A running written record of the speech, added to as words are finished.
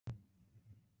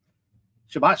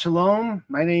Shabbat Shalom.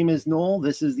 My name is Noel.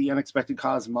 This is the Unexpected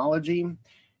Cosmology.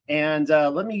 And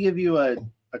let me give you a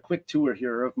quick tour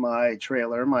here of my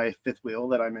trailer, my fifth wheel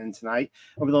that I'm in tonight.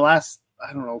 Over the last,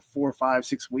 4, 5,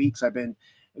 6 weeks, I've been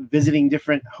visiting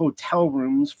different hotel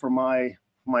rooms for my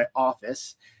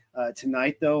office.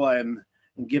 Tonight, though, I'm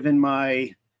given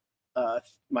my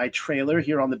trailer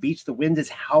here on the beach. The wind is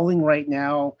howling right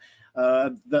now.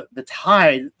 The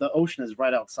tide, the ocean is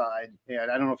right outside,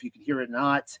 and I don't know if you can hear it or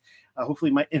not.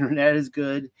 Hopefully my internet is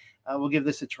good. We'll give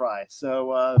this a try.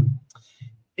 So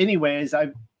anyways,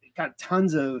 I've got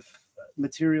tons of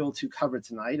material to cover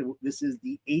tonight. This is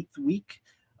the 8th week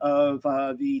of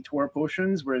the Torah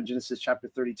portions. We're in Genesis chapter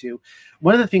 32.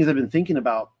 One of the things I've been thinking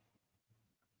about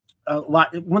a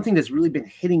lot, one thing that's really been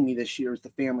hitting me this year is the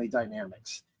family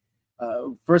dynamics.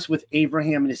 First with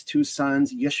Abraham and his 2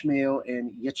 sons, Ishmael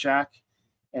and Yitzhak,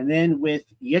 and then with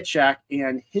Yitzhak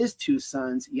and his 2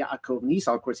 sons, Yaakov and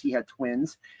Esau. Of course, he had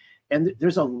twins, and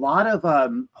there's a lot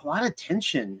of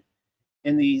tension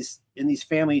in these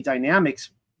family dynamics.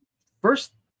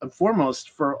 First and foremost,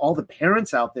 for all the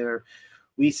parents out there,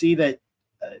 we see that,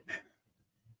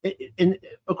 and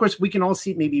of course, we can all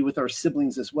see it maybe with our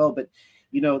siblings as well. But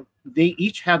they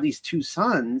each have these 2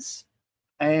 sons,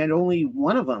 and only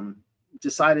one of them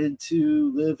decided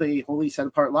to live a holy,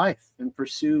 set-apart life and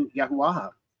pursue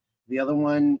Yahuwah. The other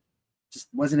one just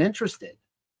wasn't interested.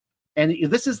 And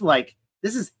this is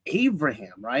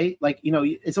Abraham, right?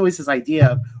 It's always this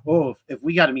idea of, if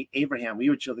we got to meet Abraham, we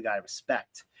would show the guy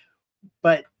respect.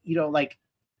 But when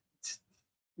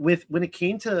it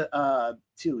came to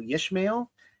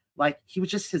Ishmael, he was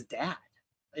just his dad.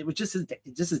 It was just his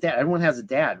dad. Everyone has a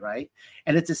dad, right?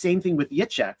 And it's the same thing with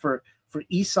Yitzhak. For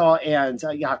Esau and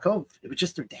Yaakov, it was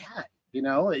just their dad,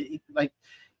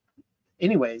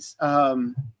 anyways.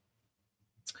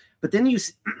 But then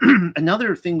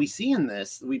another thing we see in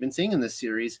this, we've been seeing in this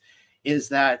series, is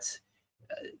that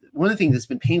one of the things that's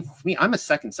been painful for me, I'm a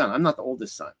second son. I'm not the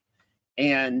oldest son.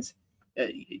 And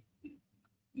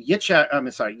Yitzhak,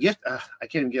 I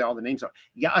can't even get all the names out.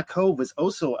 Yaakov was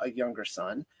also a younger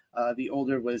son. The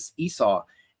older was Esau.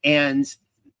 And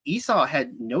Esau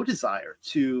had no desire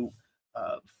to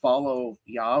follow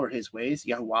Yah or his ways,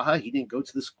 Yahuwah. He didn't go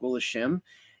to the school of Shem.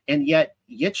 And yet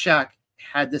Yitzhak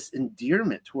had this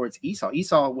endearment towards Esau.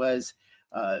 Esau was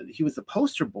he was the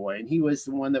poster boy, and he was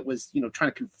the one that was trying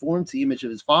to conform to the image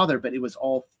of his father, but it was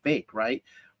all fake, right?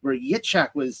 Where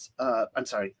Yitzhak was I'm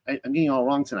getting all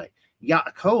wrong tonight.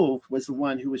 Yaakov was the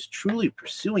one who was truly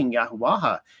pursuing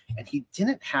Yahuwah, and he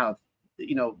didn't have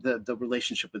the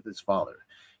relationship with his father.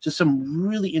 Just some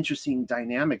really interesting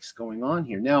dynamics going on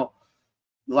here. Now,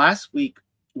 last week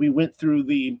we went through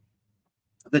the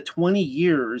 20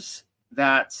 years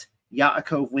that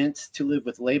Yaakov went to live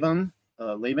with Laban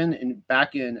and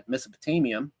back in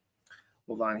Mesopotamia.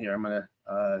 Hold on here. I'm going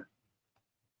to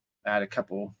add a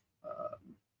couple.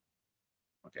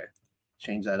 Okay,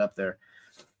 change that up there.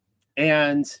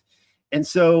 And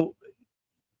so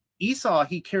Esau,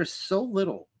 he cares so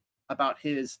little about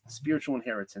his spiritual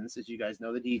inheritance, as you guys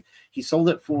know, that he sold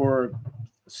it for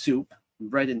soup,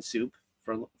 bread and soup,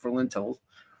 for lentils.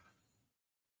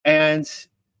 And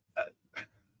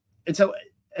so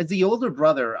as the older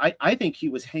brother, I think he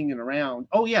was hanging around.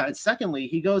 Oh yeah, and secondly,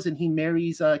 he goes and he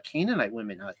marries Canaanite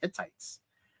women, Hittites.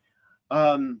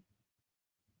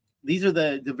 These are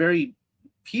the very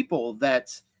people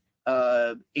that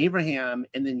Abraham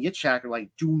and then Yitzhak are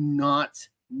do not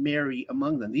marry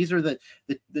among them. These are the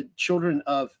children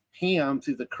of Ham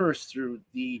through the curse, through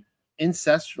the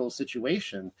ancestral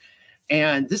situation.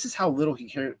 And this is how little he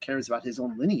cares about his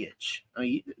own lineage. I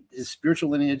mean, his spiritual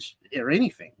lineage or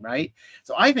anything, right?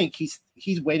 So I think he's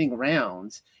waiting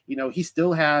around. He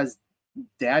still has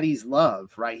daddy's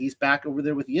love, right? He's back over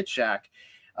there with Yitzhak.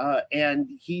 And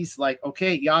he's like,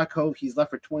 okay, Yaakov, he's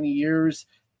left for 20 years.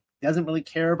 Doesn't really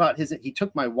care about he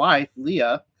took my wife,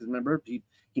 Leah, because remember, he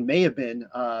may have been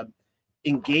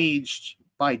engaged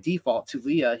by default to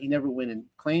Leah. He never went and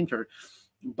claimed her.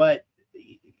 But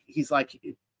he's like,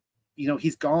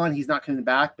 he's gone. He's not coming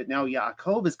back. But now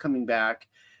Yaakov is coming back,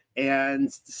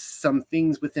 and some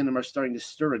things within him are starting to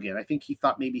stir again. I think he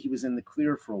thought maybe he was in the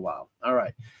clear for a while. All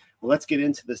right. Well, let's get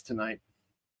into this tonight.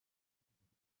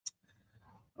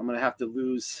 I'm going to have to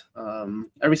lose.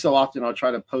 Every so often, I'll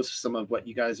try to post some of what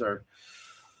you guys are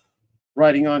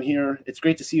writing on here. It's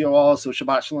great to see you all. So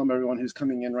Shabbat Shalom, everyone who's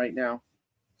coming in right now.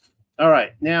 All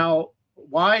right. Now,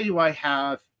 why do I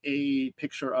have a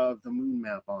picture of the moon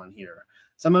map on here?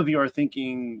 Some of you are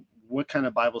thinking, what kind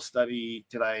of Bible study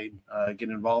did I get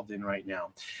involved in right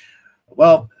now?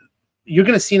 Well, you're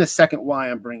going to see in a second why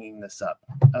I'm bringing this up.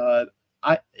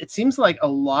 it seems like a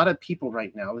lot of people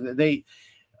right now,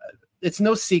 it's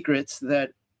no secrets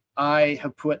that I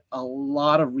have put a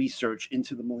lot of research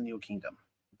into the millennial kingdom.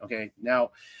 Okay.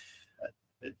 Now,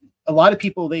 a lot of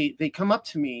people, they come up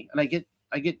to me, and I get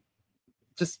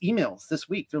just emails this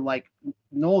week. They're like,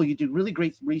 Noel, you do really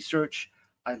great research.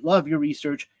 I love your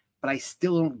research, but I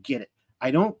still don't get it.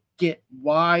 I don't get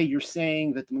why you're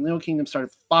saying that the millennial kingdom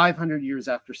started 500 years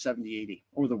after 70 AD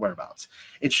or the whereabouts.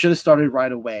 It should have started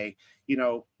right away. You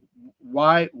know,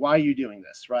 why are you doing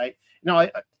this? Right. No,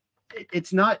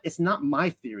 it's not my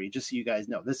theory, just so you guys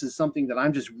know. This is something that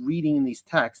I'm just reading in these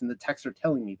texts, and the texts are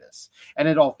telling me this, and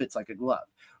it all fits like a glove.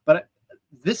 But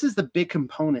this is the big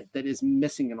component that is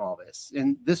missing in all this.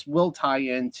 And this will tie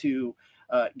into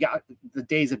the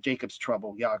days of Jacob's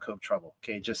trouble, Yaakov trouble.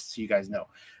 Okay, just so you guys know.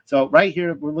 So right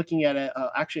here, we're looking at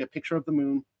actually a picture of the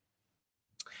moon.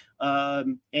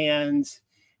 You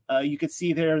can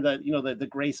see there that, you know, the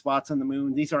gray spots on the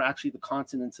moon, these are actually the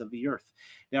continents of the earth.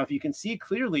 Now, if you can see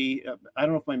clearly, I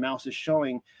don't know if my mouse is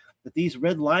showing, that these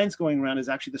red lines going around is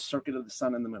actually the circuit of the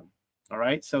sun and the moon. All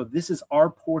right. So this is our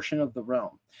portion of the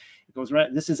realm. It goes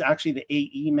right. This is actually the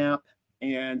AE map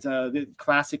and the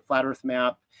classic flat earth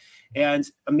map. And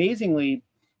amazingly,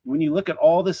 when you look at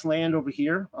all this land over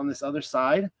here on this other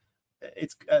side,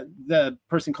 it's the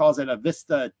person calls it a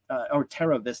vista or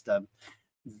terra vista.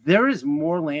 There is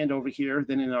more land over here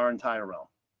than in our entire realm.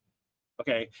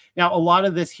 Okay. Now, a lot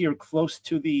of this here close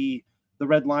to the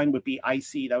red line would be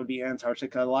icy. That would be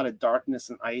Antarctica, a lot of darkness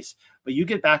and ice. But you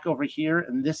get back over here,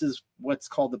 and this is what's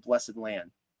called the blessed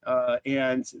land, or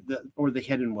the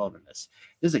hidden wilderness.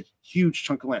 This is a huge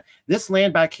chunk of land. This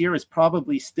land back here is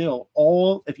probably still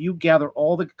if you gather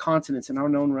all the continents in our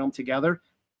known realm together,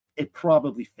 it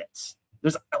probably fits.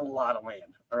 There's a lot of land.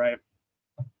 All right.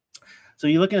 So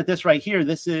you're looking at this right here.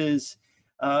 This is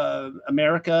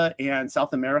America and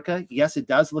South America. Yes, it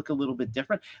does look a little bit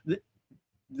different.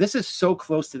 This is so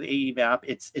close to the AE map.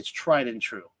 It's tried and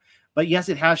true. But yes,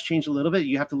 it has changed a little bit.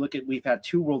 You have to look at, we've had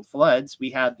 2 world floods. We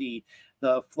had the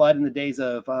flood in the days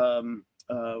of,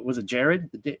 was it Jared?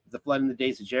 The flood in the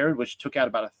days of Jared, which took out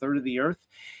about 1/3 of the earth.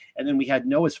 And then we had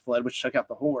Noah's flood, which took out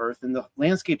the whole earth, and the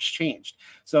landscape's changed.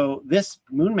 So this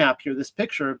moon map here, this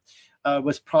picture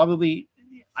was probably,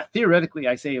 theoretically,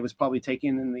 I say it was probably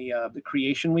taken in the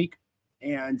creation week.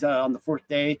 And on the 4th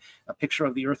day, a picture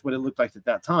of the earth, what it looked like at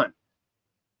that time.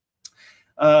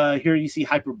 Here you see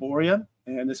Hyperborea,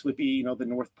 and this would be, you know, the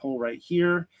North Pole right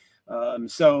here.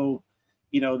 So,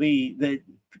 you know,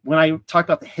 when I talk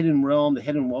about the hidden realm, the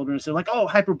hidden wilderness, they're like, oh,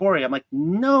 Hyperborea. I'm like,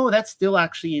 no, that's still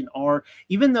actually in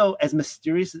even though as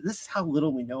mysterious, this is how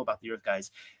little we know about the earth,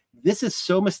 guys. This is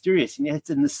so mysterious, and yet it's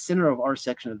in the center of our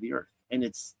section of the earth, and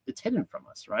it's hidden from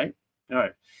us, right? All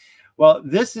right. Well,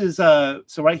 this is, so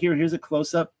right here, here's a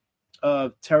close-up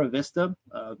of Terra Vista,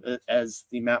 as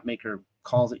the map maker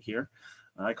calls it here.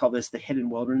 I call this the hidden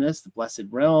wilderness, the blessed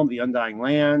realm, the undying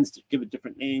lands, to give it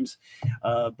different names.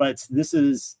 But this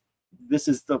is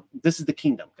the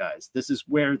kingdom, guys. This is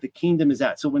where the kingdom is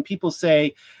at. So when people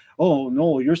say, "Oh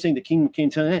no, you're saying the kingdom came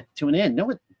to an end,"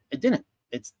 no, it didn't.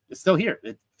 It's still here.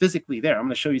 It's physically there. I'm going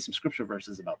to show you some scripture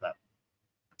verses about that.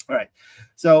 All right.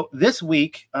 So this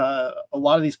week, a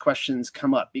lot of these questions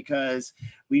come up because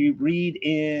we read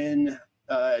in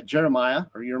Jeremiah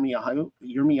or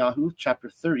Yirmiyahu chapter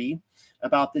 30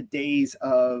 about the days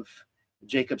of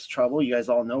Jacob's trouble. You guys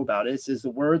all know about it. It says the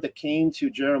word that came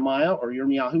to Jeremiah or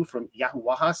Yirmiyahu from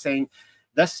Yahuwah, saying,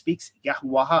 "Thus speaks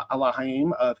Yahuwah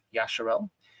Elohim of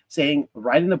Yasharel, saying,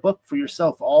 write in a book for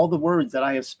yourself all the words that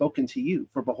I have spoken to you.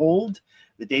 For behold,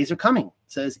 the days are coming,"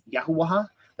 says Yahuwah,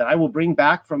 "that I will bring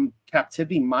back from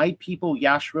captivity my people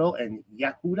Yasharel and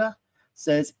Yehudah,"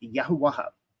 says Yahuwah.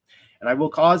 "And I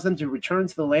will cause them to return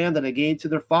to the land that I gave to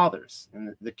their fathers."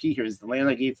 And the key here is the land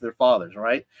I gave to their fathers,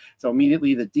 right? So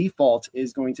immediately the default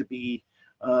is going to be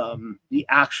the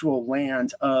actual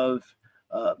land of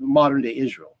modern day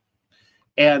Israel.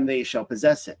 "And they shall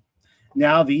possess it.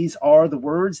 Now these are the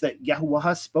words that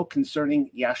Yahuwah spoke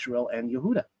concerning Yasharel and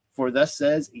Yehudah. For thus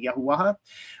says Yahuwah,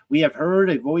 we have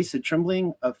heard a voice of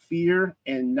trembling, of fear,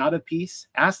 and not of peace.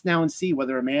 Ask now and see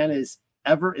whether a man is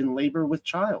ever in labor with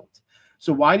child.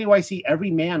 So why do I see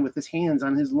every man with his hands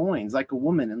on his loins, like a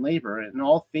woman in labor, and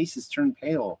all faces turn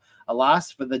pale?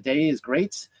 Alas, for the day is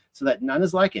great, so that none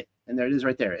is like it." And there it is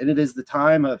right there. "And it is the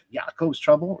time of Yaakov's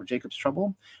trouble," or Jacob's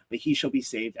trouble, "but he shall be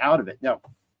saved out of it." Now,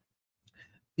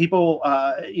 people,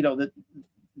 you know, the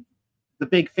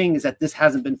big thing is that this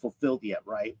hasn't been fulfilled yet,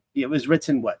 right? It was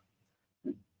written, what,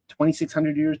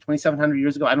 2,600 years, 2,700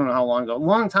 years ago? I don't know how long ago. A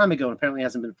long time ago, and apparently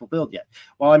hasn't been fulfilled yet.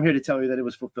 Well, I'm here to tell you that it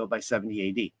was fulfilled by 70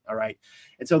 AD, all right?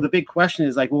 And so the big question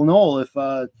is like, well, Noel, if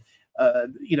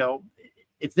you know,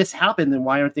 if this happened, then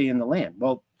why aren't they in the land?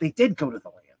 Well, they did go to the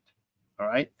land. All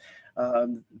right.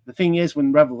 The thing is,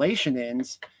 when Revelation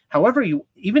ends, however,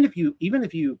 even if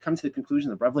you come to the conclusion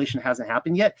that Revelation hasn't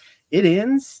happened yet, it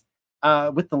ends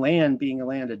with the land being a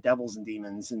land of devils and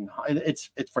demons, and it's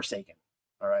forsaken.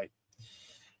 All right.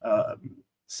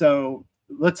 So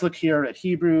let's look here at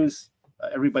Hebrews.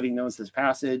 Everybody knows this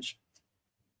passage.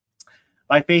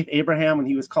 By faith, Abraham, when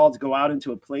he was called to go out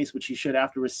into a place which he should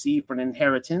after receive for an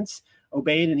inheritance,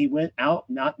 obeyed, and he went out,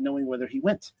 not knowing whither he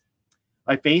went.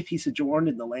 By faith, he sojourned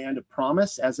in the land of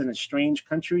promise, as in a strange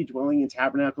country, dwelling in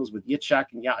tabernacles with Yitzchak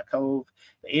and Yaakov,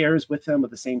 the heirs with him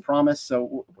of the same promise.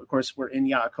 So, of course, we're in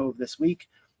Yaakov this week.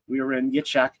 We were in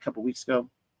Yitzchak a couple weeks ago.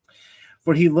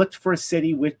 For he looked for a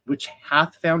city which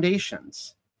hath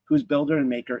foundations, whose builder and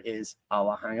maker is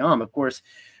Allah Hayam. Of course,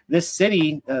 this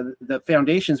city, the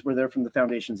foundations were there from the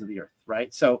foundations of the earth,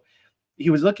 right? So he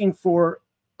was looking for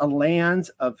a land,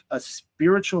 of a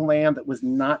spiritual land that was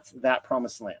not that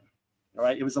promised land. All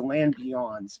right, it was a land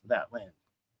beyond that land.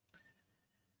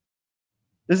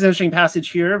 This is an interesting passage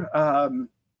here.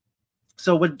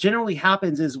 So what generally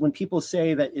happens is when people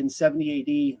say that in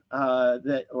 70 AD,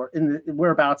 that, or in the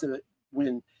whereabouts of it,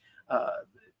 when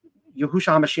Yahushua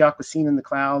HaMashiach was seen in the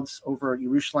clouds over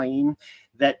Jerusalem,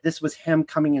 that this was him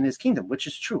coming in his kingdom, which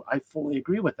is true. I fully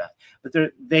agree with that. But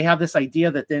they have this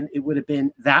idea that then it would have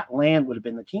been, that land would have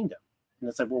been the kingdom. And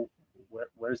it's like, well,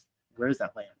 where's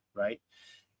that land, right?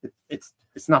 It's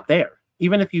not there.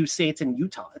 Even if you say it's in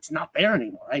Utah, it's not there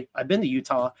anymore. I've been to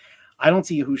Utah. I don't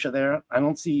see Yahusha there. I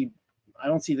don't see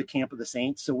the camp of the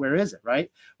saints. So where is it, right?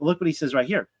 Well, look what he says right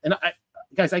here. And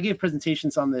guys, I gave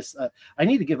presentations on this. I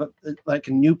need to give like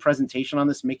a new presentation on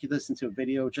this, make this into a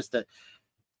video, just to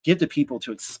give to people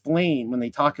to explain when they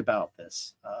talk about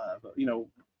this. You know,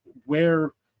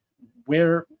 where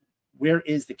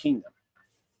is the kingdom?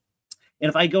 And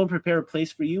if I go and prepare a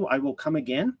place for you, I will come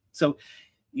again. So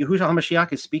Yahushua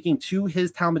HaMashiach is speaking to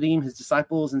his Talmudim, his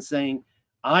disciples, and saying,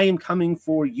 I am coming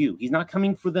for you. He's not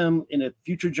coming for them in a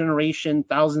future generation,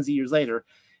 thousands of years later.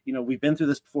 You know, we've been through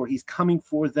this before. He's coming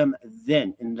for them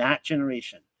then, in that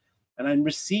generation. And I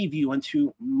receive you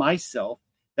unto myself,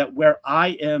 that where I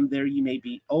am, there you may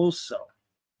be also.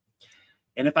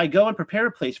 And if I go and prepare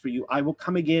a place for you, I will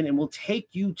come again and will take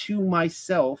you to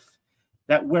myself,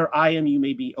 that where I am, you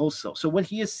may be also. So what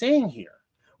he is saying here,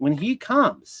 when he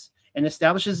comes and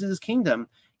establishes his kingdom,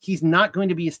 he's not going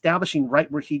to be establishing right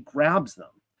where he grabs them.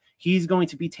 He's going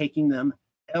to be taking them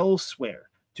elsewhere,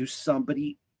 to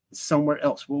somebody somewhere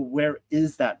else. Well, where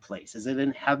is that place? Is it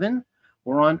in heaven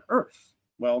or on earth?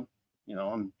 Well, you know,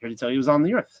 I'm here to tell you it was on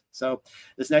the earth. So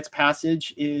this next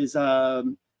passage is,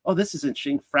 this is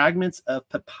interesting, fragments of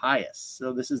Papyrus.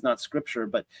 So this is not scripture,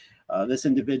 but this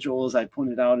individual, as I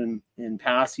pointed out in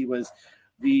past, he was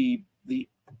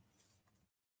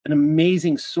an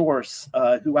amazing source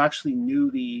who actually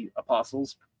knew the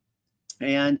apostles,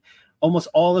 and almost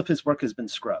all of his work has been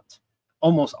scrubbed,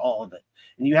 almost all of it.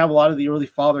 And you have a lot of the early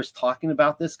fathers talking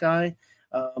about this guy,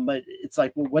 but it's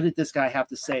like, well, what did this guy have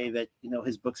to say that, you know,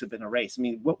 his books have been erased? I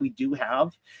mean, what we do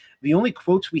have, the only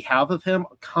quotes we have of him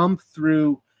come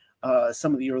through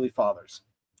some of the early fathers.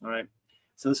 All right,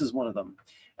 so this is one of them.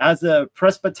 As the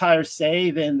presbyters say,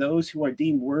 then those who are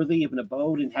deemed worthy of an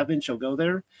abode in heaven shall go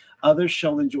there. Others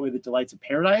shall enjoy the delights of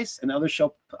paradise, and others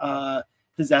shall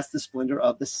possess the splendor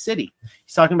of the city.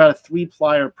 He's talking about a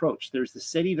three-ply approach. There's the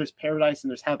city, there's paradise, and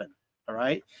there's heaven. All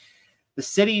right. The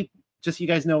city, just so you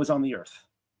guys know, is on the earth.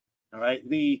 All right.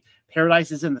 The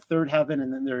paradise is in the third heaven,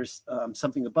 and then there's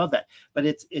something above that. But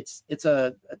it's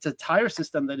a tire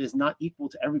system that is not equal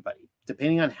to everybody.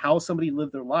 Depending on how somebody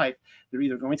lived their life, they're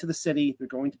either going to the city, they're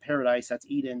going to paradise, that's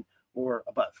Eden, or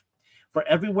above. For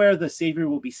everywhere the Savior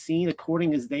will be seen,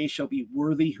 according as they shall be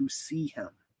worthy who see him.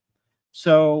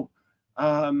 So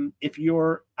if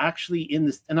you're actually in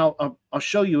this, and I'll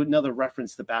show you another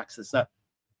reference that backs this up.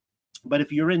 But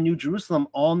if you're in New Jerusalem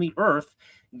on the earth,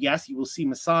 yes, you will see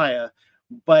Messiah,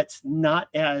 but not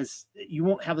as, you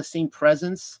won't have the same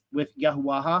presence with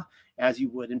Yahuwah as you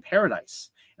would in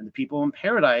paradise. And the people in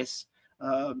paradise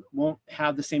won't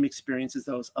have the same experience as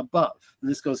those above. And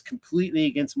this goes completely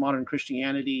against modern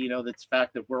Christianity, you know, that's the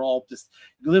fact that we're all just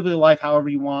live your life however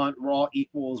you want. We're all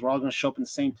equals. We're all going to show up in the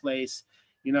same place.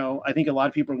 You know, I think a lot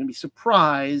of people are going to be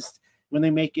surprised when they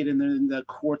make it in the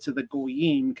courts of the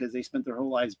Goyim, because they spent their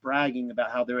whole lives bragging about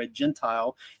how they're a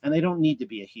Gentile and they don't need to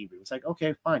be a Hebrew. It's like,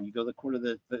 okay, fine. You go to the court of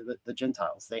the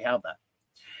Gentiles. They have that.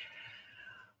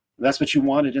 That's what you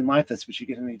wanted in life. That's what you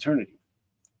get in eternity.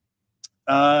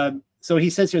 So he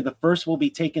says here, the first will be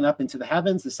taken up into the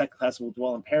heavens. The second class will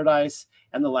dwell in paradise,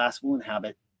 and the last will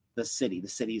inhabit the city. The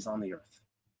city is on the earth.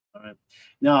 All right.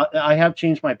 Now, I have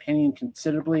changed my opinion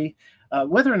considerably.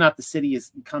 Whether or not the city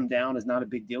has come down is not a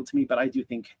big deal to me, but I do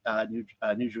think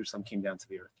New Jerusalem came down to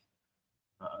the earth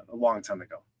a long time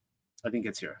ago. I think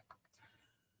it's here.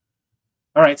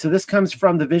 All right, so this comes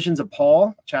from the Visions of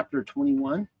Paul, chapter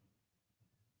 21.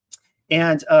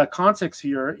 And context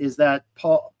here is that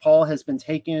Paul has been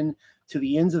taken to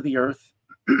the ends of the earth.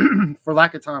 For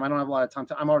lack of time, I don't have a lot of time.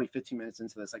 I'm already 15 minutes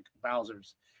into this, like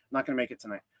Bowser's. I'm not going to make it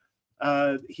tonight.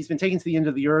 He's been taken to the end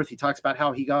of the earth. He talks about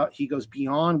how he goes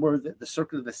beyond where the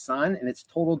circle of the sun, and it's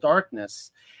total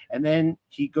darkness. And then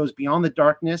he goes beyond the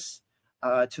darkness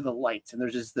to the light. And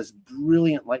there's just this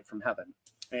brilliant light from heaven.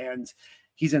 And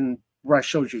he's in where I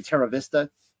showed you, Terra Vista.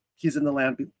 He's in the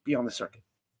land beyond the circuit.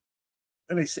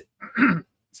 And I said,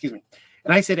 excuse me.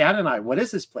 And I said, Adonai, what is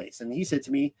this place? And he said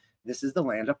to me, this is the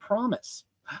land of promise,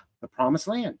 the promised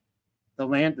land,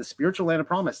 the spiritual land of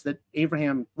promise that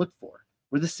Abraham looked for,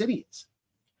 where the city is.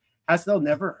 Hast thou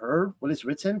never heard what is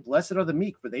written? Blessed are the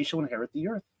meek, for they shall inherit the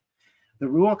earth. The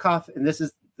Ruach, and this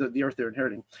is the earth they're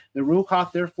inheriting. The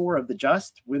Ruach, therefore, of the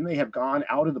just, when they have gone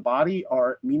out of the body,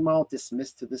 are meanwhile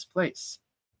dismissed to this place.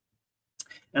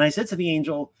 And I said to the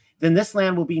angel, then this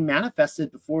land will be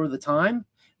manifested before the time.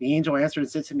 The angel answered and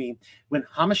said to me, when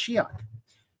Hamashiach,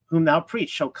 whom thou preach,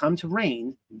 shall come to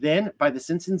reign, then by the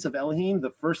sentence of Elohim,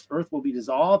 the first earth will be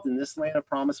dissolved, and this land of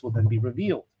promise will then be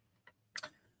revealed.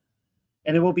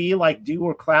 And it will be like dew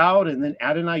or cloud, and then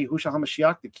Adonai Yahushua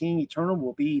HaMashiach, the King eternal,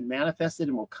 will be manifested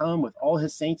and will come with all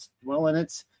his saints to dwell in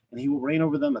it, and he will reign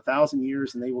over them 1,000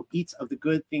 years, and they will eat of the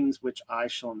good things which I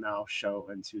shall now show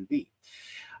unto thee.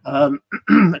 Of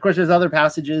course, there's other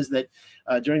passages that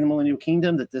during the millennial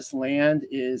kingdom that this land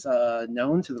is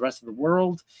known to the rest of the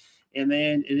world, and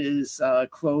then it is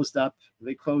closed up.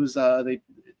 They close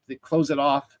it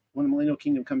off when the millennial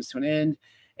kingdom comes to an end.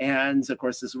 And of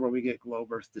course, this is where we get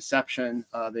globe earth deception.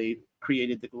 They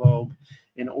created the globe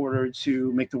in order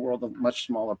to make the world a much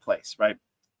smaller place, right?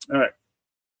 All right.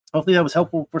 Hopefully that was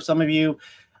helpful for some of you,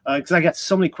 because I got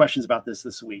so many questions about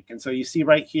this week. And so you see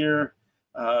right here,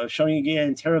 showing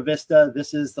again, Terra Vista.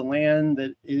 This is the land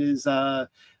that is,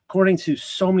 according to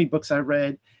so many books I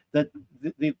read, that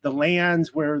the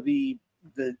lands where the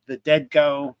dead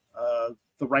go,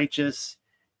 the righteous,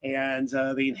 and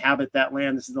they inhabit that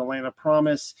land. This is the land of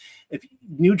promise. If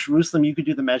New Jerusalem, you could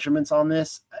do the measurements on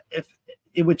this. If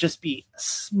it would just be a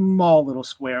small little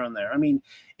square on there. I mean,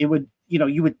 it would,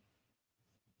 you would,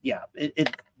 yeah.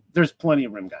 There's plenty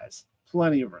of room, guys.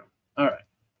 Plenty of room. All right.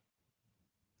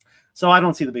 So I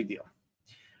don't see the big deal.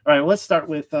 All right, well, let's start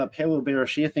with Paleo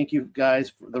BARASHAYATH. Thank you, guys,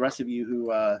 for the rest of you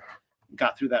who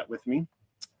got through that with me.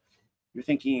 You're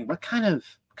thinking, what kind of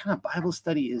Bible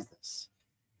study is this?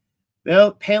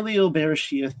 Well, Paleo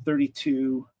BARASHAYATH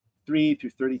 32:3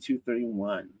 through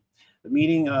 32:31, the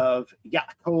meeting of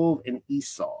Yaakov and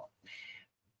Esau.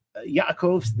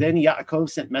 Yaakov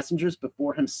sent messengers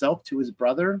before himself to his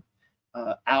brother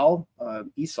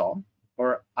Esau,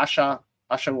 or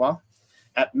Ashawa,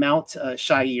 at Mount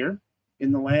Shair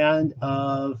in the land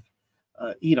of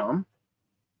Edom.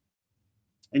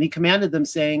 And he commanded them,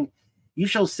 saying, you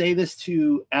shall say this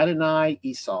to Adonai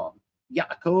Esau,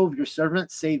 Yaakov, your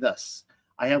servant, say thus,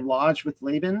 I have lodged with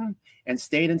Laban and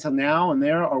stayed until now, and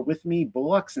there are with me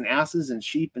bullocks and asses and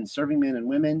sheep and serving men and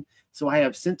women. So I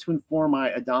have sent to inform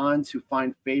my Adon to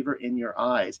find favor in your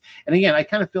eyes. And again, I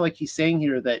kind of feel like he's saying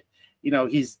here that,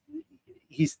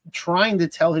 he's trying to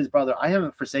tell his brother, I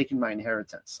haven't forsaken my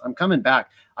inheritance. I'm coming back.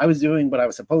 I was doing what I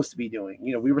was supposed to be doing.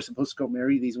 We were supposed to go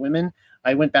marry these women.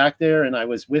 I went back there and I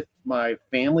was with my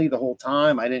family the whole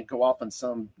time. I didn't go off on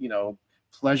some,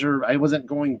 pleasure. I wasn't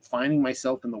finding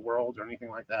myself in the world or anything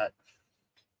like that.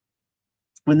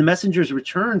 When the messengers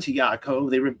returned to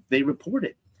Yaakov, they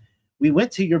reported, we went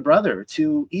to your brother,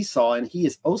 to Esau, and he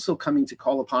is also coming to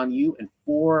call upon you and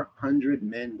 400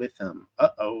 men with him.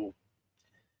 Uh-oh.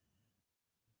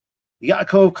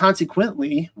 Yaakov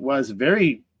consequently was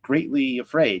very greatly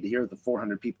afraid to hear the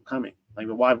 400 people coming. Like,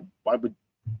 why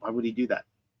would he do that?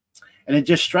 And it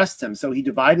just stressed him. So he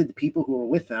divided the people who were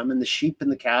with them and the sheep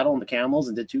and the cattle and the camels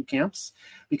into 2 camps,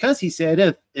 because he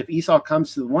said, if Esau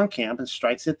comes to the one camp and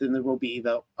strikes it, then there will be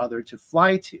the other to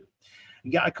fly to.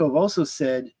 Yaakov also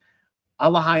said,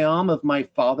 Allahayam of my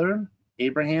father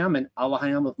Abraham and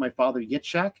Allahayam of my father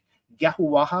Yitzchak,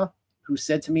 Yahuwah, who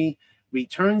said to me,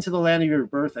 return to the land of your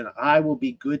birth and I will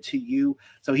be good to you.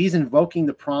 So he's invoking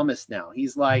the promise now.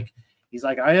 He's like,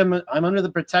 I'm under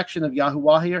the protection of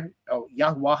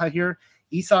Yahuwah here.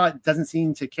 Esau doesn't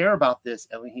seem to care about this,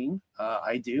 Elohim.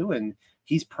 I do. And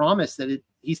he's promised that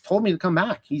he's told me to come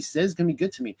back. He says it's going to be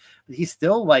good to me. But he's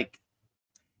still like,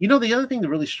 You know, the other thing that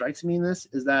really strikes me in this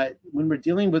is that when we're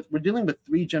dealing with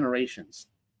three generations,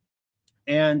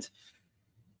 and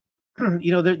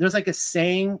you know, there's like a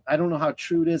saying, I don't know how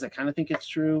true it is, I kind of think it's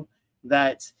true,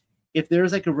 that if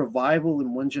there's like a revival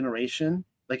in one generation,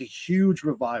 like a huge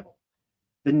revival,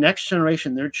 the next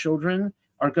generation, their children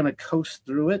are going to coast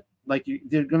through it, like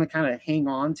they're going to kind of hang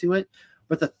on to it,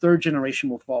 but the third generation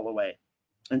will fall away.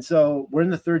 And so we're in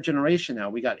the third generation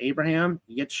now. We got Abraham,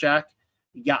 Yitzchak,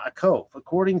 Yaakov.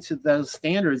 According to those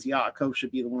standards, Yaakov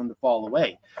should be the one to fall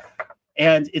away.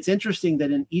 And it's interesting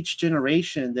that in each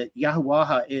generation that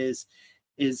Yahuwah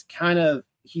is kind of,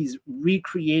 he's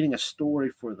recreating a story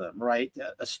for them, right?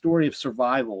 A story of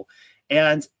survival.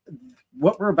 And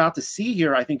what we're about to see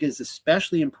here, I think, is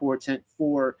especially important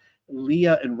for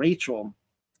Leah and Rachel,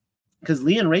 because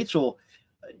Leah and Rachel,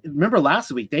 remember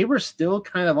last week, they were still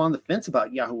kind of on the fence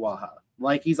about Yahuwah.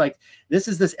 Like, he's like, this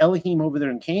is this Elohim over there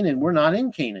in Canaan. We're not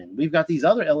in Canaan. We've got these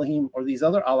other Elohim or these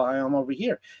other Elohim over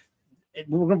here.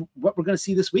 What we're going to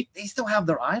see this week, they still have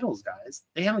their idols, guys.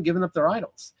 They haven't given up their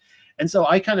idols. And so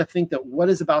I kind of think that what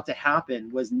is about to happen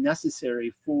was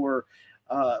necessary for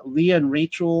Leah and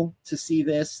Rachel to see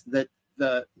this, that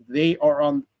they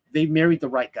married the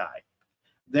right guy,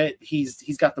 that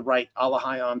he's got the right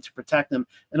Elohim to protect them,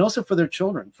 and also for their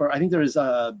children. For I think there is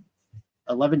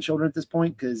 11 children at this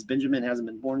point, because Benjamin hasn't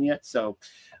been born yet. So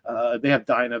they have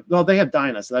Dinah. Well, they have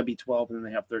Dinah, so that'd be 12, and then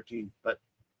they have 13. But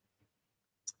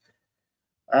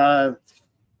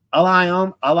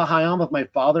Elohim of my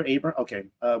father Abraham. Okay.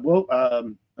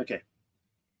 Okay.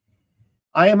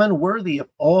 I am unworthy of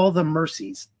all the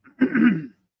mercies.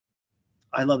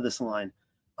 I love this line.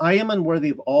 I am unworthy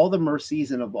of all the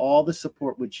mercies and of all the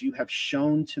support which you have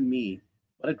shown to me.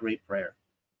 What a great prayer.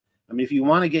 I mean, if you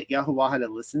want to get Yahuwah to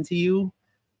listen to you,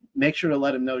 make sure to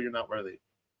let him know you're not worthy.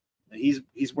 He's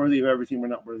worthy of everything. We're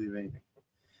not worthy of anything.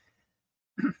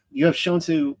 You have shown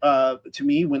to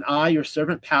me when I, your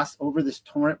servant, passed over this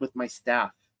torrent with my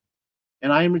staff,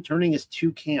 and I am returning as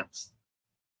two camps.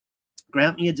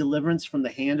 Grant me a deliverance from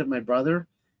the hand of my brother.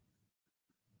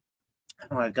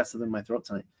 Oh, I've got something in my throat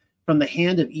tonight. From the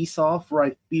hand of Esau, for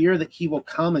I fear that he will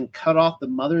come and cut off the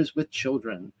mothers with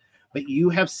children. But you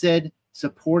have said,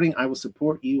 supporting, I will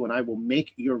support you, and I will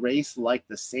make your race like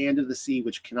the sand of the sea,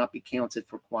 which cannot be counted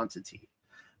for quantity.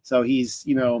 So he's,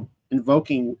 you know,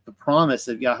 invoking the promise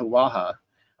of Yahuwah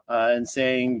and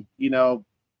saying, you know,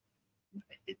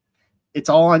 it's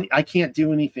all on, I can't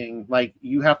do anything. Like,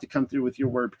 you have to come through with your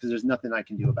word, because there's nothing I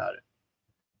can do about it.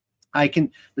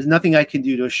 There's nothing I can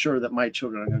do to assure that my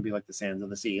children are going to be like the sands of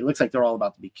the sea. It looks like they're all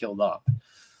about to be killed off.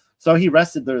 So he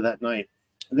rested there that night.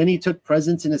 And then he took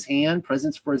presents in his hand,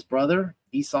 presents for his brother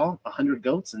Esau, 100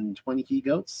 goats and 20 he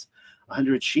goats,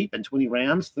 100 sheep and 20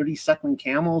 rams, 30 suckling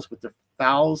camels with their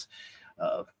fowls,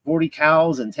 40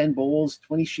 cows and 10 bulls,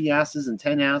 20 she-asses and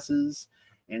 10 asses.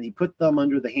 And he put them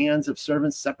under the hands of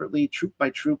servants separately, troop by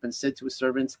troop, and said to his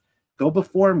servants, go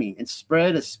before me and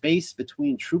spread a space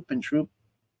between troop and troop.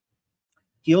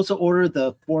 He also ordered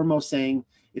the foremost, saying,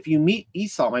 if you meet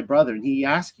Esau, my brother, and he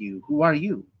asks you, who are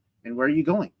you, and where are you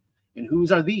going, and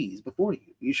whose are these before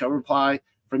you? You shall reply,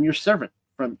 from your servant,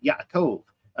 from Yaakov.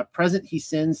 A present he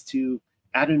sends to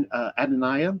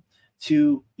Adoniah,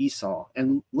 to Esau.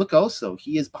 And look also,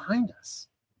 he is behind us.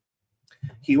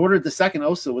 He ordered the second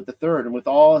also with the third, and with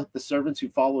all the servants who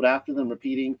followed after them,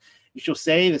 repeating, you shall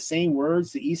say the same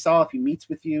words to Esau if he meets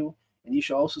with you. And you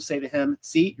shall also say to him,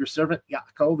 see, your servant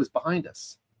Yaakov is behind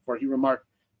us. For he remarked,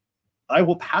 I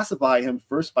will pacify him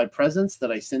first by presents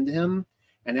that I send to him,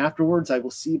 and afterwards I will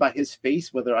see by his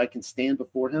face whether I can stand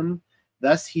before him.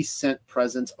 Thus he sent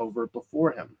presents over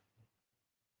before him.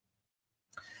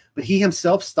 But he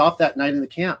himself stopped that night in the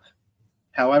camp.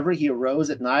 However, he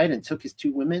arose at night and took his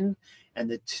two women and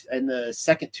the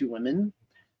second two women.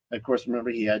 Of course, remember,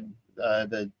 he had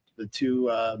the two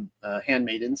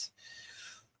handmaidens.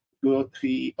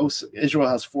 Israel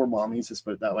has 4 mommies, let's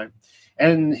put it that way,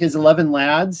 and his 11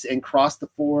 lads, and crossed the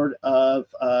ford of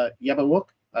Yabawak.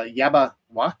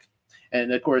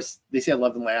 And of course, they say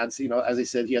 11 lads. You know, as I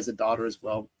said, he has a daughter as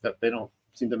well, but they don't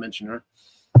seem to mention her.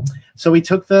 So he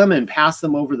took them and passed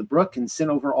them over the brook and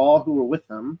sent over all who were with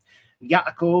them.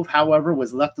 Yaakov, however,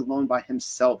 was left alone by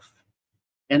himself,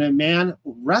 and a man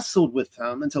wrestled with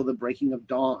him until the breaking of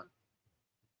dawn.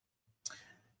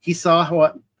 He saw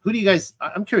how. Who do you guys?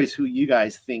 I'm curious who you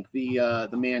guys think the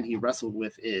man he wrestled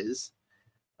with is.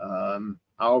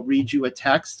 I'll read you a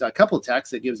couple of texts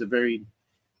that gives a very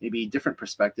maybe different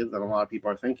perspective than a lot of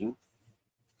people are thinking.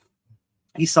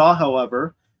 He saw,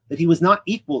 however, that he was not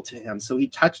equal to him, so he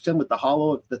touched him with the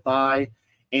hollow of the thigh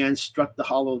and struck the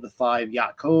hollow of the thigh of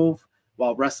Yaakov,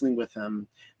 while wrestling with him.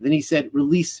 Then he said,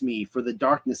 "Release me, for the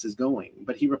darkness is going."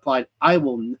 But he replied, "I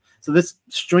will." So this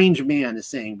strange man is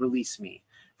saying, "Release me,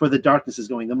 for the darkness is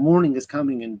going. The morning is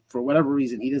coming," and for whatever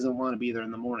reason, he doesn't want to be there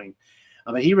in the morning.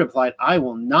 But he replied, "I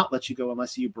will not let you go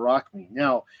unless you barak me."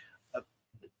 Now,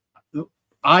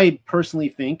 I personally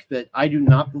think that I do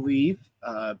not believe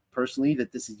personally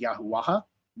that this is Yahuwah.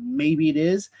 Maybe it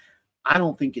is. I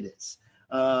don't think it is.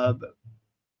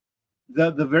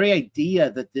 The very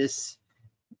idea that this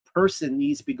person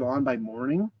needs to be gone by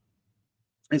morning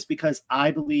is because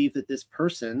I believe that this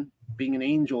person, being an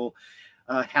angel,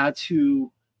 had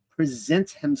to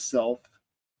present himself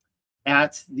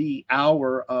at the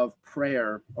hour of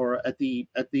prayer, or at the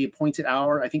appointed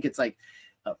hour. I think it's like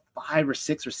 5 or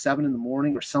 6 or 7 in the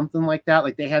morning or something like that.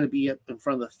 Like they had to be up in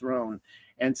front of the throne.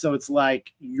 And so it's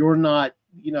like, you're not,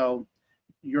 you're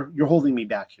holding me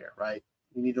back here, right?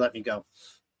 You need to let me go.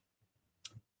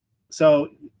 So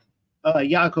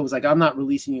Yaakov was like, "I'm not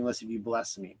releasing you unless you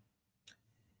bless me."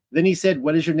 Then he said,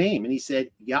 "What is your name?" And he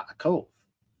said, "Yaakov."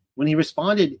 When he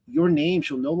responded, "Your name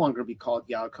shall no longer be called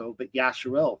Yaakov, but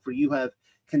Yasharel, for you have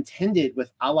contended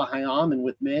with Allah Hayam and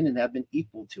with men and have been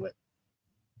equal to it."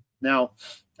 Now,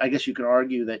 I guess you could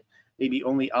argue that maybe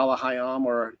only Allah Hayam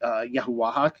or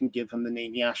Yahuwah can give him the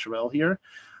name Yasharel here.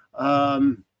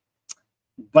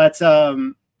 But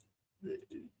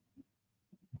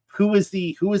who is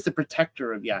the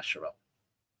protector of Yasharel,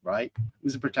 right?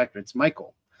 Who's the protector? It's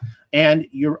Michael. And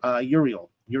Uriel.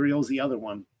 Uriel's the other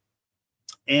one.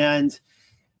 And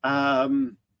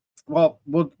you'll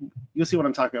see what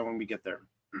I'm talking about when we get there.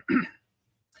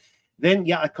 Then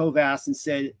Yaakov asked and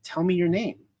said, "Tell me your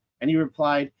name." And he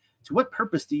replied, "To what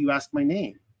purpose do you ask my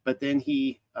name?" But then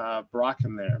he brought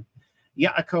him there.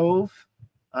 Yaakov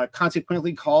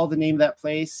consequently called the name of that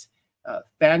place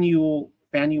Phanuel,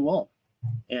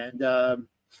 and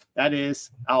that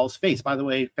is owl's face. By the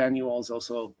way, Phanuel is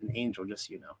also an angel, just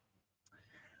so you know.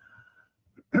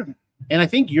 And I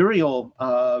think Uriel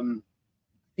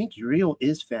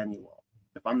is Phanuel,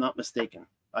 if I'm not mistaken.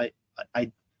 I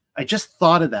just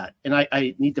thought of that, and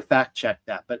I need to fact check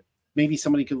that, but maybe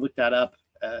somebody could look that up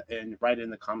and write it in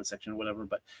the comment section or whatever,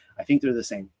 but I think they're the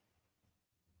same.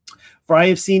 "For I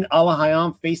have seen Allah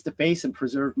Hayam face to face and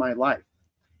preserved my life."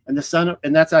 And the sun,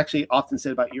 and that's actually often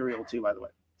said about Uriel too, by the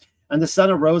way. "And the sun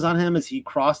arose on him as he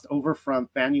crossed over from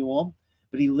Phanuel,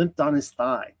 but he limped on his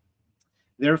thigh.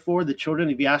 Therefore, the children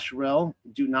of Yasharel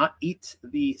do not eat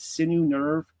the sinew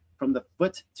nerve from the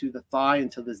foot to the thigh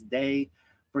until this day,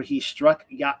 for he struck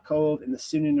Yaakov in the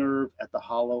sinew nerve at the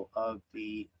hollow of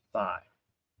the thigh."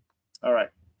 All right.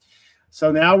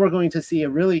 So now we're going to see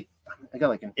I got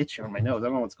like an itch on my nose. I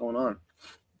don't know what's going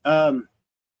on.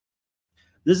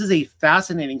 This is a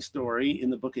fascinating story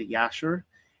in the book of Yasher.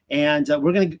 And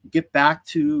we're going to get back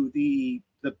to the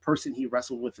person he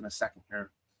wrestled with in a second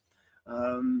here.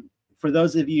 For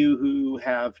those of you who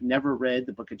have never read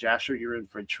the book of Jasher, you're in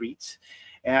for a treat.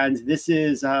 And this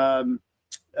is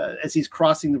as he's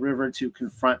crossing the river to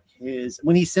confront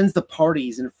when he sends the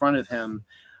parties in front of him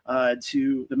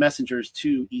to the messengers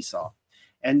to Esau.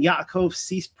 And Yaakov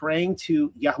ceased praying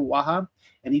to Yahuwah,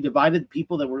 and he divided the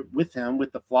people that were with him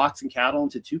with the flocks and cattle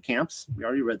into 2 camps. We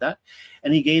already read that.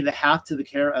 And he gave the half to the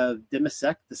care of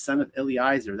Demasek, the son of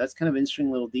Eliezer. That's kind of an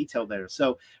interesting little detail there.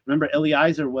 So remember,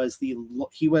 Eliezer was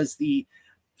he was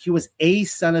a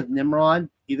son of Nimrod,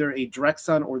 either a direct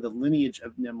son or the lineage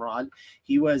of Nimrod.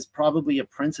 He was probably a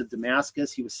prince of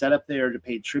Damascus. He was set up there to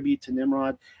pay tribute to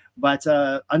Nimrod. But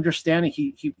understanding,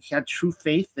 he had true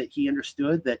faith, that he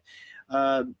understood that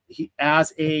he,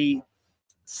 as a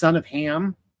son of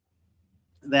Ham,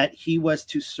 that he was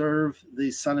to serve the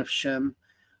son of Shem,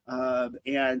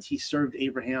 and he served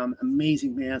Abraham.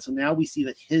 Amazing man. So now we see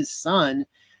that his son,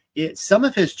 some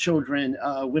of his children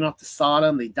went off to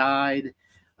Sodom. They died.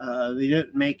 They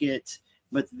didn't make it.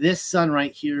 But this son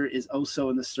right here is also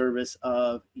in the service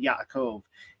of Yaakov.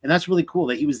 And that's really cool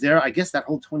that he was there. I guess that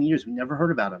whole 20 years, we never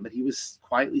heard about him, but he was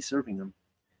quietly serving them.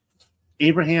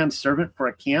 Abraham's servant for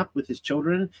a camp with his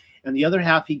children, and the other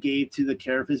half he gave to the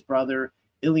care of his brother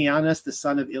Elianas, the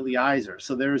son of Eliezer.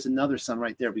 So there's another son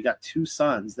right there. We got 2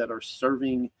 sons that are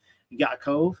serving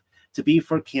Yaakov to be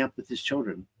for camp with his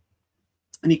children.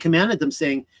 And he commanded them,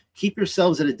 saying, "Keep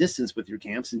yourselves at a distance with your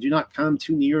camps, and do not come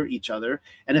too near each other.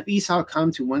 And if Esau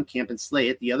come to one camp and slay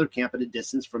it, the other camp at a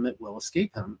distance from it will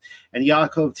escape him." And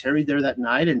Yaakov tarried there that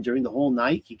night, and during the whole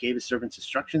night he gave his servants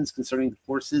instructions concerning the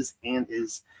forces and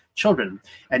his children.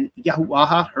 And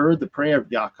Yahuwah heard the prayer of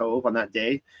Yaakov on that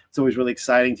day. It's always really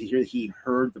exciting to hear that he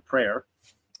heard the prayer.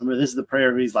 Remember, this is the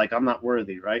prayer where he's like, "I'm not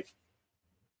worthy," right?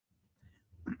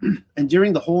 And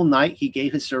during the whole night he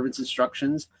gave his servants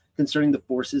instructions concerning the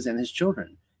forces and his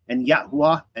children. And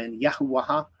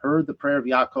Yahuwah heard the prayer of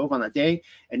Yaakov on that day,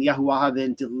 and Yahuwah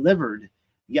then delivered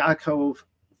Yaakov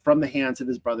from the hands of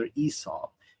his brother Esau.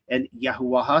 And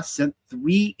Yahuwah sent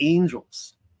 3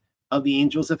 angels of the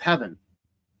angels of heaven,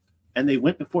 and they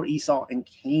went before Esau and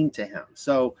came to him.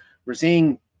 So we're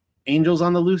seeing angels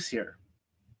on the loose here.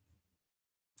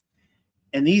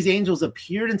 And these angels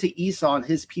appeared unto Esau and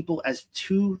his people as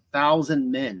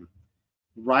 2,000 men,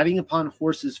 riding upon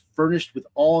horses furnished with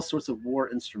all sorts of war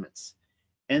instruments.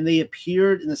 And they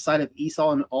appeared in the sight of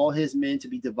Esau and all his men to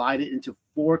be divided into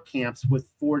 4 camps with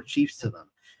 4 chiefs to them.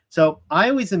 So I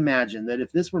always imagine that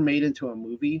if this were made into a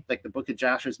movie, like the Book of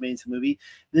Jasher is made into a movie,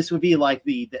 this would be like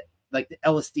the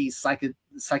LSD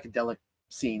psychedelic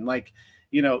scene. Like,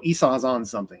 you know, Esau's on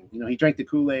something. You know, he drank the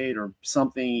Kool-Aid or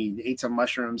something. He ate some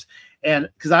mushrooms. And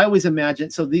because I always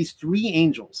imagine, so these 3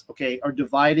 angels, okay, are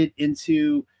divided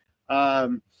into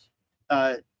 4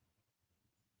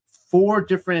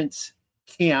 different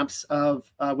camps of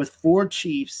with 4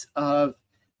 chiefs of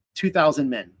 2,000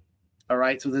 men. All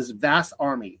right, so this vast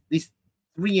army, these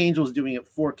 3 angels doing it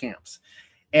 4 camps.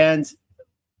 And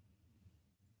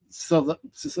so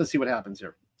let's see what happens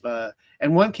here.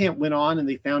 And one camp went on, and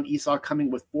they found Esau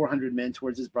coming with 400 men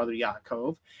towards his brother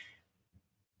Yaakov.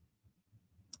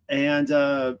 And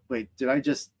wait, I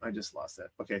just lost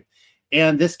that. Okay.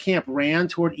 And this camp ran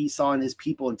toward Esau and his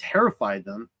people and terrified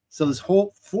them. So this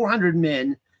whole 400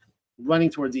 men running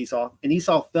towards Esau, and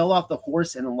Esau fell off the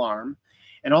horse in alarm,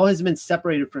 and all his men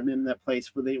separated from him in that place,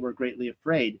 for they were greatly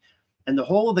afraid. And the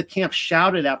whole of the camp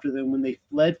shouted after them when they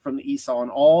fled from Esau, and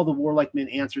all the warlike men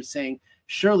answered, saying,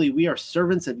 surely we are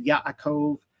servants of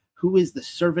Yaakov, who is the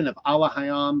servant of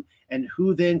Allahayam, and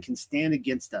who then can stand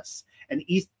against us? And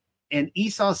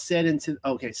Esau said into,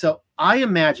 okay, so I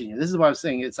imagine, this is what I was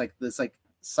saying, it's like this like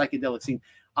psychedelic scene.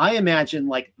 I imagine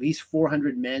like these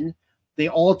 400 men, they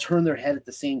all turn their head at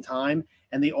the same time,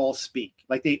 and they all speak.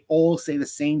 Like they all say the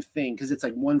same thing, because it's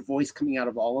like one voice coming out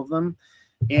of all of them.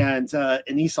 And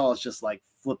Esau is just like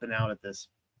flipping out at this.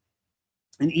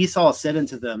 And Esau said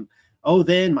unto them, oh,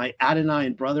 then my Adonai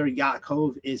and brother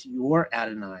Yaakov is your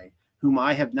Adonai, whom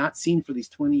I have not seen for these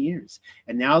 20 years.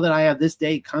 And now that I have this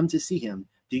day come to see him,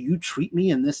 do you treat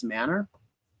me in this manner?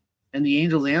 And the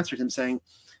angels answered him, saying,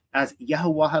 as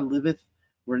Yahuwah liveth,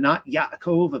 were not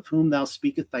Yaakov, of whom thou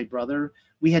speakest, thy brother,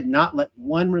 we had not let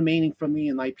one remaining from thee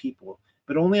and thy people,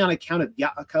 but only on account of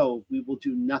Yaakov we will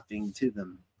do nothing to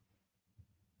them.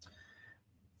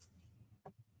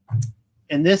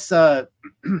 And this, and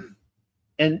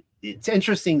it's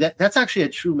interesting that that's actually a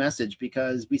true message,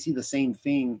 because we see the same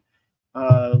thing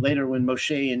later when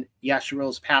Moshe and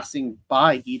Yasharel's passing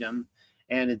by Edom,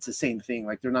 and it's the same thing.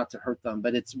 Like they're not to hurt them,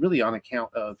 but it's really on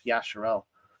account of Yasharel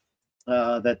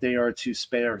that they are to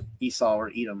spare Esau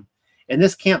or Edom. And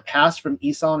this camp passed from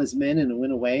Esau and his men and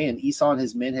went away, and Esau and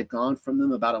his men had gone from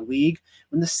them about a league,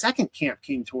 when the second camp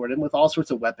came toward him with all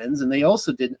sorts of weapons, and they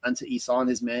also did unto Esau and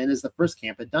his men as the first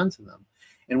camp had done to them.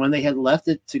 And when they had left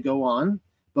it to go on,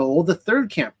 behold, the third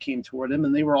camp came toward him,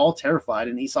 and they were all terrified,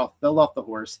 and Esau fell off the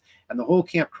horse, and the whole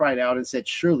camp cried out and said,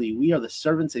 surely we are the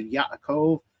servants of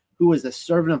Yaakov, who is the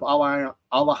servant of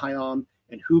Allahayam,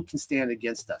 and who can stand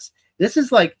against us? This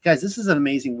is like, guys, this is an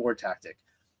amazing war tactic.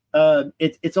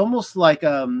 It's almost like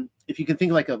if you can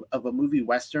think like of a movie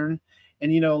Western,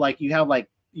 and you know, like you have like,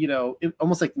 you know,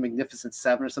 almost like the Magnificent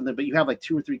Seven or something, but you have like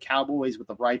 2 or 3 cowboys with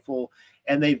a rifle,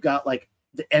 and they've got like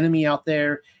the enemy out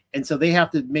there, and so they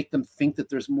have to make them think that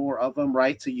there's more of them,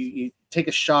 right? So you take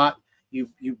a shot, you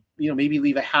know, maybe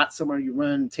leave a hat somewhere, you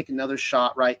run, take another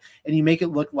shot, right? And you make it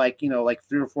look like, you know, like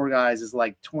 3 or 4 guys is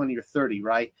like 20 or 30,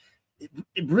 right?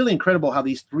 It's really incredible how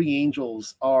these 3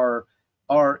 angels are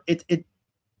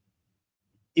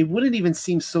it wouldn't even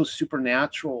seem so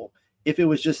supernatural if it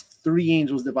was just 3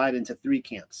 angels divided into 3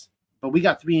 camps. But we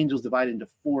got 3 angels divided into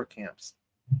 4 camps.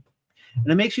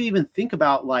 And it makes you even think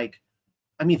about, like,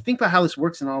 I mean, think about how this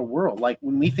works in our world. Like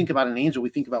when we think about an angel, we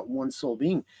think about one soul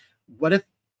being. What if,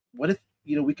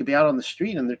 you know, we could be out on the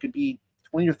street and there could be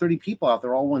 20 or 30 people out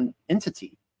there, all one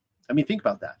entity? I mean, think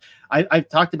about that. I've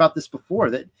talked about this before,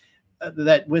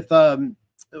 that with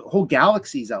whole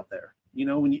galaxies out there, you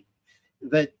know,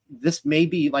 that this may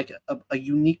be like a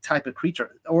unique type of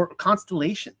creature, or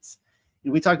constellations. You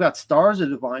know, we talk about stars are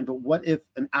divine, but what if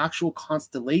an actual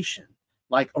constellation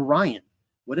like Orion,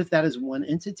 what if that is one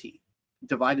entity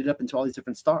divided up into all these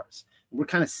different stars? And we're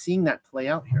kind of seeing that play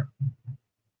out here.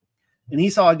 And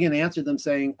Esau again answered them,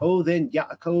 saying, oh, then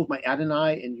Yaakov, my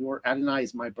Adonai, and your Adonai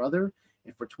is my brother.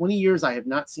 And for 20 years I have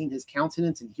not seen his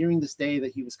countenance, and hearing this day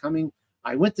that he was coming,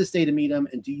 I went this day to meet him,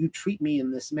 and do you treat me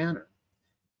in this manner?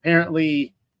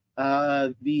 Apparently,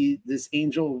 this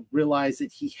angel realized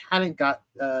that he hadn't got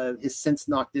his sense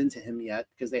knocked into him yet,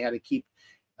 because they had to keep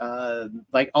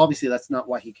like, obviously that's not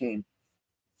why he came.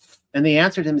 And they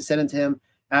answered him and said unto him,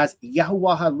 as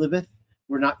Yahuwah liveth,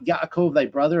 were not Yaakov thy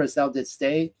brother, as thou didst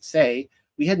say,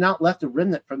 we had not left a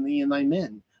remnant from thee and thy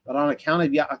men. But on account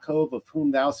of Yaakov, of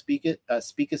whom thou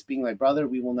speakest, being thy brother,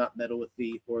 we will not meddle with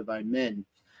thee or thy men.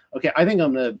 Okay, I think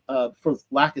I'm going to, for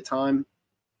lack of time,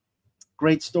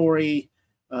 great story.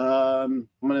 I'm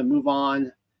going to move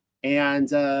on.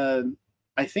 And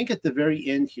I think at the very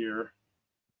end here,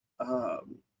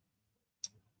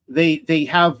 they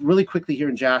have really quickly here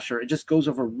in Jasher, it just goes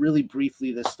over really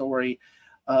briefly the story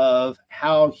of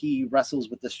how he wrestles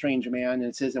with the strange man. And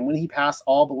it says, and when he passed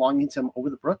all belonging to him over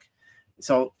the brook,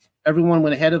 so everyone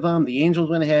went ahead of him, the angels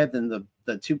went ahead, then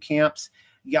the two camps,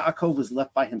 Yaakov was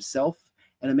left by himself,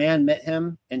 and a man met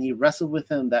him, and he wrestled with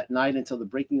him that night until the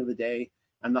breaking of the day,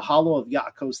 and the hollow of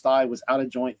Yaakov's thigh was out of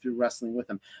joint through wrestling with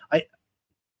him.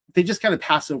 They just kind of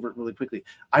pass over it really quickly.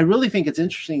 I really think it's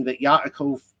interesting that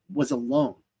Yaakov was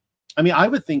alone. I mean, I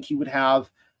would think he would have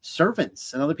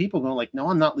servants and other people going like, no,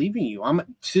 I'm not leaving you. I'm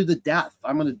to the death.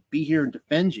 I'm going to be here and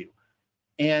defend you.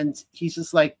 And he's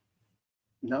just like,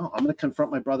 no, I'm going to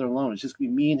confront my brother alone. It's just going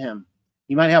to be me and him.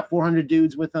 He might have 400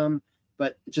 dudes with him,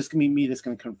 but it's just going to be me that's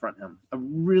going to confront him. A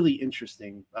really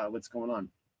interesting what's going on.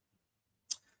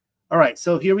 All right,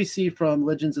 so here we see from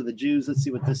Legends of the Jews. Let's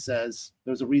see what this says.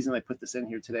 There's a reason I put this in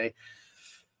here today.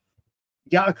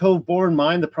 Yaakov bore in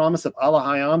mind the promise of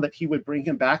Allahayam that he would bring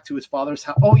him back to his father's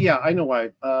house. Oh, yeah, I know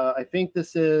why. I think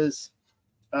this is...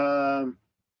 okay.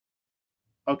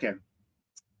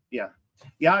 Yeah.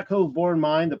 Yaakov bore in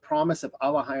mind the promise of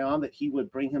Allahayam that he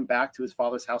would bring him back to his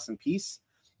father's house in peace.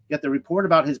 Yet the report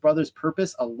about his brother's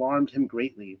purpose alarmed him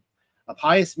greatly. A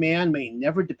pious man may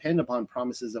never depend upon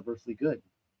promises of earthly good.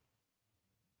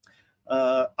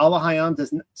 Allahayam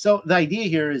doesn't. So the idea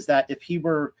here is that if he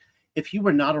were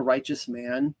not a righteous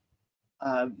man,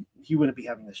 he wouldn't be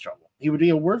having this trouble. He would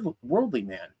be a worldly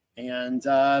man,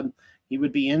 and he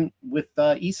would be in with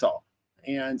Esau.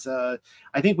 And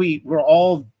I think we're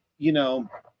all,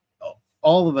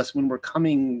 all of us, when we're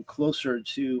coming closer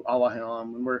to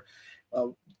Allahayam, when we're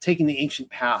taking the ancient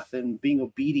path and being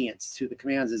obedient to the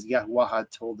commands, as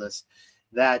Yahuwah told us,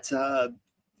 that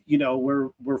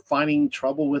we're finding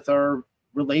trouble with our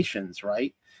relations,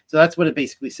 right? So that's what it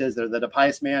basically says there, that a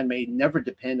pious man may never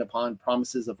depend upon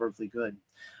promises of earthly good.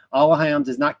 Allahayam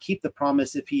does not keep the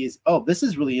promise if he is... Oh, this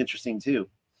is really interesting too.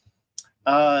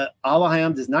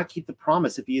 Allahayam does not keep the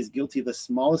promise if he is guilty of the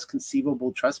smallest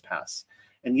conceivable trespass.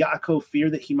 And Yaakov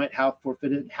feared that he might have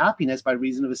forfeited happiness by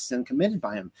reason of a sin committed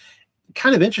by him.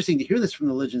 Kind of interesting to hear this from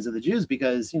the Legends of the Jews,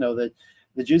 because,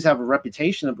 the Jews have a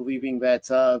reputation of believing that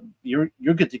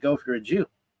you're good to go if you're a Jew.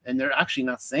 And they're actually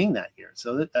not saying that here.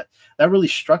 So that really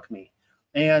struck me.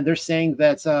 And they're saying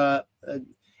that,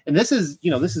 and this is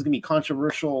going to be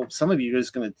controversial. Some of you are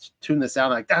just going to tune this out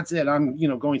like, that's it, I'm,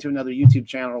 going to another YouTube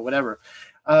channel or whatever.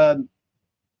 But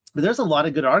there's a lot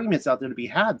of good arguments out there to be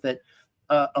had that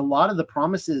a lot of the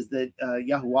promises that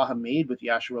Yahuwah made with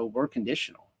Yashua were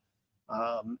conditional,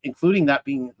 including that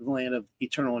being the land of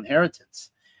eternal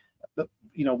inheritance. But,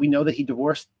 we know that he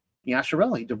divorced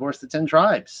Yasharel. He divorced the 10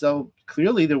 tribes. So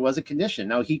clearly there was a condition.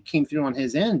 Now he came through on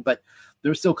his end, but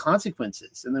there were still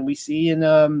consequences. And then we see in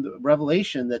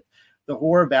Revelation that the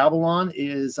whore of Babylon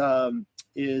is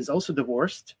also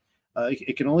divorced.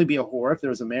 It can only be a whore if there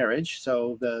was a marriage.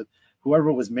 So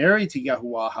whoever was married to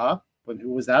Yahuwah,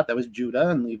 who was that? That was Judah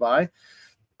and Levi.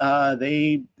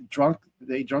 They drunk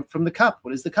from the cup.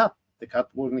 What is the cup? The cup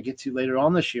we're going to get to later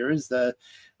on this year is the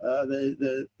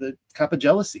cup of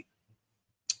jealousy,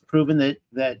 proven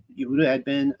that Yehuda had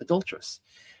been adulterous,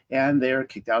 and they're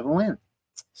kicked out of the land.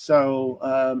 So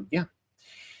and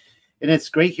it's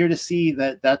great here to see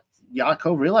that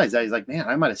Yaakov realized that. He's like, man,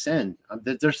 I might have sinned.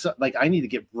 There's I need to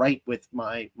get right with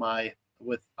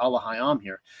with Allahayam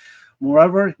here.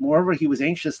 Moreover, he was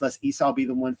anxious lest Esau be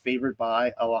the one favored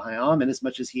by Allahayam, and as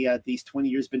much as he had these 20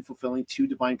 years been fulfilling 2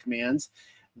 divine commands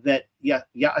that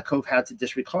Yaakov had to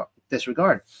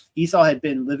disregard. Esau had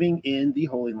been living in the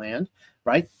Holy Land,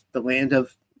 right? The land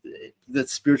of the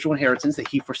spiritual inheritance that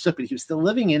he forsook, but he was still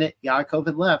living in it. Yaakov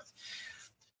had left,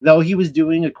 though he was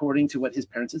doing according to what his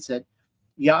parents had said.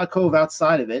 Yaakov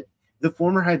outside of it, the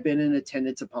former had been in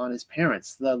attendance upon his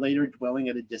parents, the later dwelling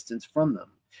at a distance from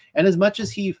them. And as much as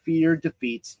he feared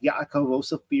defeat, Yaakov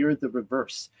also feared the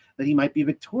reverse, that he might be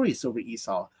victorious over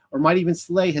Esau, or might even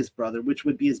slay his brother, which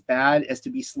would be as bad as to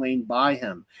be slain by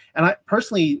him. And I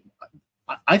personally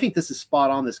think this is spot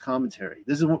on, this commentary.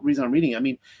 This is the reason I'm reading it. I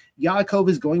mean, Yaakov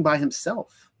is going by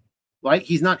himself, right?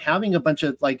 He's not having a bunch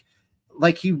of like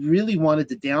like he really wanted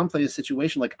to downplay the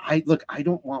situation. Like, I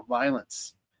don't want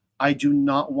violence. I do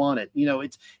not want it. You know,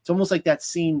 it's almost like that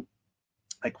scene.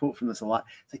 I quote from this a lot.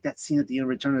 It's like that scene at the end of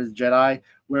Return of the Jedi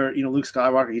where, you know, Luke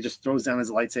Skywalker, he just throws down his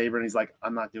lightsaber and he's like,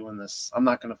 I'm not doing this. I'm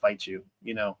not going to fight you.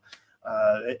 You know,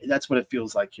 that's what it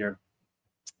feels like here.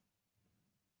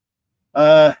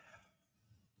 And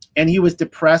he was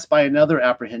depressed by another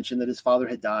apprehension that his father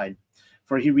had died.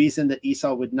 For he reasoned that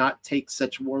Esau would not take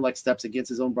such warlike steps against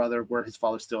his own brother were his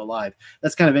father still alive.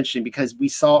 That's kind of interesting because we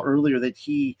saw earlier that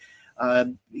he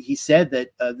said that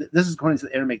this is according to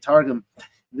the Aramaic Targum,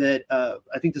 that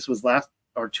I think this was last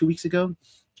or 2 weeks ago,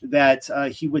 that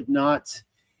he would not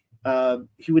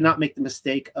make the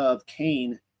mistake of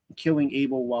Cain killing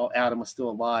Abel while Adam was still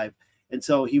alive, and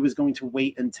so he was going to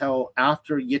wait until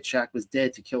after Yitzhak was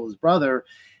dead to kill his brother.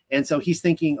 And so he's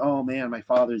thinking, oh man, my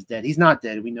father's dead. He's not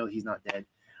dead. We know he's not dead,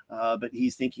 but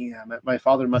he's thinking, yeah, my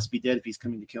father must be dead if he's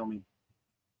coming to kill me.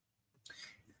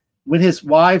 When his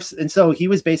wives, and so he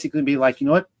was basically being like, you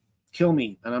know what? Kill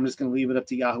me, and I'm just going to leave it up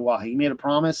to Yahuwah. He made a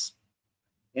promise,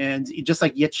 and just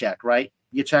like Yitzhak, right?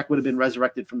 Yitzhak would have been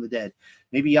resurrected from the dead.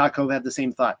 Maybe Yaakov had the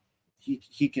same thought.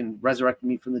 He can resurrect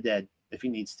me from the dead if he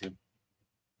needs to.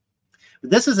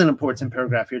 But this is an important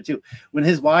paragraph here too. When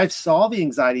his wives saw the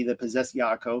anxiety that possessed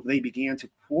Yaakov, they began to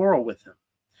quarrel with him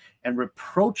and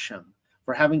reproach him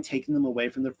for having taken them away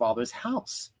from their father's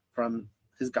house, from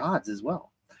his gods as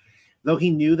well, though he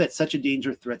knew that such a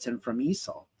danger threatened from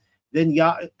Esau.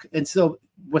 And so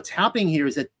what's happening here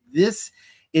is that this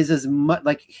is as much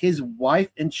like his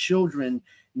wife and children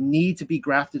need to be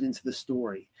grafted into the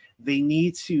story. They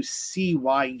need to see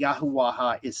why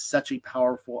Yahuwah is such a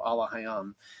powerful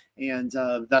Elohim. And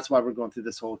that's why we're going through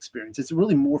this whole experience. It's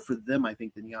really more for them, I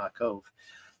think, than Yaakov.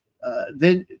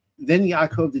 Then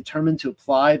Yaakov determined to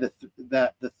apply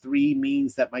the three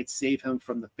means that might save him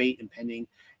from the fate impending.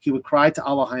 He would cry to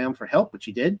Elohim for help, which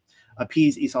he did,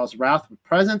 appease Esau's wrath with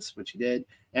presents, which he did,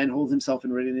 and hold himself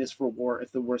in readiness for war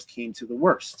if the worst came to the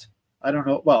worst. I don't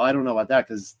know. Well, I don't know about that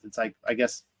because it's like, I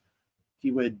guess he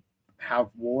would have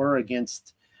war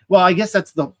against, well, I guess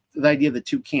that's the idea of the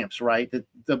two camps, right? That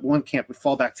the one camp would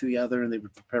fall back to the other and they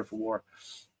would prepare for war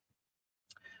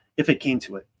if it came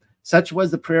to it. Such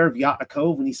was the prayer of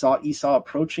Yaakov when he saw Esau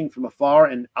approaching from afar,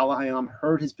 and Elohim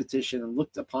heard his petition and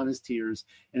looked upon his tears,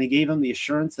 and he gave him the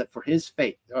assurance that for his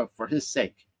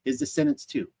sake, his descendants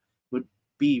too would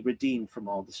be redeemed from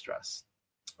all distress.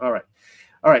 All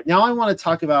right. Now I want to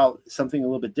talk about something a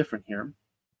little bit different here.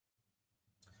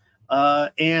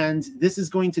 And this is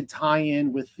going to tie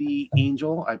in with the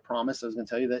angel. I promised I was going to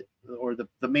tell you that, or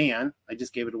the man. I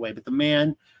just gave it away, but the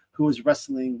man who was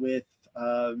wrestling with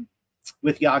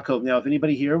Yaakov. Now, if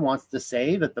anybody here wants to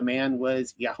say that the man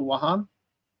was Yahuwah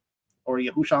or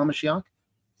Yahushua Mashiach,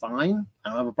 fine. I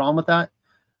don't have a problem with that.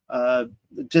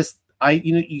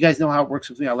 You guys know how it works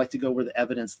with me. I like to go where the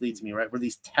evidence leads me, right? Where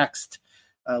these texts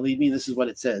lead me. This is what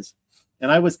it says.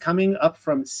 And I was coming up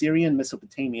from Syrian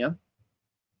Mesopotamia.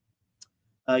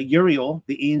 Uriel,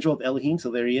 the angel of Elohim, so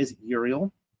there he is,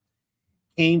 Uriel,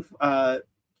 came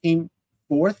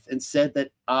forth and said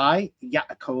that I,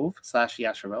 Yaakov /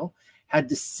 Yasharel, had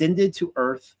descended to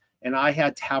earth and I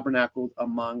had tabernacled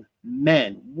among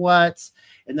men. What?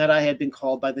 And that I had been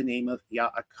called by the name of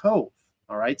Yaakov.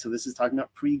 All right, so this is talking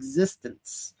about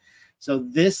pre-existence. So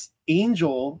this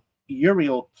angel,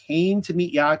 Uriel, came to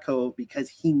meet Yaakov because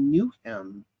he knew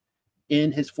him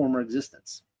in his former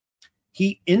existence.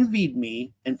 He envied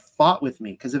me and fought with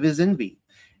me because of his envy,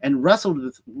 and wrestled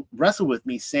with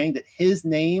me, saying that his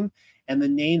name and the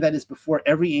name that is before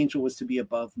every angel was to be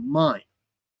above mine.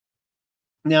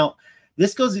 Now,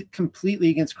 this goes completely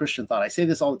against Christian thought. I say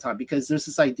this all the time because there's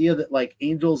this idea that like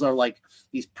angels are like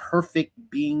these perfect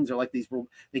beings, or like these,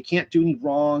 they can't do any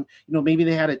wrong. You know, maybe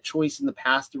they had a choice in the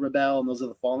past to rebel, and those are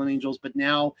the fallen angels, but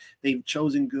now they've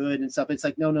chosen good and stuff. It's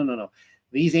like, no.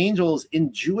 These angels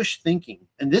in Jewish thinking,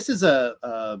 and this is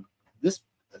this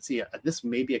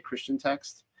may be a Christian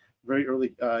text, very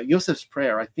early, Joseph's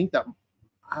prayer. I think that,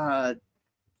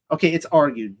 okay, it's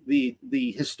argued. The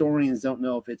historians don't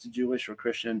know if it's Jewish or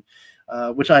Christian,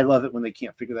 which I love it when they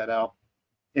can't figure that out.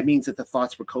 It means that the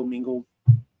thoughts were commingled.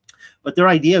 But their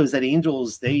idea is that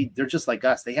angels, they're just like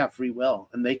us. They have free will,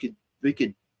 and they can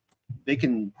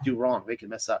do wrong. They can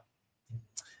mess up.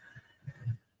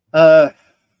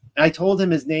 I told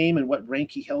him his name and what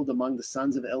rank he held among the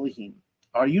sons of Elohim.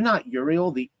 Are you not Uriel,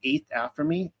 the eighth after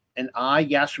me? And I,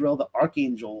 Yasharel, the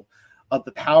archangel of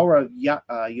the power of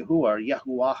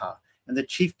Yahuwah, and the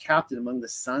chief captain among the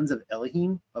sons of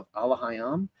Elohim, of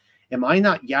Elohim? Am I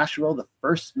not Yasharel, the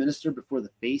first minister before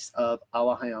the face of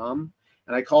Elohim?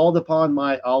 And I called upon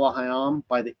my Elohim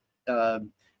by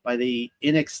by the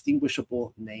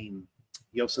inextinguishable name.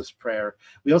 Yosef's prayer.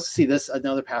 We also see this,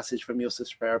 another passage from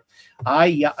Yosef's prayer.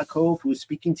 I, Yaakov, who is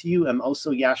speaking to you, am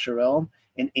also Yasharel,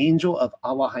 an angel of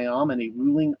Allahayam and a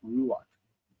ruling Ruach.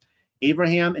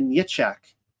 Abraham and Yitzchak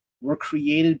were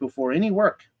created before any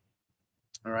work.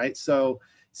 All right, so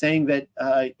saying that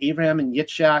Abraham and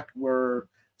Yitzchak were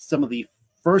some of the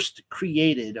first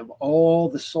created of all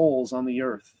the souls on the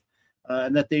earth,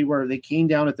 and that they came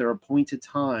down at their appointed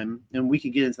time. And we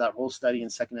could get into that whole study in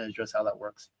Second Esdras, how that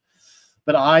works.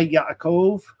 But I,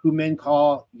 Yaakov, who men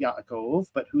call Yaakov,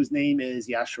 but whose name is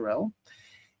Yasharel,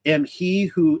 am he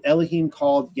who Elohim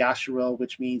called Yasharel,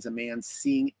 which means a man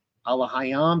seeing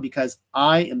Allahayam, because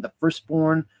I am the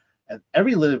firstborn of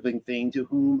every living thing to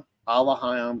whom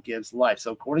Allahayam gives life.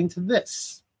 So according to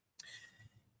this,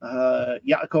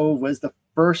 Yaakov was the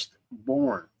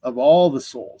firstborn of all the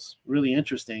souls. Really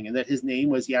interesting. And that his name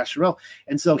was Yasharel.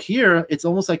 And so here, it's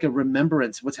almost like a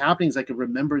remembrance. What's happening is like a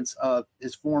remembrance of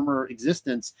his former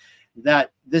existence,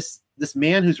 that this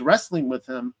man who's wrestling with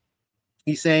him,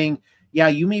 he's saying, yeah,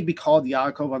 you may be called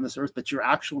Yaakov on this earth, but your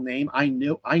actual name, I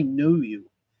know you.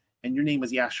 And your name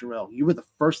was Yasharel. You were the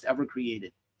first ever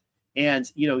created.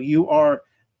 And, you are,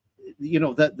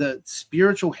 the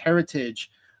spiritual heritage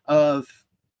of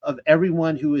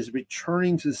everyone who is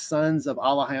returning to the sons of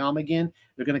Allahayam again.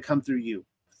 They're going to come through you,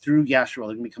 through Yasharel.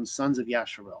 They're going to become sons of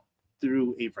Yasharel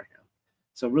through Abraham.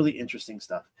 So really interesting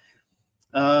stuff.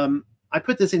 I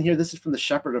put this in here. This is from the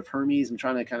Shepherd of Hermes. I'm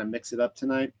trying to kind of mix it up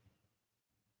tonight.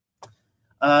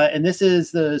 And this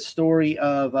is the story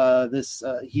of Hermes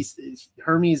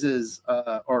is,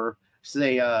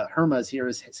 Hermes here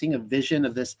is seeing a vision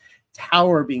of this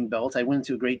tower being built. I went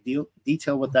into a great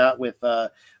detail with that, with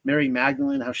Mary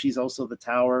Magdalene, how she's also the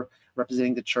tower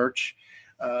representing the church.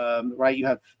 Right? You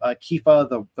have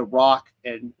Kepha, the rock,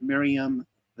 and Miriam,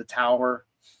 the tower.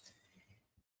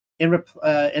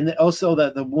 And also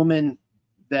the woman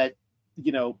that,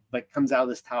 comes out of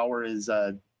this tower is,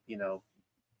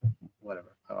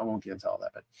 whatever. I won't get into all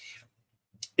that. But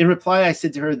in reply, I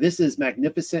said to her, this is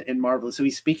magnificent and marvelous. So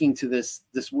he's speaking to this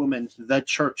woman, the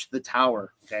church, the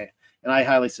tower. Okay. And I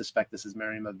highly suspect this is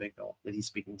Miriam of Bigville that he's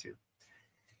speaking to.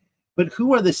 But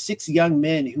who are the 6 young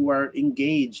men who are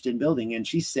engaged in building? And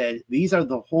she said, these are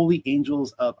the holy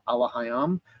angels of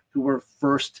Allahayam who were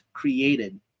first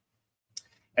created,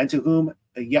 and to whom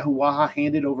Yahuwah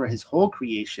handed over his whole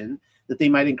creation, that they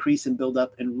might increase and build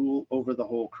up and rule over the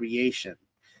whole creation.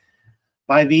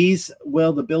 By these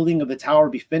will the building of the tower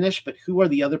be finished, but who are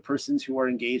the other persons who are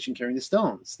engaged in carrying the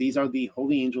stones? These are the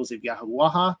holy angels of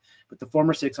Yahuwah, but the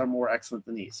former 6 are more excellent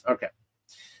than these. Okay.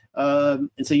 And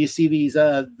so you see these,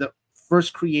 the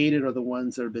first created are the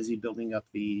ones that are busy building up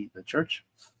the church.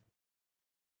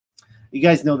 You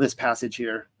guys know this passage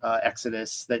here,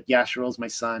 Exodus, that Yasharel is my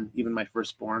son, even my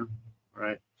firstborn. All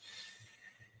right.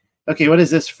 Okay, what is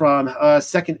this from?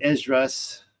 Second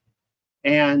Esdras.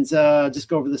 And just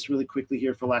go over this really quickly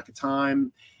here for lack of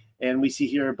time. And we see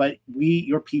here, but we,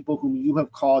 your people whom you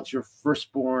have called your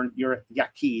firstborn, your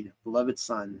Yakid, beloved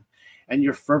son, and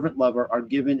your fervent lover are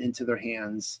given into their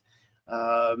hands.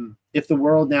 If the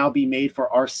world now be made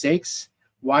for our sakes,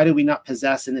 why do we not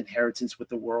possess an inheritance with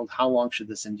the world? How long should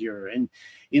this endure? And,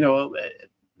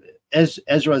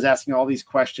 Ezra is asking all these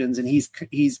questions, and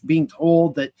he's being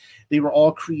told that they were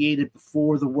all created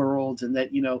before the world, and that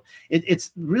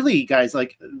it's really, guys,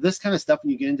 like this kind of stuff.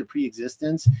 When you get into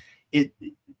pre-existence,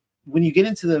 when you get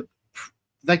into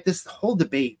this whole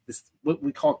debate, this what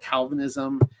we call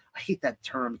Calvinism. I hate that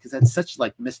term because that's such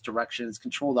like misdirection. It's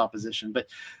controlled opposition. But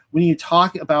when you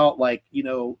talk about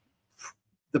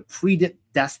the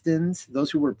predestined, those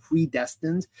who were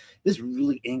predestined, this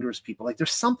really angers people. Like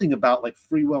there's something about like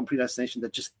free will and predestination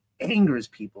that just angers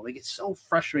people. They get so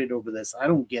frustrated over this. I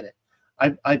don't get it.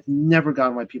 I've never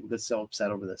gotten why people get so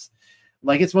upset over this.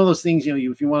 Like it's one of those things,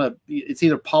 if you want to, it's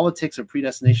either politics or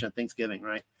predestination at Thanksgiving,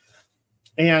 right?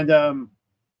 And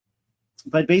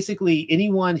but basically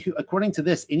anyone who, according to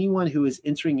this, anyone who is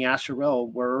entering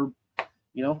Yasharel were,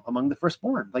 among the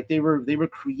firstborn. Like they were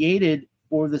created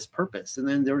for this purpose. And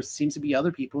then there seems to be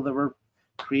other people that were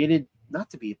created not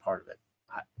to be a part of it.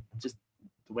 Just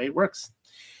the way it works.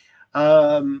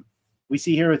 We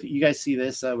see here, you guys see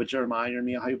this with Jeremiah and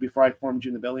me, how before I formed you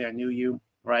in the belly, I knew you,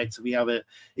 right? So we have an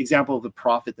example of the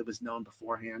prophet that was known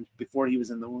beforehand, before he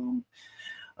was in the womb.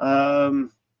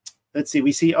 Let's see,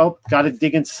 we see, got to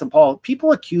dig into some Paul.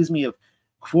 People accuse me of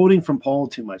quoting from Paul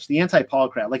too much, the anti-Paul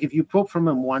crowd. Like if you quote from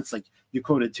him once, like you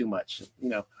quoted too much,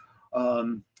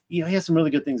 he has some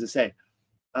really good things to say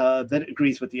that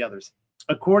agrees with the others.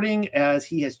 According as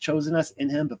he has chosen us in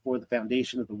him before the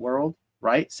foundation of the world,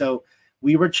 right? So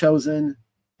we were chosen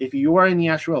If you are in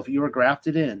Yasharel, if you are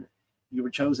grafted in, you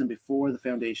were chosen before the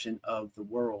foundation of the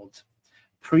world,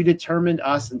 predetermined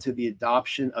us into the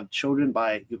adoption of children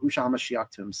by Yahushua HaMashiach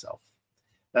to himself.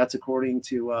 That's according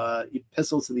to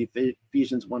Epistles to the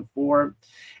Ephesians 1:4.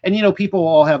 And, you know, people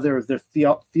all have their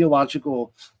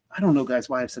theological, I don't know, guys,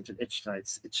 why I have such an itch tonight.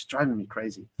 It's driving me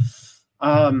crazy.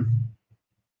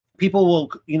 People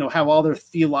will, you know, have all their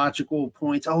theological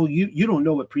points. Oh, you don't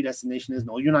know what predestination is.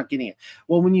 No, you're not getting it.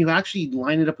 Well, when you actually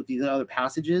line it up with these other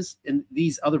passages in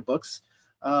these other books,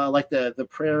 like the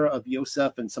prayer of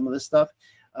Yosef and some of this stuff,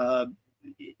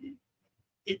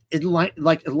 it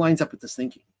lines up with this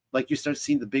thinking. Like you start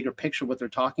seeing the bigger picture, what they're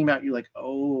talking about. You're like,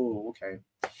 oh, okay.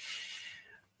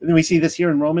 And then we see this here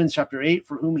in Romans chapter 8,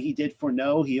 for whom he did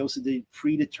foreknow, he also did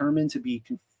predetermine to be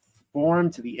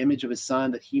conformed to the image of his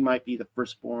son, that he might be the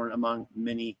firstborn among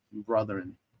many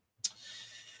brethren.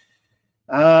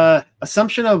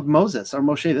 Assumption of Moses, or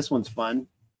Moshe, this one's fun.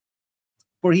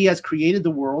 For he has created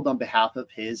the world on behalf of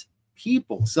his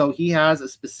people. So he has a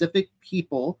specific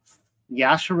people,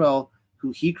 Yasharel,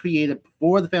 who he created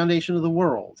before the foundation of the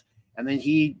world. And then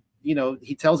he, you know,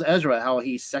 he tells Ezra how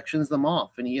he sections them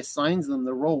off and he assigns them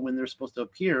the role when they're supposed to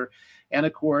appear. And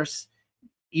of course,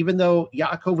 even though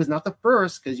Yaakov was not the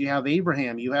first, because you have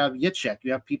Abraham, you have Yitzchak,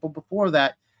 you have people before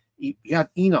that, you have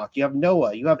Enoch, you have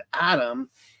Noah, you have Adam.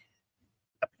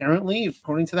 Apparently,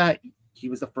 according to that, he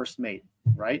was the first made,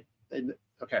 right?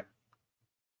 Okay.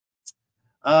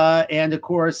 And of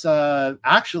course,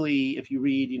 actually, if you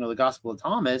read, you know, the Gospel of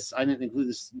Thomas, I didn't include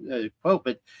this quote,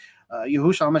 but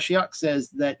Yahushua HaMashiach says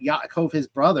that Yaakov, his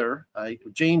brother,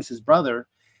 James, his brother,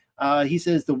 he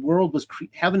says the world was,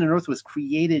 heaven and earth was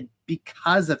created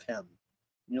because of him. And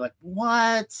you're like,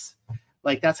 what?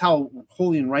 Like, that's how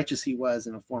holy and righteous he was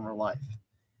in a former life.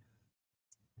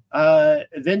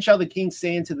 Then shall the king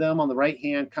say unto them on the right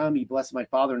hand, come, ye blessed my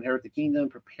father, inherit the kingdom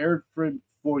prepared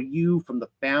for you from the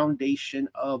foundation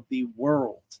of the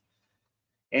world.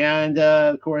 And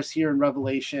of course, here in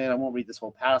Revelation, I won't read this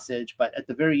whole passage, but at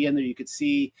the very end there, you could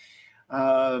see,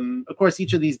 of course,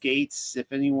 each of these gates,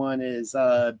 if anyone is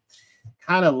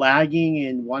kind of lagging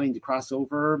and wanting to cross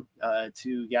over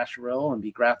to Yasharel and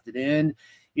be grafted in,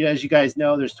 you know, as you guys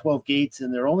know, there's 12 gates,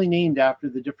 and they're only named after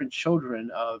the different children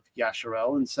of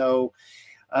Yasharel. And so,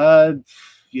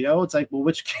 you know, it's like, well,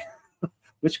 which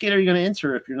gate are you going to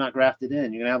enter if you're not grafted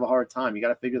in? You're going to have a hard time. You got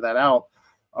to figure that out.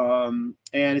 And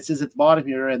it says at the bottom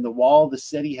here, and the wall of the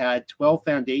city had 12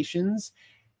 foundations.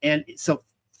 And so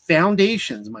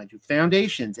foundations, mind you,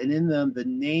 foundations, and in them the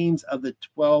names of the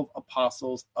 12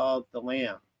 apostles of the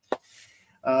Lamb.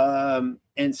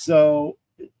 And so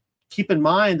keep in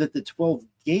mind that the 12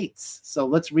 gates. So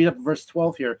let's read up verse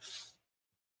 12 here.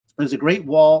 There's a great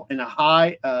wall and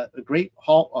a great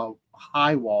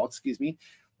high wall, excuse me,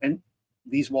 and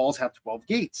these walls have 12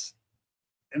 gates.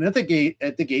 And at the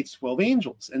gates, 12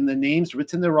 angels. And the names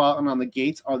written thereon on the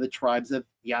gates are the tribes of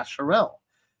Yasharel.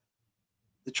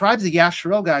 The tribes of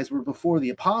Yasharel, guys, were before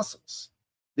the apostles.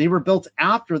 They were built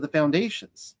after the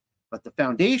foundations. But the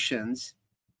foundations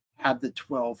had the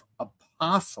 12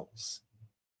 apostles.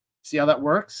 See how that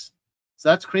works? So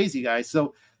that's crazy, guys.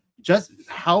 So just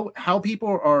how people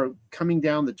are coming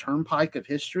down the turnpike of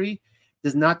history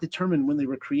does not determine when they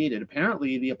were created.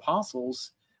 Apparently, the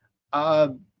apostles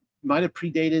might have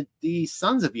predated the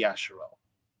sons of Yasharel.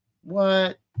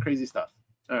 What crazy stuff.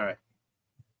 All right.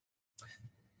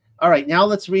 All right, now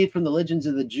let's read from the Legends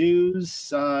of the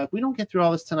Jews. If we don't get through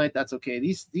all this tonight, that's okay.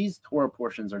 These Torah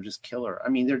portions are just killer. I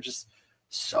mean, they're just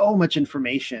so much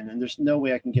information, and there's no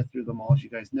way I can get through them all, as you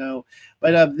guys know.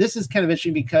 But this is kind of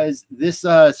interesting because this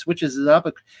switches it up.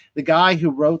 The guy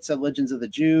who wrote Legends of the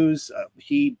Jews,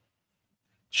 he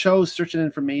chose certain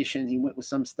information. He went with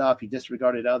some stuff. He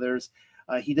disregarded others.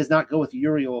 He does not go with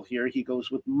Uriel here. He goes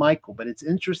with Michael. But it's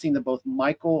interesting that both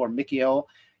Michael or Michael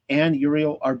and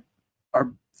Uriel are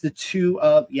the two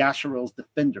of Yasharel's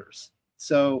defenders.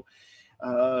 So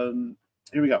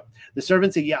here we go. The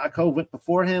servants of Yaakov went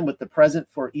before him with the present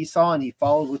for Esau, and he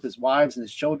followed with his wives and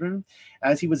his children.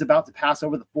 As he was about to pass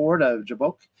over the ford of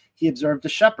Jabbok, he observed a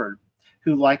shepherd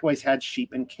who likewise had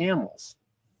sheep and camels.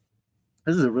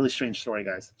 This is a really strange story,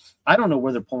 guys. I don't know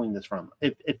where they're pulling this from.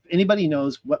 If anybody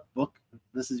knows what book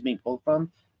this is being pulled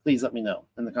from, please let me know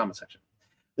in the comment section.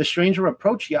 The stranger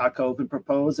approached Yaakov and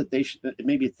proposed that they should,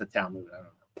 maybe it's the Talmud, I don't know.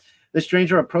 The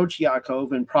stranger approached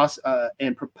Yaakov and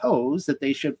proposed that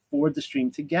they should ford the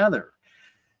stream together.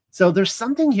 So there's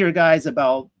something here, guys,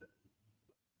 about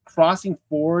crossing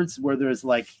fords where there's,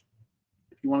 like,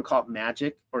 if you want to call it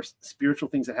magic or spiritual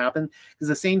things that happen, because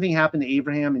the same thing happened to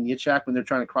Abraham and Yitzchak when they're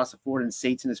trying to cross a ford and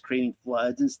Satan is creating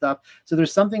floods and stuff. So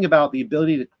there's something about the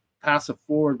ability to pass a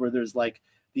ford where there's like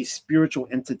these spiritual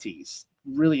entities.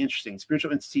 Really interesting.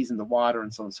 Spiritual entities in the water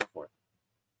and so on and so forth.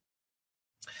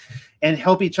 And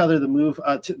help each other to move.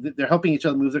 They're helping each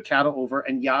other move their cattle over.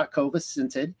 And Yaakov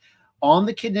assented on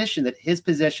the condition that his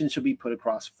possession should be put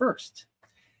across first.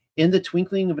 In the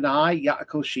twinkling of an eye,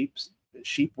 Yaakov's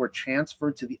sheep were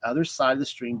transferred to the other side of the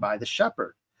stream by the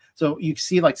shepherd. So you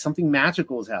see like something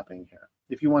magical is happening here.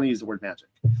 If you want to use the word magic,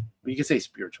 you can say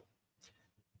spiritual,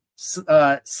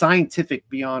 scientific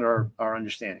beyond our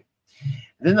understanding.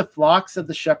 Then the flocks of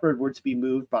the shepherd were to be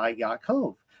moved by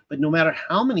Yaakov. But no matter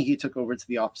how many he took over to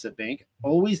the opposite bank,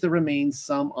 always there remained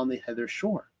some on the hither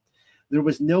shore. There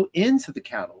was no end to the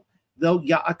cattle, though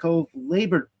Yaakov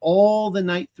labored all the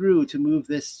night through to move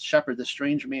this shepherd, the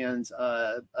strange man's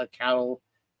cattle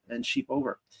and sheep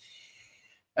over.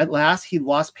 At last he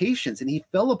lost patience, and he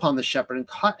fell upon the shepherd and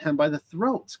caught him by the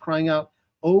throats, crying out,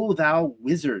 "O thou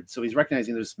wizard!" So he's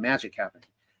recognizing there's magic happening.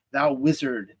 "Thou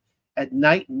wizard! At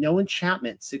night no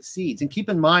enchantment succeeds." And keep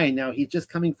in mind, now he's just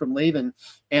coming from Laban,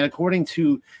 and according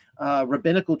to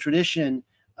rabbinical tradition,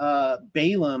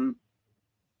 Balaam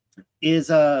is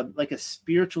like a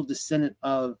spiritual descendant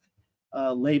of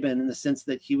Laban, in the sense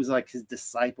that he was like his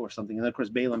disciple or something. And of course,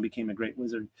 Balaam became a great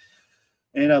wizard.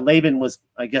 And Laban was,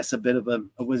 I guess, a bit of a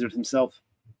wizard himself.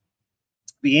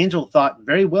 The angel thought,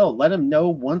 "Very well, let him know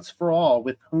once for all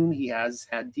with whom he has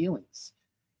had dealings."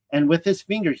 And with his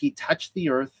finger he touched the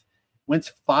earth,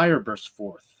 whence fire burst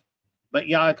forth. But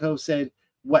Yaakov said,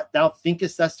 "What, thou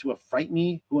thinkest thus to affright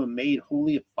me, who am made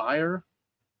holy of fire?"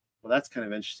 Well, that's kind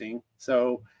of interesting.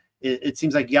 So it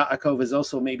seems like Yaakov is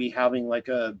also maybe having like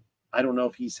I don't know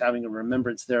if he's having a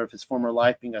remembrance there of his former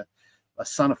life being a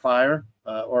son of fire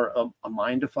or a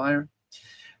mind of fire.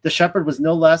 The shepherd was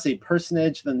no less a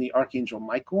personage than the archangel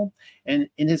Michael, and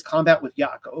in his combat with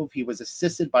Yaakov, he was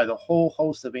assisted by the whole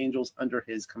host of angels under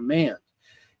his command.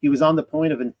 He was on the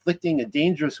point of inflicting a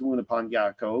dangerous wound upon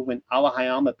Yaakov when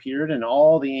Alahayam appeared, and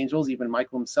all the angels, even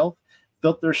Michael himself,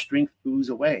 felt their strength ooze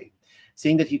away.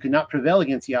 Seeing that he could not prevail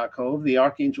against Yaakov, the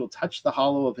archangel touched the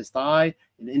hollow of his thigh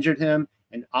and injured him,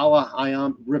 and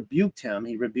Alahayam rebuked him.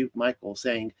 He rebuked Michael,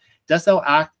 saying, "Dost thou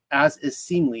act as is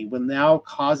seemly when thou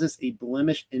causest a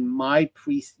blemish in my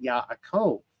priest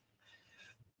Yaakov?"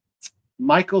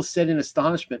 Michael said in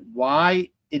astonishment,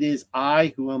 "Why it is I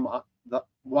who am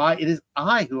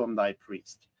thy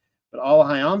priest." But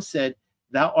Alahayam said,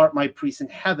 "Thou art my priest in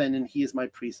heaven, and he is my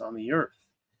priest on the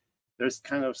earth." There's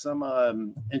kind of some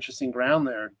interesting ground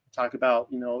there. Talk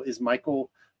about, was Michael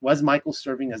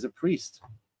serving as a priest?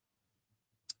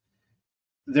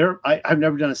 I've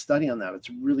never done a study on that.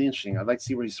 It's really interesting. I'd like to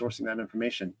see where he's sourcing that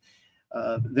information.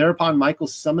 Thereupon Michael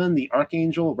summoned the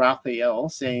archangel Raphael,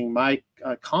 saying, "My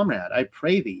comrade, I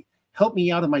pray thee, help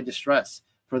me out of my distress,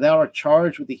 for thou art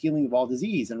charged with the healing of all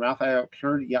disease." And Raphael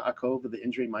cured Yaakov of the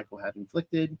injury Michael had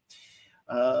inflicted.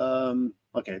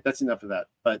 Okay, that's enough of that.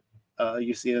 But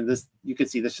you see in this, you can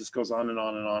see this just goes on and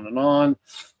on and on and on.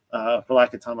 For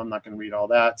lack of time, I'm not going to read all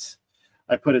that.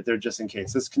 I put it there just in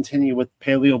case. Let's continue with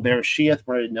Paleo BARASHAYATH.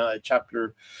 We're in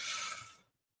chapter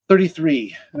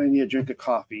 33, and I need a drink of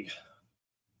coffee.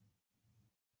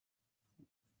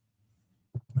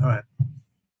 All right.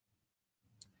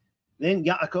 Then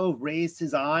Yaakov raised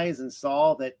his eyes and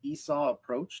saw that Esau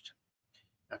approached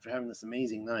after having this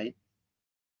amazing night.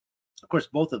 Of course,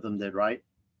 both of them did, right?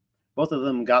 Both of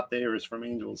them got theirs from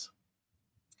angels.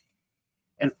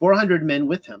 And 400 men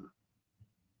with him.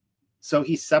 So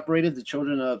he separated the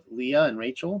children of Leah and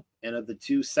Rachel and of the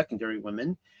two secondary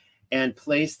women, and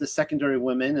placed the secondary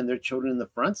women and their children in the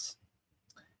fronts.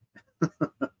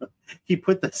 He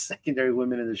put the secondary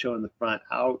women and the children in the front.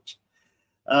 Ouch.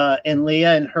 And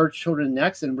Leah and her children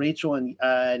next, and Rachel and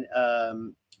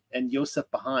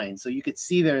Joseph behind. So you could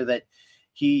see there that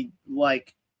he,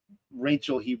 like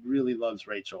Rachel, he really loves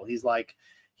Rachel. He's like,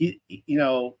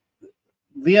 Leah,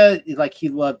 like he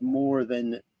loved more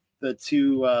than the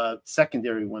two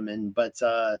secondary women. But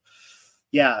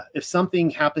yeah, if something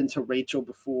happened to Rachel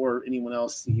before anyone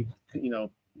else, you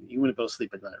wouldn't both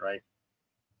sleep at night, right?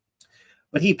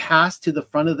 But he passed to the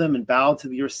front of them and bowed to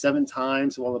the earth 7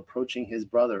 times while approaching his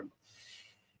brother.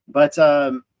 But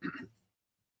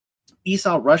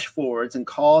Esau rushed forwards and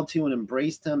called to and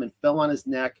embraced him and fell on his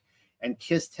neck and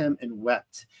kissed him and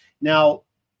wept. Now,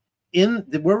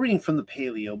 we're reading from the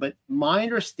Paleo, but my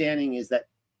understanding is that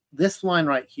this line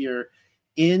right here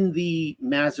in the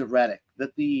Masoretic,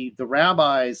 that the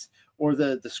rabbis or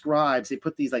the scribes, they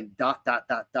put these like ...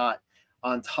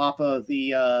 on top of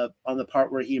the on the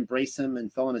part where he embraced him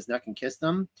and fell on his neck and kissed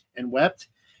him and wept.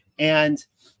 And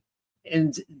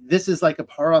this is like a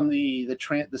part on the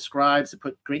scribes that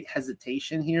put great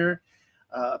hesitation here.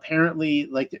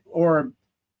 Apparently, or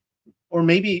or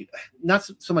maybe not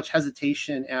so much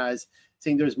hesitation as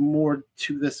saying there's more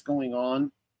to this going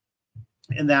on,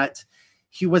 and that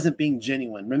he wasn't being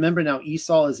genuine. Remember now,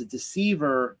 Esau is a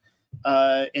deceiver,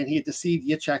 and he had deceived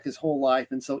Yitzchak his whole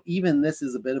life. And so even this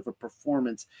is a bit of a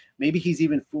performance. Maybe he's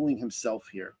even fooling himself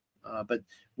here. But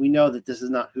we know that this is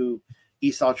not who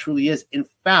Esau truly is. In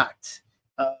fact,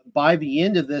 by the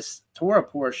end of this Torah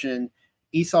portion,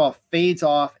 Esau fades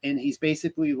off, and he's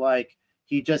basically like,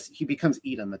 he becomes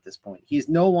Edom at this point. He's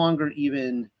no longer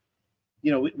even,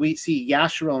 we see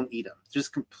Yasharon Edom,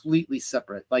 just completely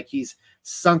separate, like he's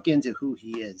sunk into who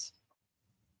he is.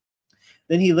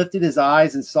 Then he lifted his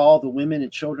eyes and saw the women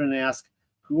and children and asked,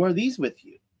 "Who are these with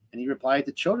you?" And he replied,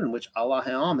 "The children which Allah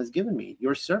Ha'am has given me,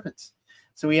 your servants."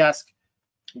 So he asked,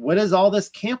 "What is all this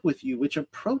camp with you which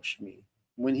approached me?"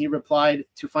 When he replied,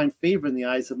 "To find favor in the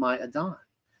eyes of my Adon."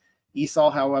 Esau,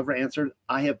 however, answered,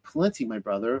 "I have plenty, my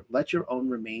brother. Let your own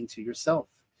remain to yourself."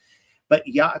 But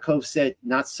Yaakov said,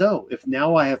 "Not so. If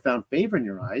now I have found favor in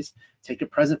your eyes, take a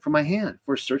present from my hand.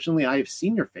 For certainly I have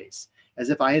seen your face, as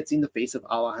if I had seen the face of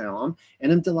Allah Ha'am,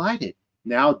 and am delighted.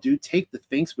 Now do take the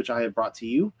things which I have brought to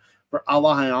you, for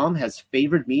Allah Ha'am has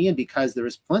favored me, and because there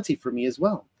is plenty for me as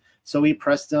well." So he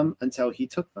pressed them until he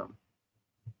took them.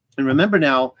 And remember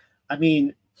now,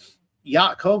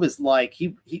 Yaakov is like,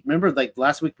 he remember like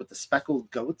last week with the speckled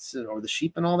goats or the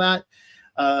sheep and all that,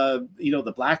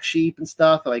 the black sheep and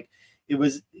stuff. Like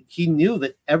he knew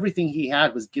that everything he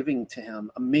had was giving to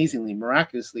him amazingly,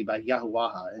 miraculously by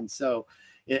Yahuwah. And so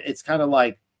it's kind of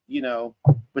like,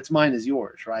 what's mine is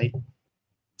yours, right?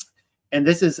 And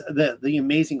this is the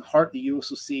amazing heart that you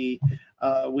also see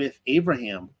with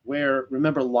Abraham, where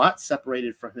remember Lot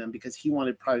separated from him because he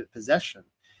wanted private possession.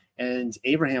 And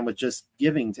Abraham was just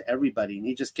giving to everybody, and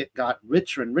he just got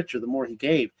richer and richer the more he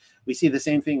gave. We see the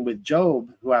same thing with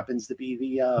Job, who happens to be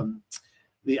the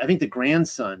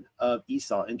grandson of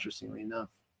Esau, interestingly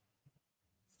enough.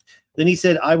 Then he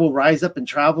said, "I will rise up and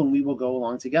travel, and we will go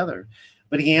along together."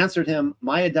 But he answered him,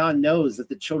 "My Adon knows that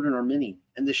the children are many,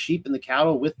 and the sheep and the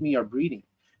cattle with me are breeding.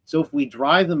 So if we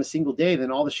drive them a single day,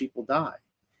 then all the sheep will die.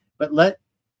 But let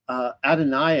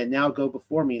Adonai now go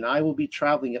before me, and I will be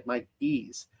traveling at my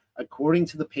ease, according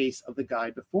to the pace of the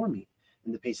guide before me,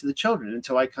 and the pace of the children,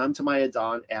 until I come to my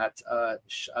Adon at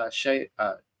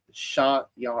Shayar."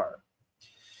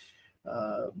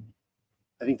 I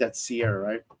think that's Sierra,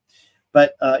 right?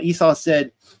 But Esau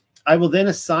said, "I will then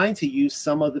assign to you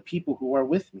some of the people who are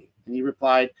with me." And he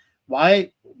replied,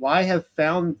 Why have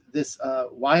found this?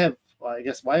 Why have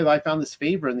I found this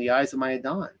favor in the eyes of my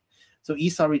Adon?" So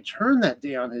Esau returned that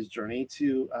day on his journey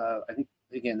to, I think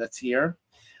again that's here.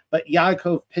 But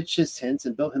Yaakov pitched his tents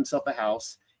and built himself a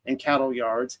house and cattle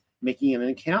yards, making an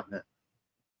encampment.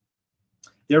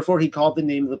 Therefore he called the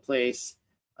name of the place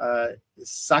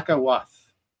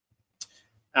Sakawath.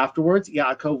 Afterwards,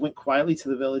 Yaakov went quietly to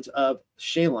the village of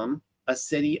Shalem, a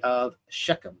city of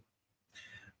Shechem,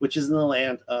 which is in the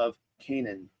land of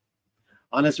Canaan,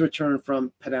 on his return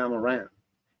from Paddan Aram,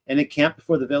 and encamped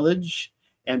before the village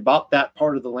and bought that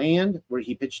part of the land where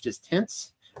he pitched his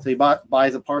tents. So he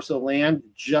buys a parcel of land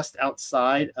just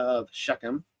outside of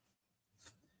Shechem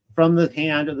from the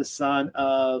hand of the son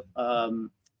of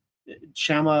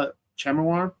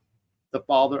Chamawar, the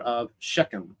father of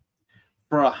Shechem,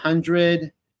 for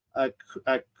 100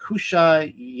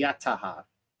 Kushayataha.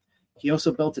 He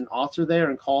also built an altar there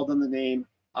and called on the name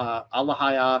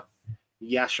Allahaya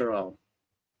Yasharon.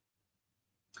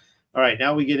 All right,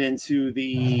 now we get into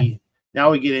it.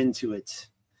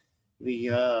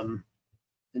 The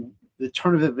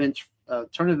turn of events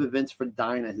for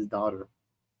Dinah, his daughter.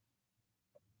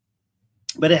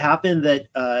 But it happened that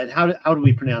how do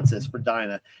we pronounce this for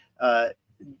Dinah?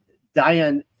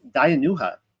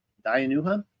 Dianuha,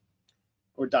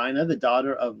 or Dinah, the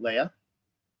daughter of Leah,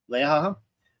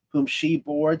 whom she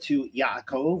bore to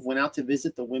Yaakov, went out to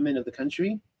visit the women of the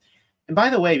country. And by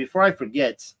the way, before I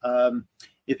forget,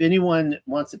 if anyone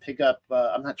wants to pick up,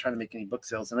 I'm not trying to make any book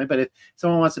sales tonight, but if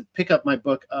someone wants to pick up my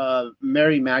book,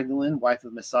 Mary Magdalene, Wife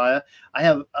of Messiah, I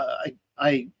have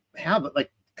like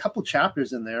a couple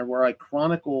chapters in there where I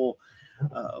chronicle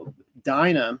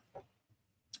Dinah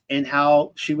and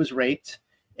how she was raped,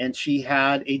 and she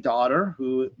had a daughter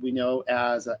who we know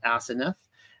as Aseneth.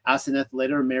 Aseneth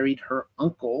later married her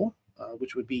uncle,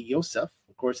 which would be Yosef,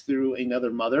 of course, through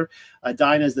another mother.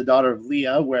 Dinah is the daughter of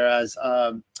Leah, whereas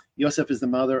Yosef is the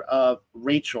mother of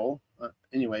Rachel.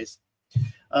 And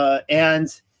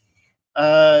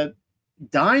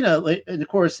Dinah, and of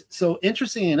course, so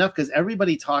interesting enough, because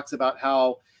everybody talks about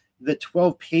how the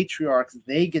 12 patriarchs,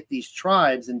 they get these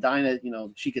tribes, and Dinah,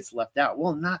 she gets left out.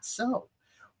 Well, not so,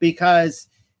 because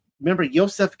remember,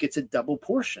 Yosef gets a double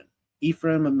portion.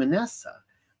 Ephraim and Manasseh.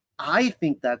 I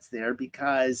think that's there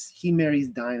because he marries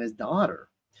Dinah's daughter.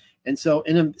 And so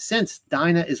in a sense,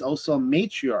 Dinah is also a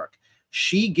matriarch.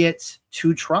 She gets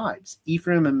two tribes,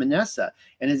 Ephraim and Manasseh.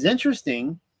 And it's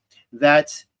interesting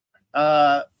that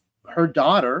her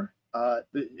daughter,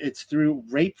 it's through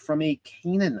rape from a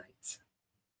Canaanite.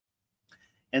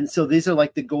 And so these are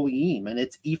like the Goyim, and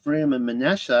it's Ephraim and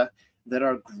Manasseh that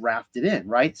are grafted in,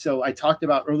 right? So I talked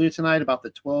about earlier tonight about the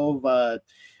 12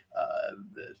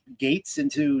 gates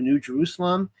into New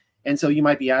Jerusalem. And so you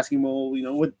might be asking, well,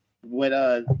 what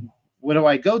do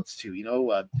I go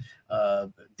to?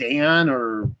 Dan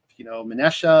or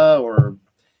Manasseh or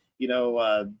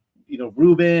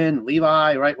Reuben,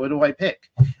 Levi, right? What do I pick?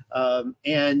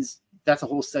 And that's a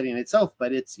whole study in itself.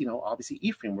 But it's obviously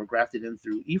Ephraim. We're grafted in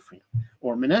through Ephraim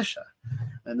or Manasseh,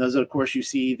 and those are, of course, you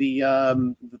see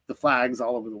the flags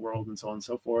all over the world and so on and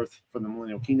so forth from the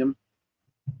Millennial Kingdom.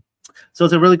 So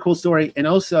it's a really cool story. And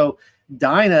also,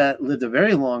 Dinah lived a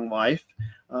very long life,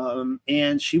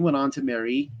 and she went on to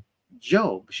marry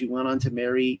Job. She went on to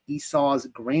marry Esau's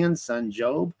grandson,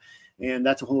 Job, and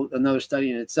that's another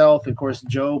study in itself. Of course,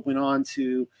 Job went on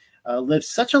to live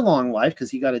such a long life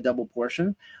because he got a double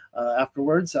portion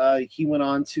afterwards. He went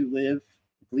on to live,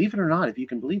 believe it or not, if you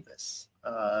can believe this.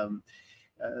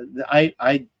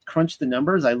 I crunched the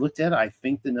numbers. I looked at it. I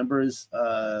think the numbers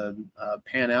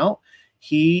pan out.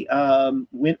 He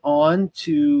went on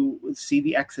to see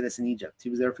the Exodus in Egypt. He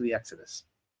was there for the Exodus.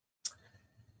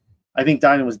 I think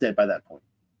Dinah was dead by that point.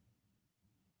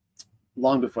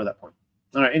 Long before that point.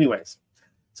 All right, anyways.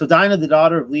 So Dinah, the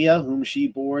daughter of Leah, whom she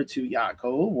bore to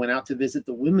Yaakov, went out to visit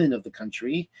the women of the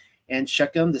country. And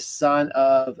Shechem, the son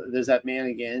of, there's that man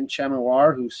again,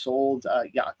 Chamuar, who sold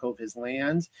Yaakov his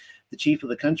land, the chief of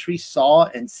the country, saw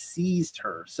and seized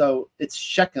her. So it's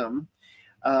Shechem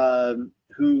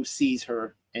who sees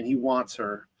her, and he wants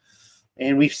her.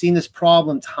 And we've seen this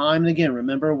problem time and again.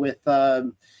 Remember with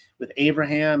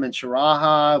Abraham and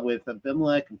Sharaha, with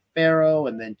Abimelech and Pharaoh,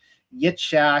 and then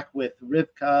Yitzhak with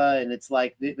Rivka. And it's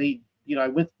like we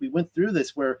went through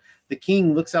this where the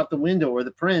king looks out the window, or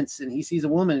the prince, and he sees a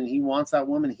woman and he wants that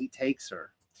woman. He takes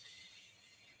her.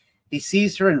 He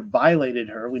seized her and violated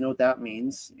her. We know what that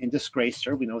means. And disgraced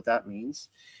her. We know what that means.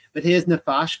 But his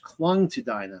Nephash clung to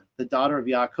Dinah, the daughter of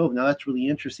Yaakov. Now that's really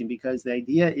interesting, because the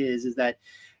idea is that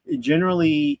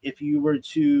generally, if you were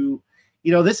to,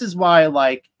 this is why,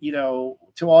 to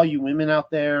all you women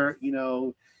out there,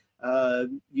 you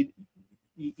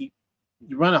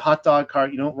run a hot dog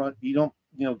cart. You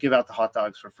don't give out the hot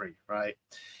dogs for free, right?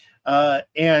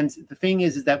 And the thing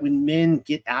is that when men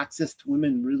get access to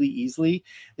women really easily,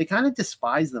 they kind of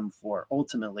despise them for it,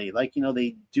 ultimately.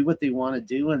 They do what they want to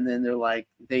do, and then they're like,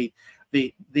 they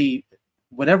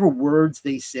whatever words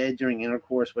they said during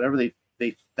intercourse, whatever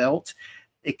they felt,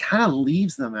 it kind of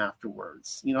leaves them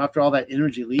afterwards. After all that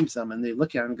energy leaves them, and they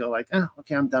look at it and go like, oh,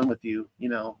 okay, I'm done with you.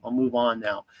 I'll move on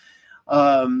now.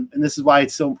 And this is why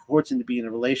it's so important to be in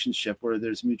a relationship where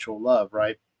there's mutual love,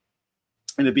 right?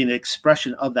 And to be an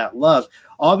expression of that love.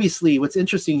 Obviously, what's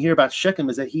interesting here about Shechem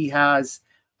is that he has,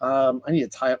 I need to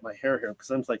tie up my hair here because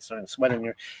I'm starting to sweat in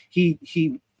here.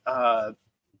 He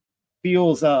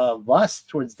feels lust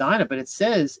towards Dinah, but it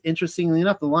says, interestingly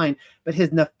enough, the line, but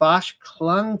his Nephash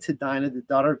clung to Dinah, the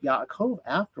daughter of Yaakov,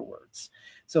 afterwards.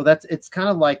 So it's kind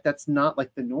of like, that's not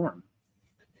like the norm.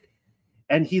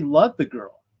 And he loved the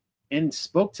girl and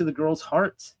spoke to the girl's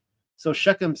heart. So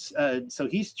Shechem, so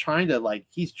he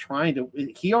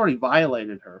already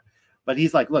violated her, but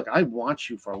he's like, look, I want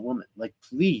you for a woman.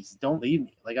 Please don't leave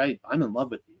me. I'm in love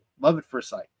with you. Love at first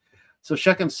sight. So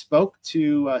Shechem spoke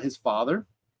to his father,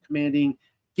 commanding,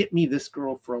 get me this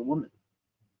girl for a woman.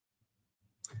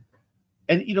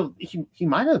 And, he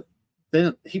might have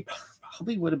been, he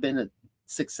probably would have been a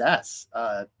success,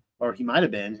 or he might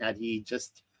have been, had he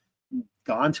just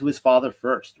gone to his father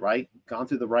first, right? Gone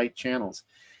through the right channels.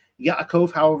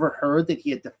 Yaakov, however, heard that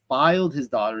he had defiled his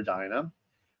daughter Dinah,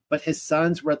 but his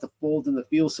sons were at the fold in the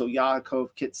field, so Yaakov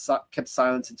kept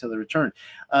silence until they returned.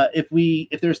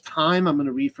 If there's time, I'm going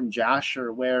to read from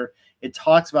Jasher, where it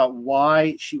talks about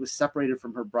why she was separated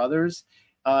from her brothers.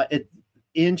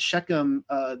 In Shechem,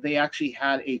 they actually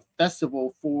had a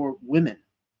festival for women,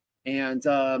 and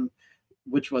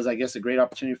which was, I guess, a great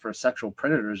opportunity for sexual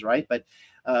predators, right? But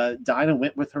Dinah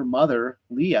went with her mother,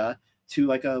 Leah,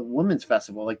 to a women's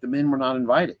festival. The men were not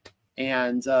invited.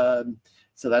 And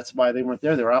so that's why they weren't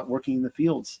there. They were out working in the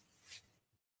fields.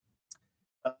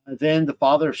 Then the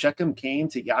father of Shechem came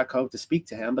to Yaakov to speak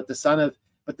to him, but the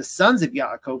sons of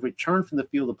Yaakov returned from the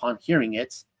field upon hearing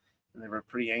it, and they were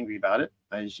pretty angry about it,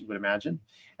 as you would imagine.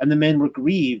 And the men were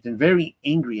grieved and very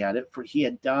angry at it, for he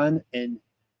had done an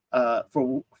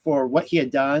for what he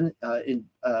had done in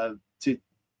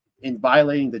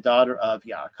violating the daughter of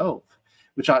Yaakov,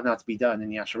 which ought not to be done in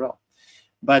Yasharel.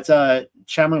 But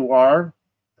Chamuar,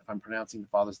 if I'm pronouncing the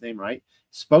father's name right,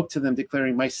 spoke to them,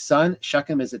 declaring, "My son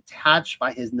Shechem is attached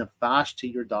by his nefash to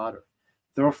your daughter.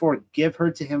 Therefore, give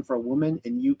her to him for a woman,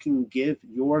 and you can give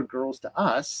your girls to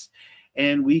us,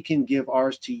 and we can give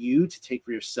ours to you to take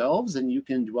for yourselves, and you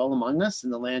can dwell among us,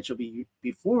 and the land shall be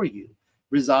before you.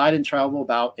 Reside and travel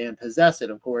about and possess it."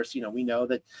 Of course, we know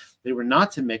that they were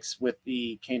not to mix with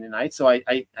the Canaanites. So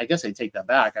I guess I take that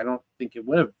back. I don't think it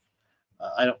would have.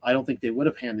 I don't think they would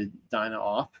have handed Dinah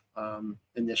off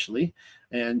initially.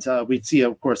 And we'd see,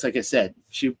 of course, like I said,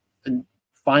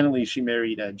 finally she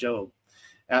married Job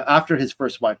after his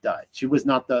first wife died. She was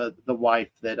not the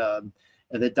wife that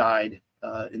died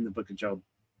in the book of Job.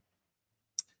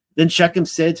 Then Shechem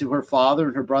said to her father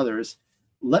and her brothers,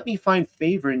 "Let me find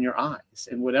favor in your eyes,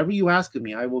 and whatever you ask of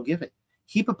me, I will give it.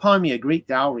 Heap upon me a great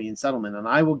dowry and settlement, and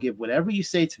I will give whatever you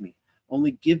say to me.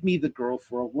 Only give me the girl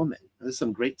for a woman." There's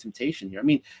some great temptation here. I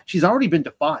mean, she's already been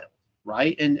defiled,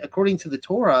 right? And according to the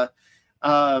Torah,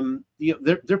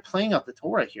 they're playing out the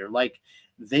Torah here. Like,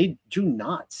 they do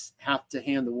not have to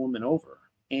hand the woman over.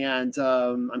 And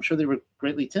I'm sure they were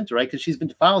greatly tempted, right? Because she's been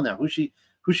defiled now. Who's she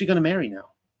going to marry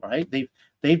now, right?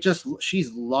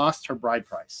 She's lost her bride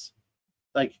price.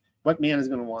 Like, what man is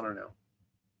going to want her now?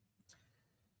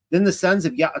 Then the sons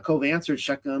of Yaakov answered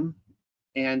Shechem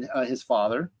and his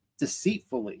father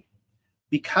deceitfully,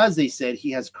 because they said, "He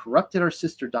has corrupted our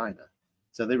sister Dinah."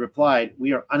 So they replied,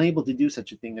 "We are unable to do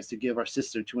such a thing as to give our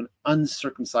sister to an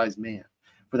uncircumcised man,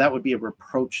 for that would be a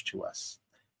reproach to us.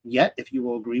 Yet, if you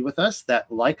will agree with us that,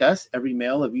 like us, every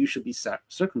male of you should be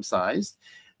circumcised,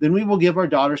 then we will give our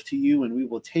daughters to you, and we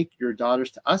will take your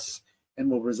daughters to us, and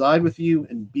will reside with you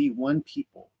and be one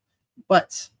people.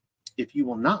 But if you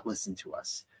will not listen to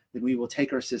us, then we will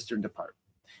take our sister and depart."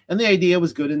 And the idea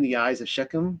was good in the eyes of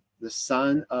Shechem, the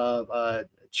son of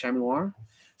Chamuar.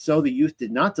 So the youth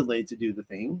did not delay to do the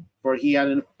thing, for he had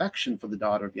an affection for the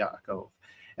daughter of Yaakov,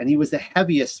 and he was the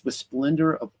heaviest with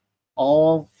splendor of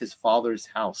all his father's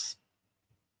house.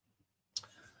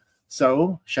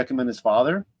 So Shechem and his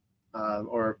father,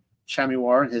 or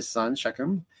Chamuar and his son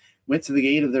Shechem, went to the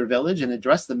gate of their village and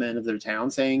addressed the men of their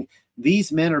town, saying,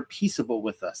 "These men are peaceable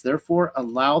with us. Therefore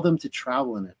allow them to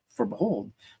travel in it. For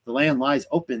behold, the land lies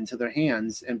open to their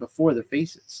hands and before their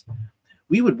faces.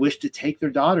 We would wish to take their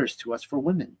daughters to us for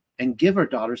women and give our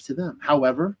daughters to them.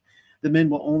 However, the men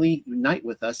will only unite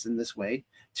with us in this way,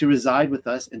 to reside with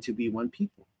us and to be one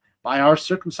people, by our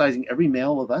circumcising every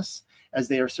male of us as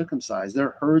they are circumcised.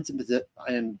 Their herds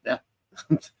and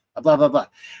blah, blah, blah.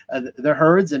 Their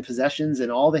herds and possessions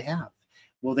and all they have.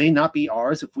 Will they not be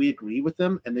ours if we agree with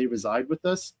them and they reside with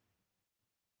us?"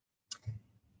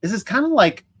 This is kind of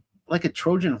like a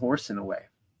Trojan horse in a way.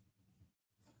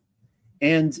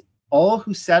 And all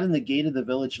who sat in the gate of the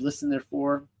village listened,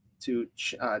 therefore, to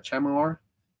Chamuar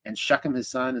and Shechem his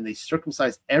son, and they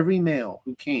circumcised every male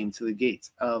who came to the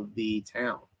gates of the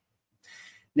town.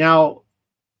 Now,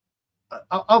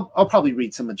 I'll probably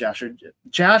read some of Jasher.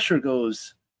 Jasher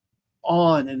goes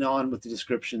on and on with the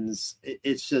descriptions.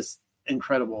 It's just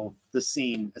incredible, the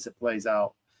scene as it plays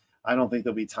out. I don't think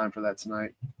there'll be time for that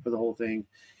tonight, for the whole thing.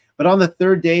 But on the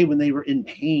third day, when they were in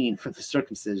pain for the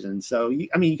circumcision, so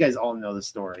you guys all know the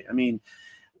story. I mean,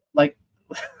 like,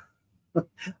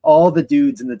 all the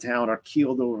dudes in the town are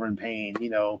keeled over in pain,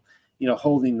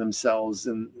 holding themselves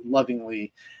and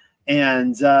lovingly,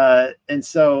 and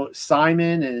so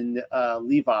Simon and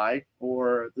Levi,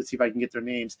 or let's see if I can get their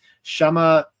names,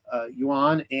 Shema,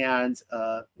 Yuan, and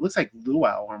looks like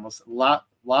Luau, almost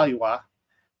Laiwa,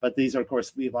 but these are of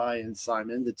course Levi and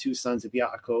Simon, the two sons of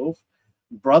Yaakov,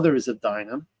 brothers of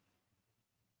Dinah.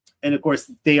 And of course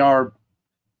I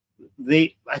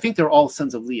think they're all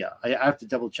sons of Leah. I have to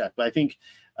double check, but I think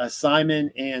Simon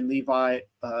and Levi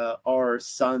are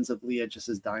sons of Leah, just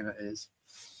as Dinah is.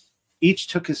 Each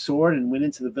took his sword and went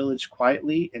into the village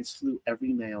quietly and slew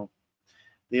every male.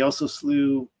 They also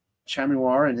slew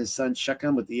Chamuar and his son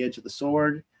Shechem with the edge of the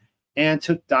sword, and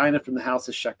took Dinah from the house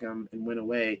of Shechem and went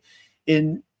away.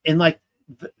 In like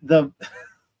the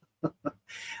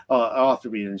I'll have to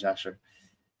read it in Jasher.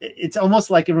 It's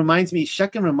almost like, Shechem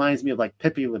reminds me of like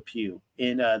Pepe Le Pew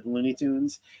in the Looney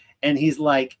Tunes. And he's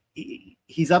like,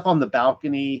 he's up on the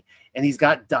balcony and he's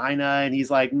got Dinah and he's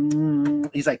like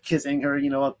kissing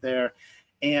her, up there.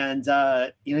 And,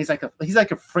 he's like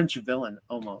a French villain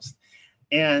almost.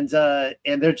 And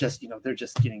they're just,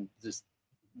 getting just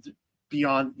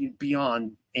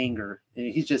beyond anger. And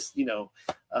he's just,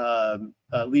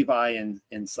 Levi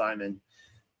and Simon.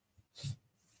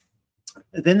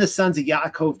 Then the sons of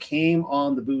Yaakov came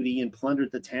on the booty and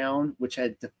plundered the town, which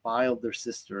had defiled their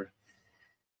sister.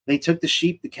 They took the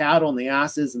sheep, the cattle, and the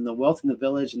asses, and the wealth in the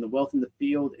village, and the wealth in the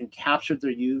field, and captured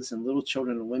their youths and little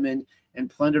children and women, and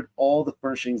plundered all the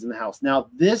furnishings in the house. Now,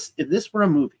 if this were a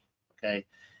movie, okay,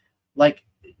 like,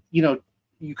 you know,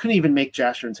 you couldn't even make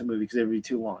Jasher into a movie because it would be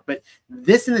too long. But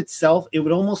this in itself, it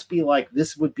would almost be like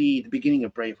this would be the beginning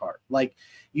of Braveheart. Like,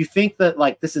 you think that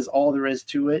like this is all there is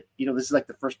to it. You know, this is like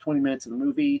the first 20 minutes of the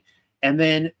movie. And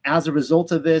then as a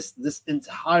result of this, this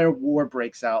entire war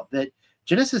breaks out that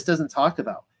Genesis doesn't talk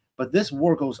about. But this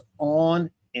war goes on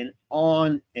and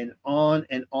on and on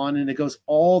and on. And it goes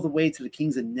all the way to the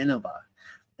kings of Nineveh.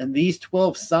 And these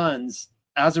 12 sons,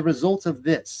 as a result of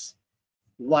this,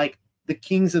 like, the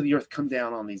kings of the earth come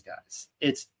down on these guys.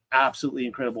 It's absolutely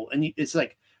incredible. And it's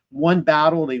like one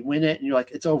battle, they win it, and you're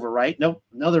like, it's over, right? Nope,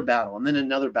 another battle, and then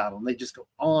another battle, and they just go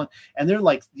on. And they're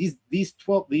like these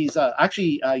 12,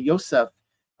 Yosef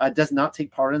does not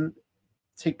take part in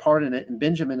it, and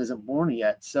Benjamin isn't born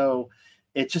yet. So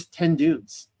it's just 10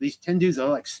 dudes. These 10 dudes are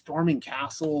like storming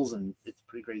castles, and it's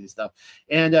pretty crazy stuff.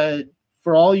 And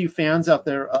for all you fans out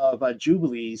there of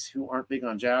Jubilees who aren't big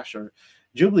on Jasher,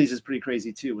 Jubilees is pretty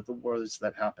crazy too with the wars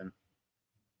that happen.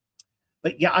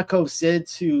 But Yaakov said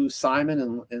to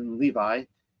Simon and Levi,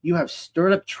 "You have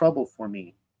stirred up trouble for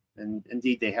me." And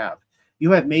indeed they have.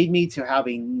 "You have made me to have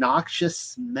a noxious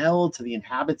smell to the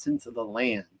inhabitants of the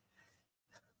land."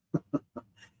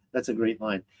 That's a great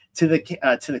line. To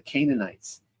the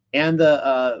Canaanites and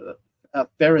the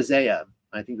Pharisee.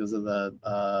 I think those are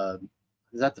the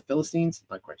is that the Philistines?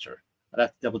 Not quite sure. I'd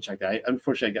have to double check that.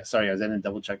 Unfortunately, I didn't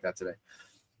double check that today.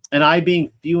 "And I,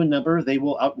 being few in number, they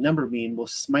will outnumber me and will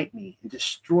smite me and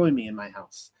destroy me in my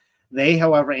house. They,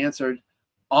 however, answered,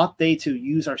 ought they to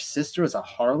use our sister as a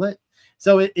harlot?"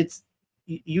 So it's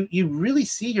you really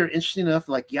see here, interesting enough,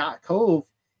 like Yaakov,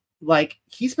 like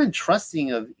he's been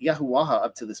trusting of Yahuwah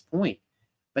up to this point,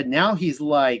 but now he's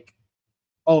like,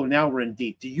 oh, now we're in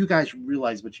deep. Do you guys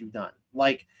realize what you've done?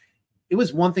 Like, it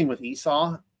was one thing with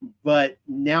Esau, but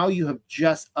now you have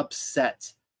just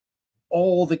upset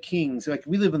all the kings. Like,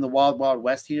 we live in the wild, wild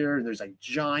west here, and there's like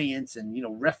giants and, you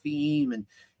know, Rephaim and,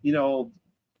 you know,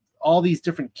 all these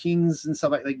different kings and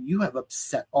stuff like you have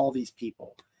upset all these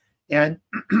people. And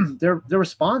their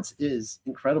response is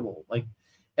incredible. Like,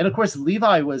 and of course,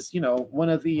 Levi was, you know, one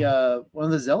of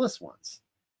the zealous ones.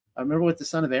 I remember what the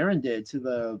son of Aaron did to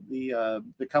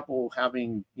the couple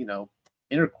having, you know,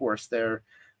 intercourse there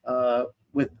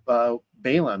with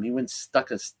Balaam. He went and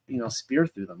stuck a spear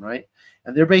through them, right?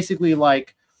 And they're basically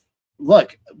like,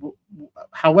 look,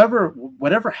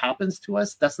 whatever happens to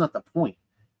us, that's not the point.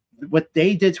 What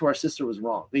they did to our sister was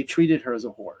wrong. They treated her as a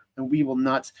whore, and we will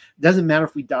not. Doesn't matter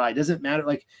if we die. Doesn't matter.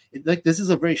 Like this is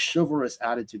a very chivalrous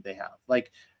attitude they have.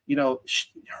 Like, you know,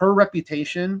 her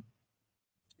reputation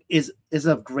is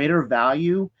of greater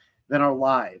value than our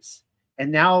lives,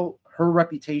 and now her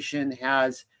reputation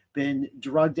has been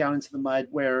dragged down into the mud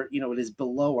where, you know, it is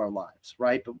below our lives,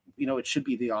 right? But, you know, it should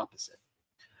be the opposite.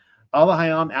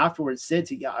 Allahayam afterwards said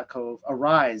to Yaakov,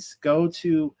 "Arise, go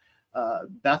to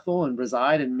Bethel and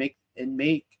reside and made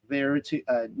there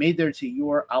to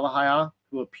your Allahayah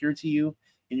who appeared to you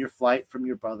in your flight from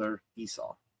your brother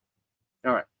Esau."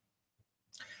 All right.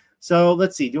 So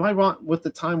let's see. With the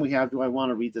time we have, do I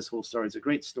want to read this whole story? It's a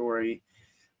great story.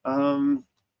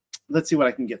 Let's see what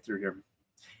I can get through here.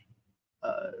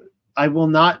 I will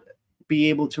not be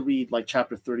able to read like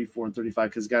chapter 34 and 35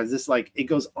 because, guys, this it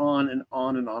goes on and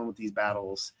on and on with these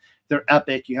battles. They're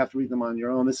epic. You have to read them on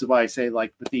your own. This is why I say,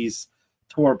 like, with these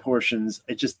Torah portions,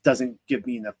 it just doesn't give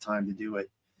me enough time to do it.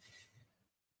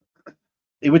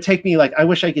 It would take me I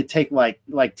wish I could take like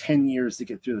 10 years to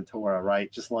get through the Torah, right?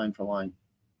 Just line for line.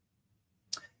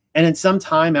 "And in some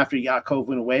time after Yaakov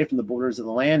went away from the borders of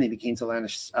the land, he came to the land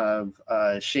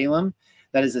of Shalem,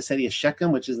 that is the city of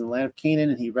Shechem, which is in the land of Canaan,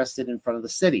 and he rested in front of the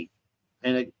city."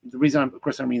 And the reason, of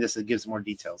course, I mean this, it gives more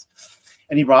details.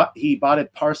 "And he bought a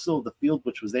parcel of the field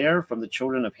which was there from the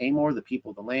children of Hamor, the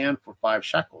people of the land, for 5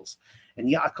 shekels. And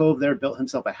Yaakov there built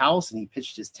himself a house, and he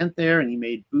pitched his tent there, and he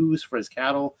made booths for his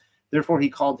cattle. Therefore he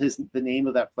called the name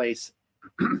of that place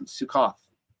Sukkoth,"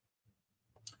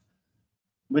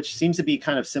 which seems to be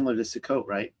kind of similar to Sukkot,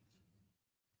 right?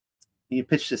 He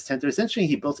pitched his tent there.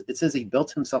 Essentially, it says he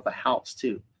built himself a house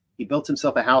too. He built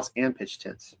himself a house and pitched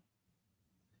tents.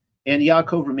 "And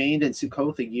Yaakov remained in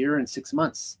Sukkoth 1 year and 6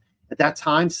 months. At that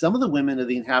time, some of the women of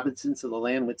the inhabitants of the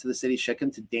land went to the city Shechem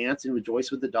to dance and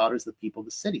rejoice with the daughters of the people of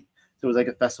the city." So it was like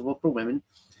a festival for women.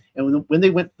 "And when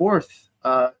they went forth,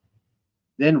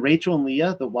 then Rachel and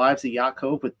Leah, the wives of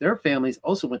Yaakov, with their families,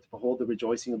 also went to behold the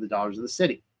rejoicing of the daughters of the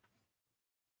city.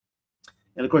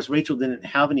 And of course, Rachel didn't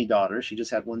have any daughters. She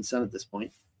just had one son at this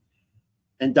point.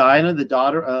 And Dinah, the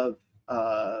daughter of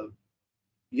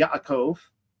Yaakov,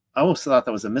 I almost thought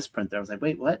that was a misprint there. I was like,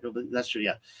 wait, what? That's true,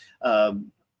 yeah. I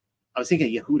was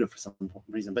thinking Yehuda for some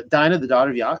reason. But Dinah, the daughter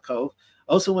of Yaakov,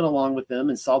 also went along with them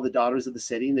and saw the daughters of the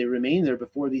city. And they remained there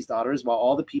before these daughters, while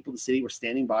all the people of the city were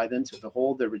standing by them to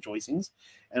behold their rejoicings.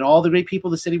 And all the great people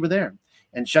of the city were there.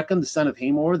 And Shechem, the son of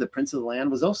Hamor, the prince of the land,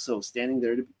 was also standing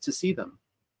there to see them.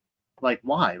 Like,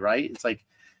 why, right? It's like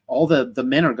all the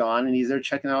men are gone, and he's there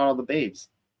checking out all the babes.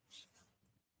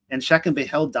 And Shechem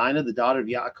beheld Dinah, the daughter of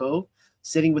Yaakov,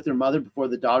 sitting with her mother before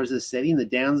the daughters of the city, and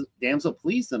the damsel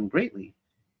pleased them greatly.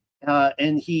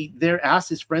 And he there asked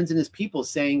his friends and his people,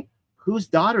 saying, whose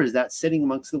daughter is that sitting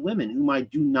amongst the women, whom I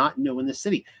do not know in the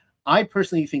city? I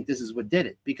personally think this is what did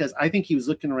it, because I think he was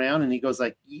looking around and he goes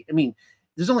like, I mean,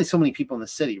 there's only so many people in the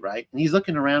city, right? And he's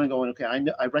looking around and going, okay,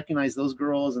 I recognize those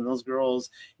girls, you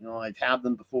know, I've had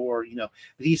them before, you know.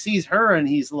 But he sees her and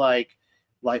he's like,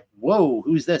 whoa,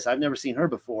 who's this? I've never seen her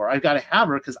before. I've got to have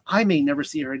her because I may never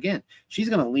see her again. She's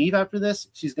going to leave after this.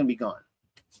 She's going to be gone.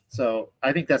 So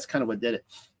I think that's kind of what did it.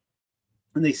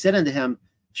 And they said unto him,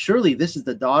 surely this is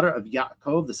the daughter of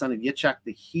Yaakov, the son of Yitzchak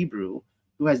the Hebrew,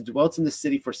 who has dwelt in the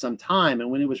city for some time.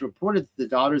 And when it was reported that the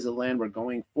daughters of the land were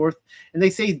going forth, and they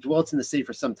say dwelt in the city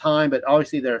for some time, but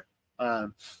obviously they're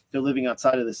living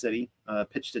outside of the city,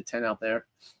 pitched a tent out there.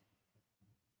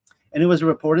 And it was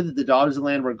reported that the daughters of the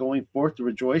land were going forth to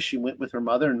rejoice. She went with her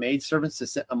mother and maid servants to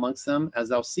sit amongst them, as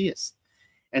thou seest.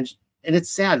 And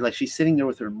it's sad, like she's sitting there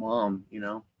with her mom, you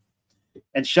know.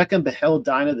 And Shechem beheld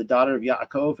Dinah, the daughter of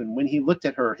Yaakov, and when he looked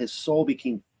at her, his soul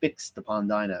became fixed upon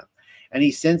Dinah. And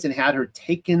he sent and had her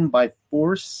taken by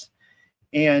force.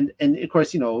 And of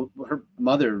course, you know, her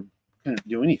mother couldn't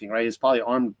do anything, right? It's probably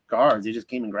armed guards. They just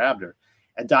came and grabbed her.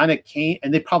 And Dinah came,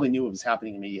 and they probably knew what was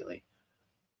happening immediately.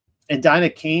 And Dinah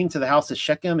came to the house of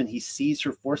Shechem, and he seized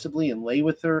her forcibly and lay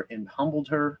with her and humbled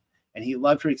her. And he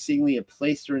loved her exceedingly and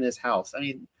placed her in his house. I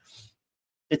mean,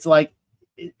 it's like,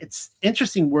 it's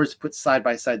interesting words put side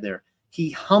by side there. He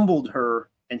humbled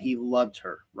her and he loved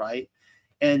her, right?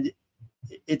 And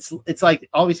it's like,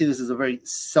 obviously this is a very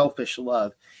selfish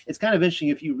love. It's kind of interesting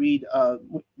if you read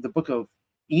the book of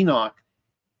Enoch.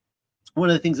 One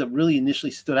of the things that really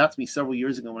initially stood out to me several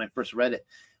years ago when I first read it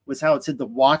was how it said the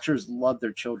watchers loved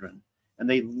their children, and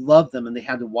they loved them, and they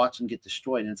had to watch them get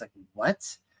destroyed. And it's like,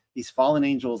 what? These fallen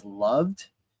angels loved?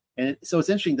 And so it's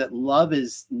interesting that love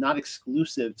is not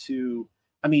exclusive to,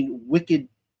 I mean, wicked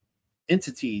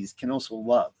entities can also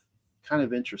love. Kind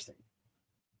of interesting.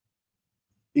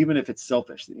 Even if it's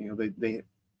selfish, you know, they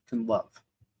can love.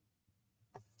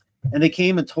 And they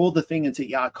came and told the thing unto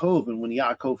Yaakov. And when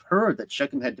Yaakov heard that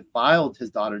Shechem had defiled his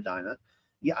daughter Dinah,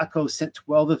 Yaakov sent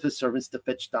 12 of his servants to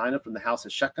fetch Dinah from the house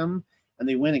of Shechem. And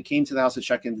they went and came to the house of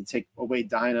Shechem to take away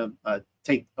Dinah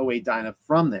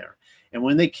from there. And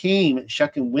when they came,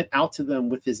 Shechem went out to them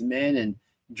with his men and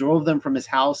drove them from his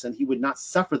house, and he would not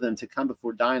suffer them to come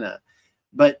before Dinah.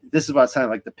 But this is what it's kind of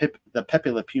like the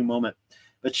Pepe Le Pew moment.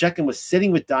 But Shechem was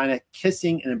sitting with Dinah,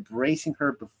 kissing and embracing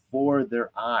her before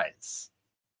their eyes.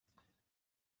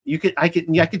 I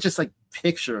could just like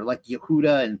picture like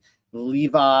Yehuda and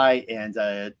Levi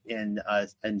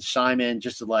and Shimon,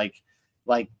 just like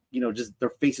you know, just their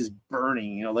faces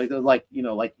burning, you know, like they're like, you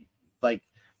know, like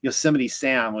Yosemite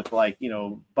Sam with like, you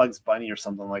know, Bugs Bunny or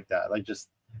something like that, like just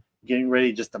getting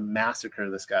ready just to massacre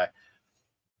this guy,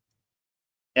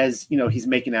 as you know, he's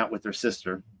making out with their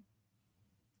sister.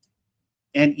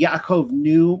 And Yaakov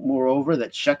knew, moreover,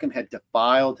 that Shechem had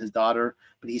defiled his daughter,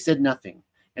 but he said nothing.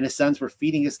 And his sons were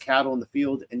feeding his cattle in the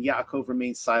field, and Yaakov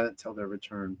remained silent till their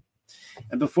return.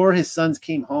 And before his sons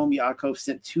came home, Yaakov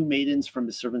sent 2 maidens from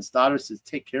his servants' daughters to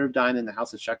take care of Dinah in the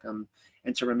house of Shechem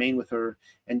and to remain with her.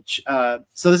 And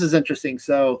so this is interesting.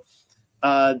 So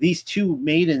these 2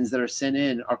 maidens that are sent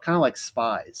in are kind of like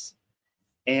spies,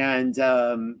 and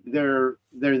they're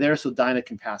there so Dinah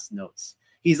can pass notes.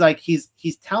 He's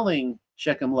telling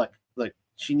Shechem, look,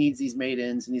 she needs these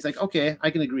maidens, and he's like, okay,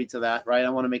 I can agree to that, right? I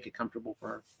want to make it comfortable for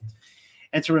her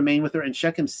and to remain with her. And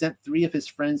Shechem sent 3 of his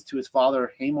friends to his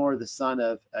father Hamor, the son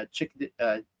of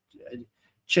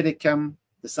Chiddekem,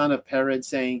 the son of Pered,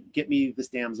 saying, get me this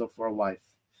damsel for a wife.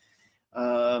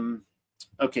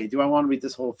 Okay, do I want to read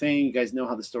this whole thing? You guys know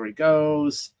how the story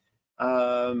goes.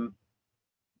 But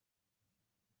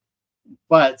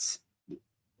let's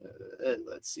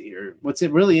see here. What's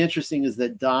really interesting is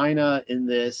that Dinah in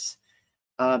this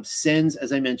sends,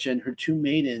 as I mentioned, her 2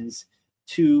 maidens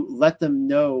to let them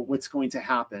know what's going to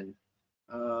happen.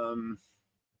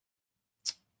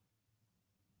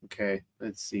 Okay,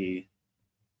 let's see.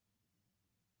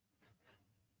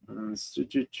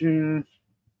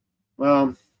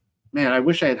 Well, man, I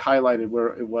wish I had highlighted where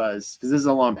it was, because this is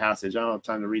a long passage. I don't have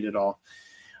time to read it all.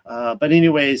 But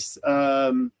anyways,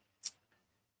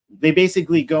 they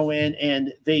basically go in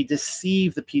and they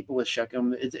deceive the people of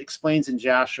Shechem. It explains in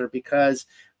Jasher, because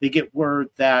they get word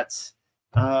that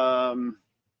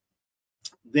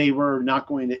they were not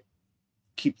going to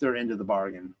keep their end of the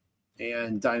bargain,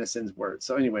 and Dinah sends word.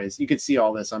 So anyways, you could see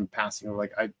all this. I'm passing over,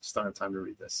 like, I just don't have time to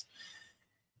read this.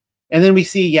 And then we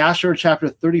see Jasher chapter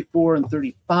 34 and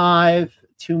 35,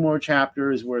 2 more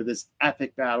chapters where this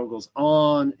epic battle goes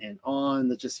on and on.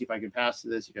 Let's just see if I can pass to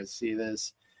this. You guys see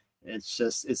this?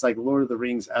 It's like Lord of the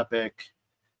Rings epic.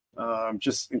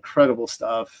 Just incredible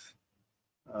stuff.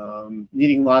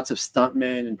 Needing lots of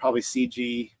stuntmen and probably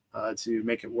CG to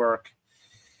make it work.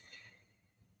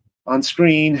 On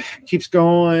screen, keeps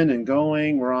going and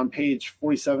going. We're on page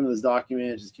 47 of this document.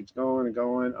 It just keeps going and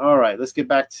going. All right, let's get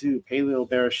back to Paleo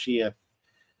BARASHAYATH.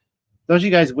 Don't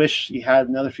you guys wish you had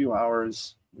another few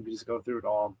hours? We could just go through it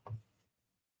all.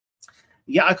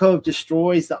 Yaakov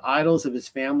destroys the idols of his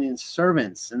family and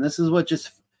servants. And this is what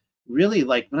just really,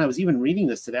 like, when I was even reading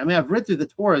this today, I mean, I've read through the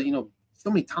Torah, so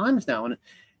many times now, and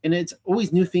it's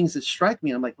always new things that strike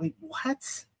me. I'm like, wait,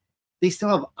 what? They still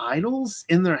have idols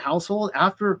in their household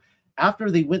after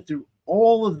they went through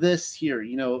all of this here.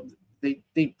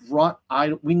 They brought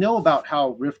idol. We know about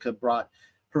how Rivka brought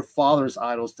her father's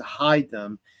idols to hide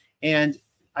them. And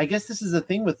I guess this is the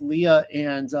thing with Leah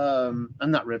and I'm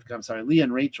not Rivka, I'm sorry, Leah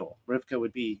and Rachel. Rivka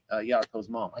would be Yaakov's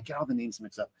mom. I get all the names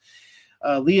mixed up.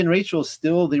 Leah and Rachel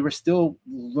they were still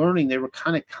learning. They were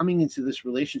kind of coming into this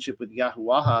relationship with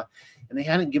Yahuwah, and they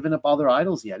hadn't given up all their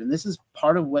idols yet. And this is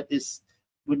part of what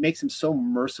makes him so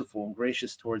merciful and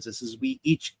gracious towards us, is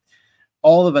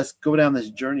all of us go down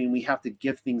this journey and we have to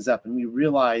give things up, and we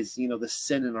realize, the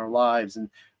sin in our lives and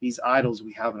these idols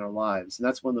we have in our lives. And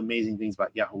that's one of the amazing things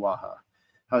about Yahuwah,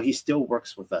 how he still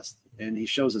works with us and he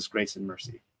shows us grace and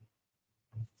mercy.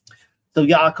 So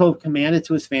Yaakov commanded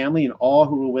to his family and all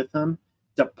who were with him,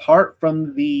 depart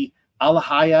from the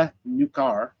Alahaya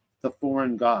Nukar, the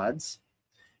foreign gods,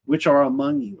 which are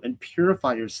among you, and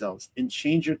purify yourselves and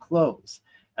change your clothes,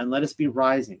 and let us be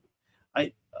rising.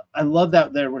 I love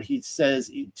that there where he says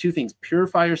 2 things: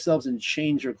 purify yourselves and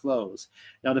change your clothes.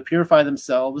 Now, to purify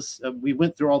themselves, we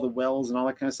went through all the wells and all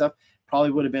that kind of stuff.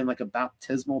 Probably would have been like a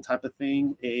baptismal type of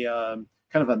thing, a kind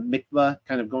of a mikvah,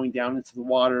 kind of going down into the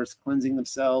waters, cleansing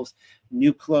themselves,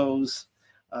 new clothes,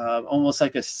 almost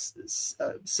like a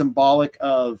symbolic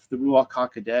of the Ruach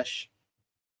HaKodesh.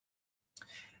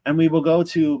 And we will go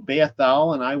to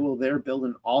Bethel, and I will there build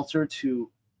an altar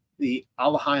to the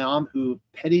Alahayam, who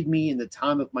pitied me in the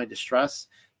time of my distress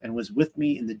and was with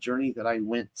me in the journey that I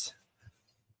went.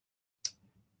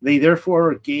 They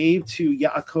therefore gave to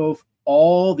Yaakov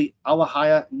all the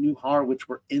Alahaya Nuhar which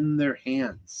were in their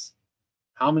hands.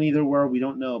 How many there were, we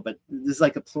don't know, but this is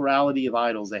like a plurality of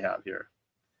idols they have here.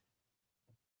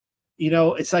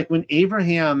 It's like when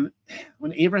Abraham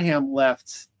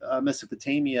left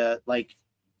Mesopotamia, like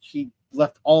he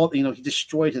left all, he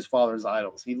destroyed his father's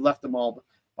idols. He left them all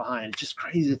behind. It's just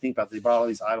crazy to think about. They brought all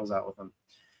these idols out with them,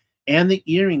 and the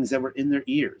earrings that were in their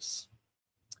ears.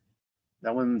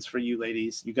 That one's for you,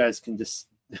 ladies. You guys can just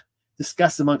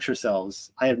discuss amongst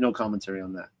yourselves. I have no commentary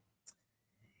on that.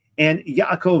 And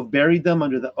Yaakov buried them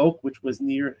under the oak which was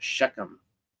near Shechem.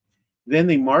 Then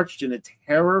they marched, and a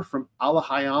terror from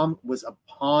Alahayam was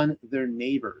upon their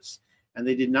neighbors, and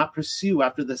they did not pursue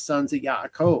after the sons of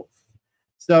Yaakov.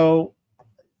 So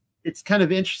it's kind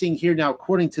of interesting here now,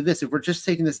 according to this, if we're just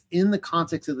taking this in the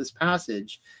context of this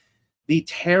passage, a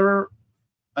terror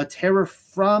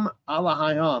from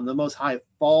Alahayam, the Most High,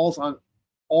 falls on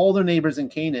all their neighbors in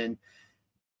Canaan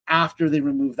after they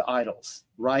remove the idols,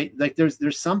 right? Like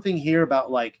there's something here about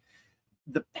like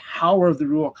the power of the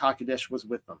Ruach HaKodesh was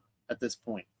with them at this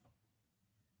point.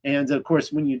 And of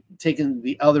course, when you take in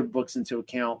the other books into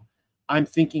account, I'm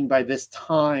thinking by this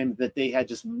time that they had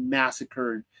just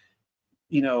massacred,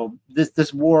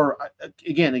 this war.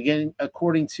 Again,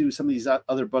 according to some of these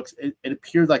other books, it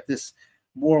appeared like this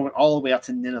war went all the way out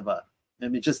to Nineveh. I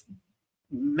mean, just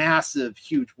massive,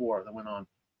 huge war that went on.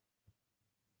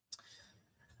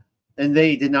 And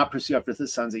they did not pursue after the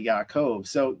sons of Yaakov.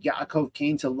 So Yaakov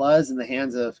came to Luz in the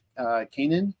hands of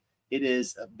Canaan. It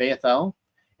is Bethel,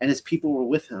 and his people were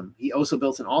with him. He also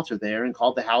built an altar there and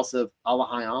called the house of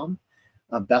Alahayam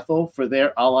Bethel, for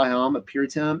there Alahayam appeared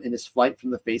to him in his flight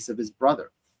from the face of his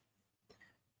brother.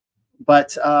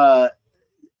 But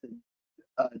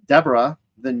Deborah,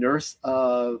 the nurse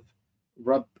of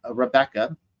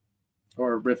Rebecca,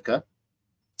 or Rivka,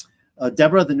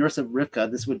 Deborah, the nurse of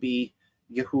Rivka, this would be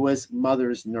Yahuwah's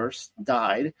mother's nurse,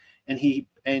 died, and he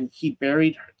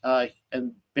buried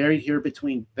here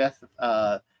between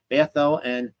Bethel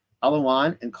and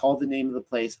Alawan, and called the name of the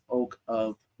place Oak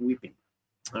of Weeping.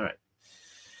 All right.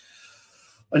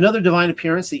 Another divine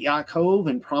appearance to Yaakov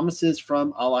and promises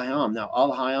from Alahayam. Now,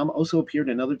 Alahayam also appeared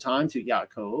another time to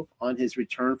Yaakov on his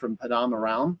return from Padam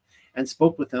Aram and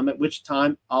spoke with him, at which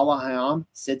time Alahayam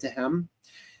said to him,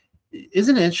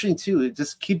 isn't it interesting too?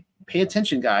 Just pay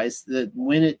attention, guys, that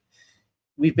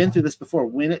we've been through this before,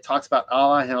 when it talks about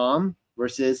Alahayam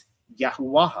versus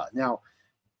Yahuwah. Now,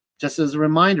 just as a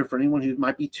reminder for anyone who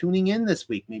might be tuning in this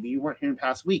week, maybe you weren't here in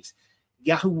past weeks,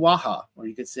 Yahuwah, or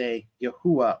you could say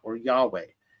Yahuwah or Yahweh.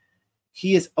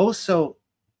 He is also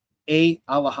a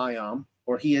Alahayam,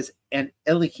 or he is an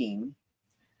Elohim.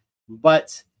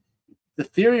 But the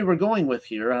theory we're going with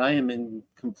here, and I am in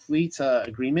complete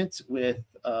agreement with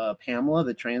Pamela,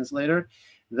 the translator,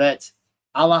 that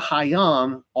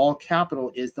Alahayam, all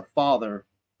capital, is the Father.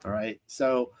 All right.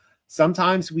 So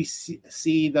sometimes we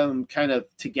see them kind of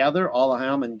together,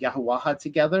 Alahayam and Yahuwah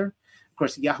together. Of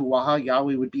course, Yahuwah,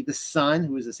 Yahweh, would be the Son,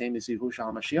 who is the same as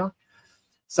Yahushua HaMashiach.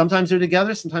 Sometimes they're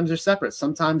together, sometimes they're separate.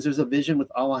 Sometimes there's a vision with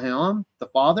Alahayam, the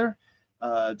Father,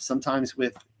 sometimes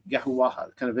with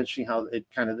Yahuwah. Kind of interesting how it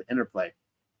kind of interplay.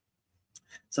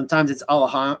 Sometimes it's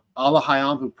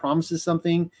Alahayam who promises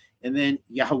something, and then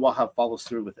Yahuwah follows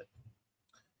through with it.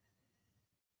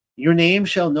 Your name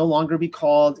shall no longer be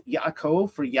called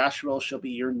Yaakov, for Yasharel shall be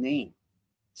your name.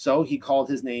 So he called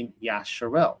his name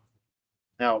Yasharel.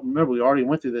 Now, remember, we already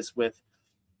went through this with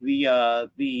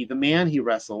the man he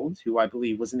wrestled, who I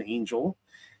believe was an angel.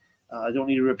 I don't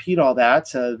need to repeat all that.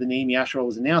 The name Yasharel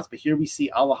was announced, but here we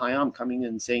see Alahayam coming in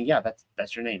and saying, yeah,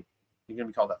 that's your name. You're going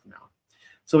to be called that from now on.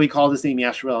 So he called his name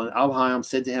Yasharel, and Alahayam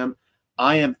said to him,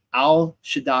 I am Al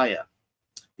Shaddai.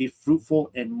 Be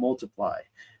fruitful and multiply.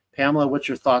 Pamela, what's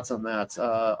your thoughts on that,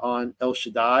 on El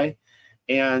Shaddai?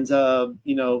 And,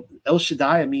 El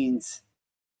Shaddai means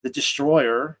the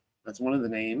destroyer. That's one of the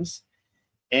names.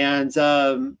 And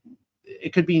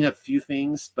it could mean a few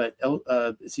things, but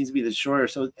it seems to be the destroyer.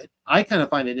 So I kind of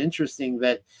find it interesting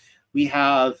that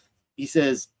he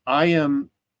says, I am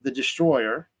the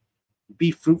destroyer,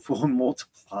 be fruitful and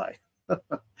multiply.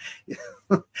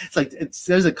 It's like,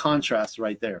 there's a contrast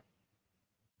right there,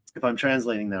 if I'm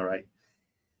translating that right.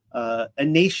 A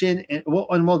nation, and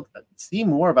we'll see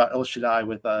more about El Shaddai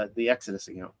with the Exodus,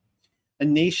 A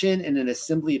nation and an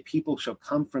assembly of people shall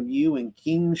come from you, and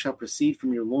kings shall proceed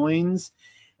from your loins.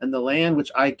 And the land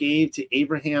which I gave to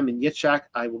Abraham and Yitzchak,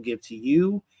 I will give to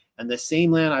you. And the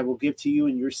same land I will give to you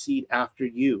and your seed after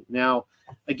you. Now,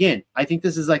 again, I think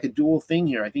this is like a dual thing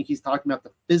here. I think he's talking about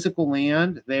the physical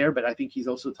land there, but I think he's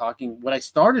also talking what I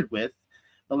started with,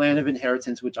 the land of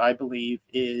inheritance, which I believe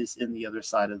is in the other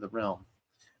side of the realm,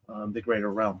 the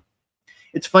greater realm.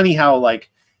 It's funny how, I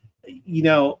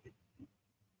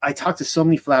talk to so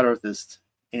many flat earthists,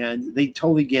 and they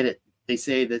totally get it. They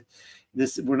say that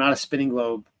we're not a spinning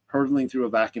globe hurtling through a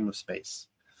vacuum of space.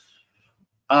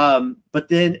 But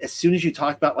then as soon as you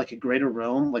talk about like a greater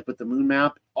realm, like with the moon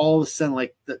map, all of a sudden,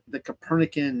 like the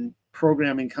Copernican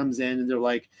programming comes in, and they're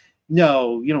like,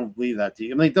 no, you don't believe that, do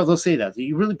you? I'm like, they'll say that. Do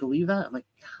you really believe that? I'm like,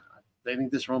 yeah, I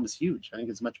think this realm is huge. I think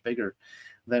it's much bigger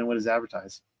than what is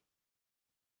advertised.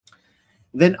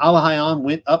 Then Alahayam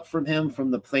went up from him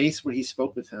from the place where he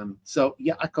spoke with him. So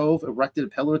Yaakov erected a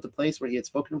pillar at the place where he had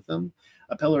spoken with him,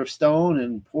 a pillar of stone,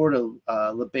 and poured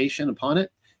a libation upon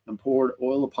it, and poured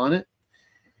oil upon it.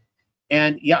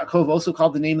 And Yaakov also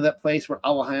called the name of that place where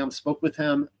Alahayam spoke with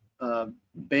him,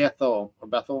 Bethel.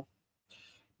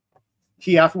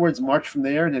 He afterwards marched from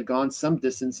there and had gone some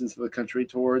distance into the country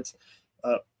towards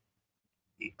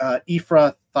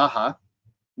Ephrathah,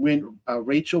 when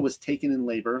Rachel was taken in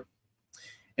labor,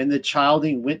 and the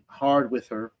childing went hard with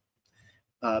her.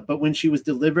 But when she was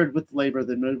delivered with labor,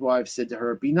 the midwife said to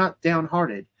her, be not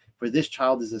downhearted, for this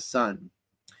child is a son.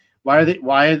 Why are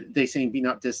they saying be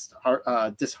not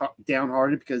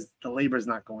downhearted? Because the labor is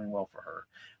not going well for her.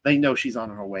 They know she's on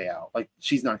her way out. Like,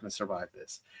 she's not going to survive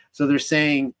this. So they're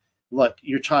saying, look,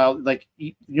 your child, like,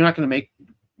 you're not going to make,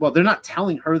 well, they're not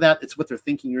telling her that. It's what they're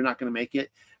thinking. You're not going to make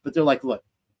it. But they're like, look,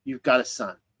 you've got a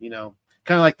son, kind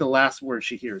of like the last word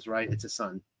she hears, right? It's a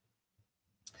son.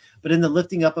 But in the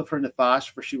lifting up of her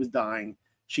nephash, for she was dying,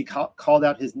 she called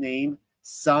out his name,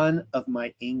 son of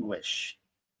my anguish.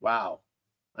 Wow.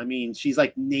 I mean, she's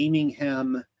like naming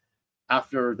him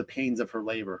after the pains of her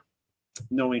labor,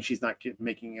 knowing she's not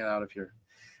making it out of here.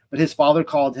 But his father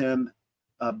called him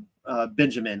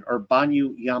Benjamin, or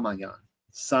Banyu Yamayan,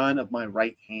 son of my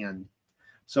right hand.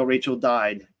 So Rachel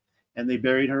died, and they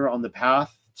buried her on the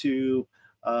path to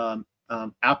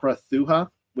Aprathuha,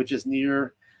 which is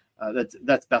near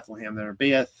that's Bethlehem there,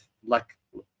 Beth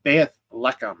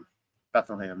Lechem,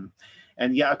 Bethlehem,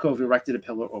 and Yaakov erected a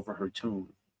pillar over her tomb.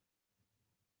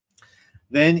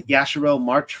 Then Yasharel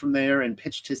marched from there and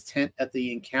pitched his tent at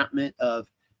the encampment of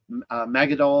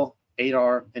Magidol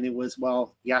Adar, and it was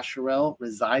while Yasharel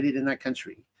resided in that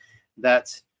country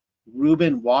that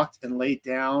Reuben walked and laid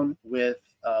down with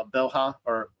Bilhah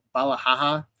or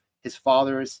Balahaha, his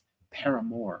father's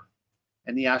paramour,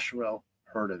 and Yasharel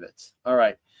heard of it. All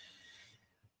right.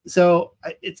 So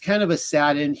it's kind of a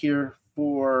sad end here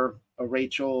for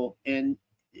Rachel. And,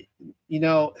 you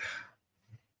know,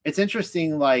 it's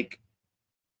interesting. Like,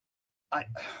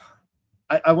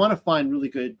 I want to find really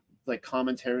good, like,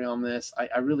 commentary on this.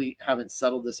 I really haven't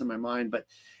settled this in my mind, but,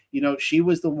 you know, she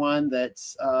was the one that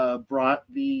brought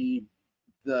the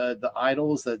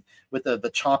idols that with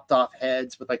the chopped off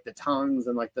heads with like the tongues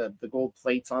and like the gold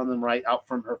plates on them, right, out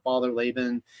from her father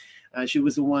Laban. She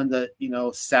was the one that, you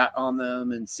know, sat on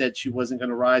them and said she wasn't going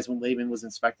to rise when Laban was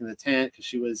inspecting the tent because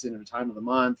she was in her time of the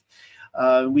month.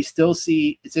 We still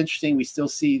see, it's interesting, we still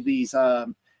see these, I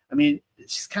mean,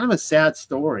 it's kind of a sad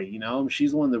story, you know.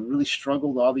 She's the one that really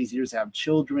struggled all these years to have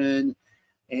children.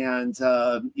 And,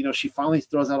 you know, she finally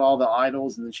throws out all the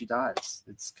idols and then she dies.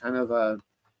 It's kind of a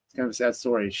sad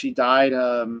story. She died,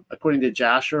 according to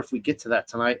Jasher, if we get to that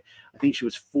tonight, I think she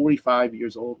was 45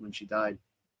 years old when she died,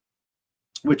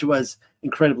 which was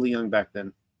incredibly young back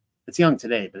then. It's young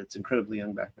today, but it's incredibly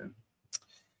young back then.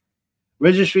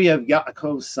 Registry of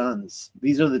Yaakov's sons.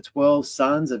 These are the 12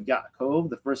 sons of Yaakov.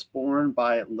 The firstborn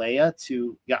by Leah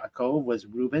to Yaakov was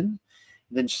Reuben,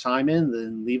 then Simon,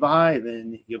 then Levi,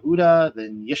 then Yehuda,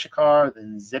 then Yishakar,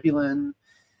 then Zebulun.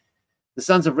 The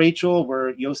sons of Rachel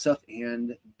were Joseph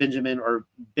and Benjamin, or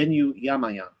Benu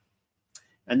Yamayam.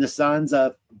 And the sons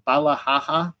of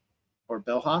Balahaha, or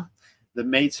Bilhah, the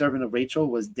maidservant of Rachel,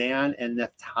 was Dan and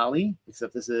Naphtali,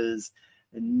 except this is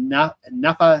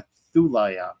Naphathuliah.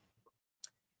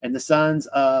 And the sons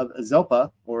of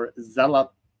Zilpah, or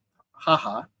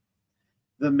Zalaphaha,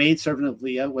 the maidservant of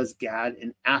Leah, was Gad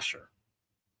and Asher.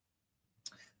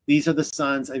 These are the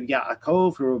sons of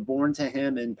Yaakov who were born to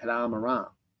him in Padan Aram.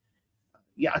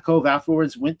 Yaakov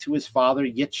afterwards went to his father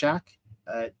Yitzchak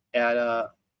at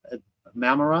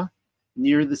Mamre,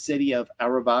 near the city of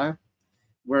Arabah,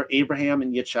 where Abraham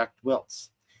and Yitzchak dwelt.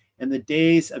 And the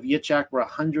days of Yitzchak were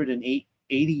 180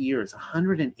 years.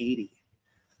 180.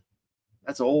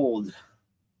 That's old.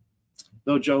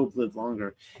 Though Job lived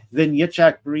longer. Then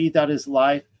Yitzchak breathed out his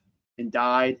life and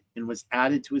died and was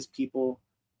added to his people,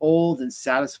 old and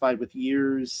satisfied with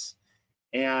years.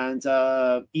 And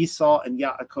Esau and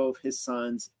Yaakov, his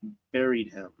sons,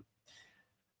 buried him.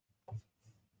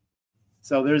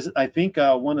 So there's, I think,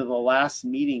 one of the last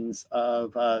meetings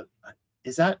of,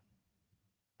 is that,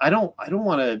 I don't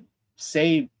want to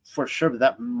say for sure, but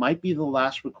that might be the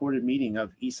last recorded meeting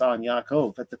of Esau and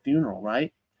Yaakov at the funeral,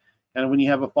 right? And when you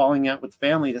have a falling out with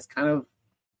family, that's kind of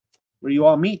where you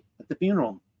all meet, at the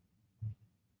funeral.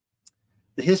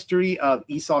 The history of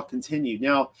Esau continued.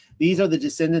 Now, these are the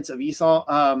descendants of Esau.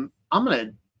 I'm going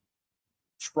to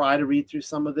try to read through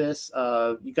some of this.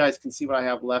 You guys can see what I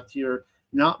have left here.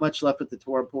 Not much left with the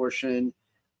Torah portion.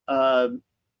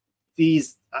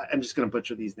 These, I'm just going to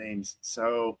butcher these names.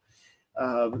 So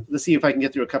let's see if I can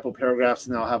get through a couple paragraphs,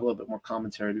 and then I'll have a little bit more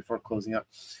commentary before closing up.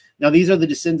 Now, these are the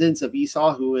descendants of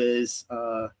Esau, who is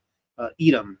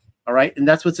Edom. All right. And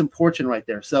that's what's important right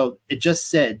there. So it just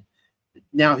said,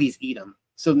 now he's Edom.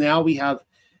 So now we have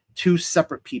two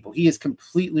separate people. He is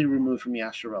completely removed from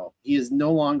Yasharel. He is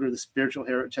no longer the spiritual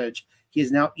heritage. He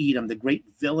is now Edom, the great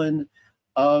villain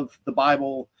of the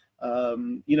Bible.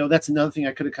 You know, that's another thing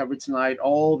I could have covered tonight.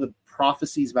 All the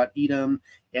prophecies about Edom.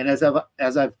 And as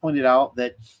I've pointed out,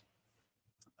 that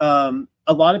a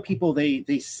lot of people,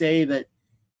 they say that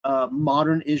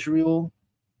modern Israel,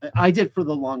 I did for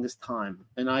the longest time,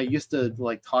 and I used to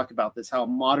like talk about this, how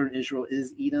modern Israel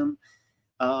is Edom.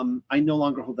 I no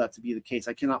longer hold that to be the case.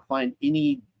 I cannot find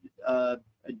any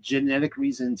genetic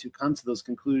reason to come to those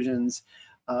conclusions.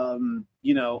 You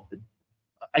know,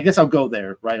 I guess I'll go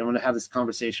there, right? I'm going to have this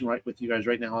conversation right with you guys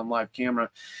right now on live camera.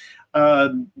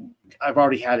 I've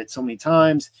already had it so many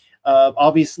times.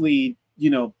 Obviously, you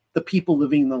know, the people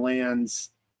living in the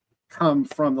lands come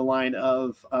from the line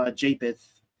of Japheth,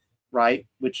 right?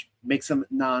 Which makes them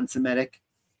non-Semitic,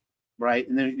 right?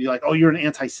 And then you're like, oh, you're an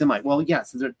anti-Semite. Well,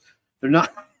 yes, they're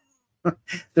not.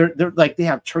 they're like, they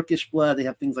have Turkish blood, they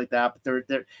have things like that, but they're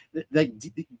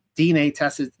DNA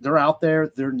tested. They're out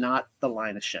there. They're not the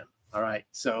line of Shem. All right.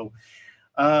 So,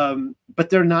 but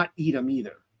they're not Edom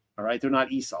either. All right. They're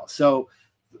not Esau. So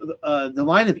the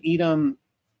line of Edom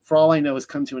for all I know, has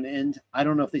come to an end. I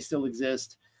don't know if they still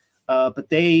exist, but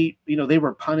they, they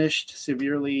were punished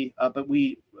severely. But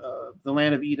the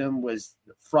land of Edom was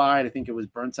fried. I think it was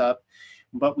burnt up.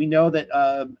 But we know that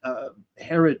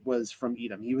Herod was from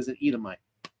Edom. He was an Edomite.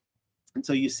 And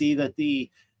so you see that the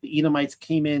Edomites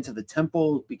came into the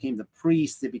temple, became the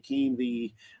priests. They became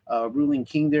the ruling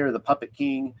king there, the puppet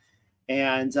king.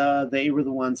 And they were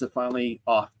the ones that finally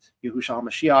offed Yahushua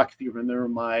HaMashiach. If you remember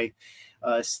my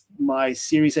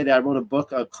series I wrote a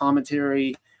book, a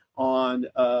commentary on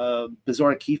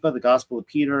Bezorah Kifa, the Gospel of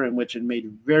Peter, in which it made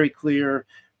very clear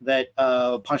that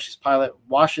Pontius Pilate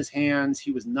washed his hands.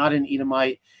 He was not an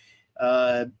Edomite.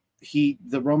 The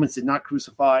Romans did not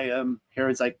crucify him.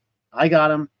 Herod's like, I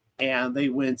got him. And they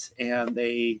went and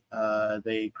they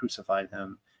crucified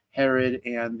him. Herod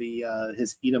and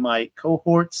his Edomite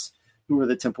cohorts, who were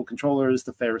the temple controllers,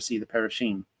 the Pharisee, the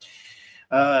Parashim.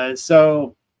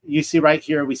 So you see right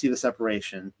here, we see the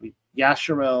separation.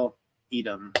 Yasharel,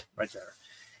 Edom, right there.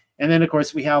 And then, of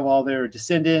course, we have all their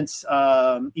descendants.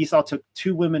 Esau took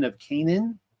 2 women of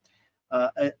Canaan.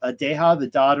 Adeha, the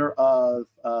daughter of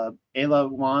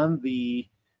Elawan, the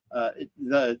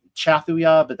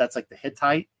Chathuya, but that's like the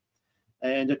Hittite.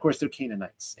 And, of course, they're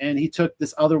Canaanites. And he took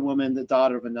this other woman, the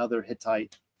daughter of another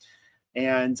Hittite.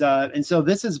 And so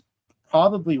this is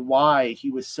probably why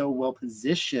he was so well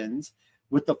positioned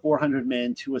with the 400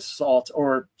 men to assault,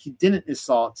 or he didn't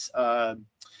assault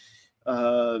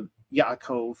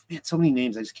Yaakov. Man, so many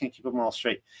names, I just can't keep them all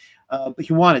straight. But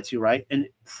he wanted to, right? And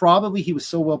probably he was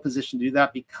so well positioned to do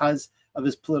that because of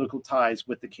his political ties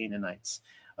with the Canaanites.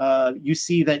 You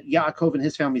see that Yaakov and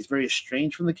his family is very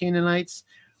estranged from the Canaanites,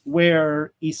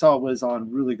 where Esau was on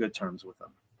really good terms with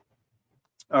them.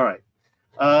 All right.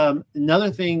 Another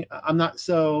thing, I'm not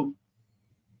so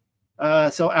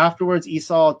afterwards,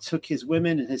 Esau took his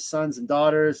women and his sons and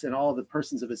daughters and all the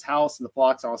persons of his house and the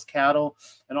flocks, all his cattle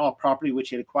and all property which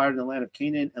he had acquired in the land of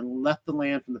Canaan, and left the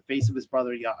land from the face of his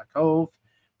brother Yaakov,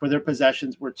 for their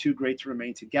possessions were too great to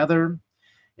remain together.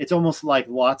 It's almost like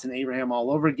Lot and Abraham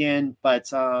all over again.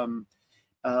 But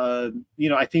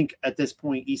I think at this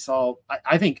point Esau,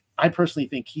 I personally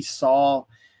think he saw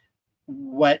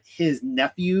what his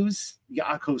nephews,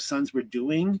 Yaakov's sons, were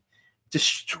doing,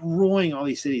 destroying all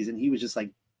these cities, and he was just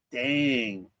like,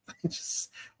 dang,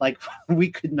 just like,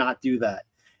 we could not do that.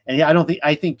 And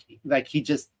I think like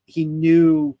he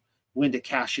knew when to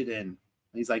cash it in.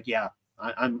 He's like, yeah,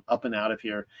 I'm up and out of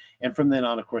here. And from then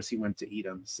on, of course, he went to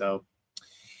Edom. So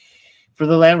for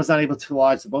the land was not able to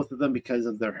lodge the both of them because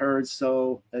of their herds,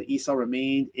 so Esau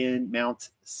remained in Mount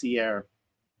Seir.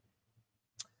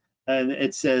 And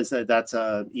it says that that's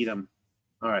Edom.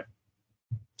 All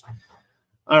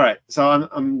right, so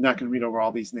I'm not going to read over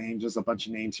all these names. There's a bunch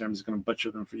of names here. I'm just going to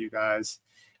butcher them for you guys.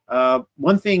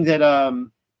 One thing that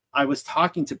I was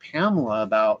talking to Pamela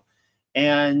about,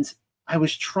 and I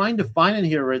was trying to find in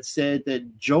here where it said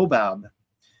that Jobab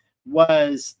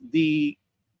was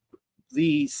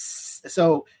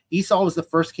so Esau was the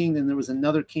first king, then there was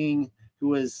another king who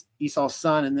was Esau's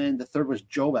son, and then the third was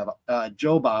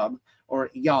Jobab, or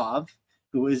Yav,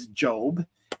 who is Job.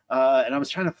 And I was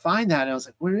trying to find that, and I was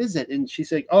like, where is it? And she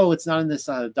said, oh, it's not in this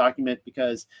document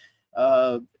because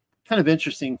kind of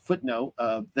interesting footnote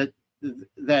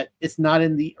that it's not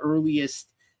in the earliest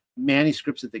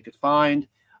manuscripts that they could find.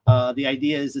 The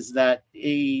idea is that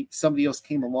somebody else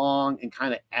came along and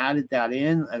kind of added that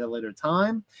in at a later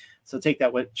time. So take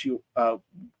that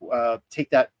take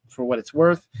that for what it's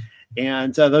worth.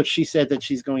 And though she said that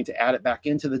she's going to add it back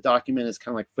into the document as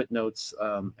kind of like footnotes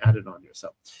added on here.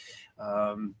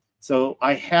 So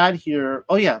I had here,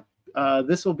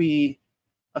 this will be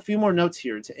a few more notes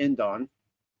here to end on.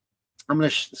 I'm going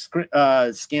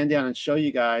to scan down and show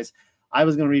you guys. I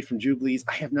was going to read from Jubilees.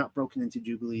 I have not broken into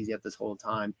Jubilees yet this whole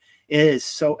time. It is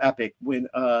so epic when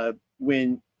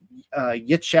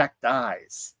Yitzhak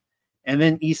dies, and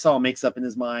then Esau makes up in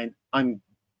his mind, I'm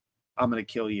going to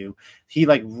kill you. He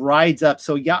like rides up.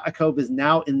 So Yaakov is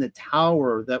now in the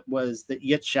tower that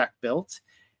Yitzhak built,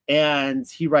 and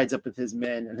he rides up with his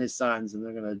men and his sons, and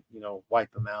they're going to,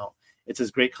 wipe them out. It's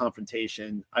this great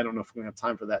confrontation. I don't know if we're going to have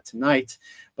time for that tonight,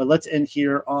 but let's end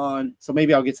here on, so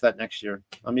maybe I'll get to that next year.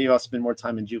 Maybe I'll spend more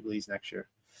time in Jubilees next year.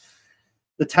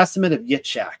 The Testament of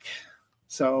Yitzhak.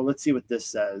 So let's see what this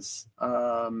says.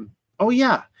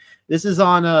 This is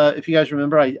on, if you guys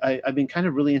remember, I've been kind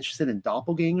of really interested in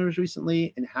doppelgangers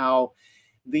recently, and how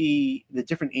the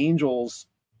different angels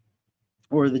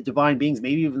or the divine beings,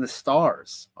 maybe even the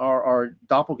stars, are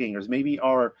doppelgangers. Maybe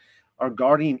our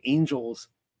guardian angels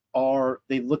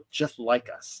they look just like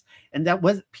us. And that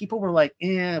was, people were like,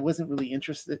 it wasn't really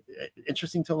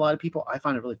interesting to a lot of people. I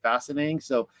find it really fascinating.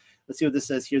 So let's see what this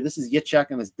says here. This is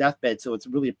Yitzchak on his deathbed. So it's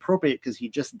really appropriate because he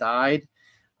just died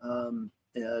in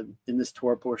this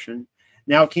Torah portion.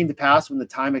 Now it came to pass when the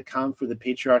time had come for the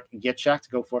patriarch Yitzchak to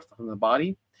go forth from the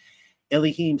body,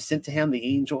 Elohim sent to him the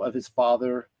angel of his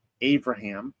father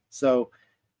Abraham. So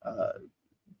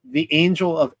the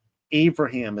angel of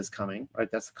Abraham is coming, right?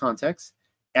 That's the context.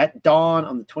 At dawn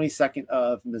on the 22nd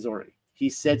of Missouri, he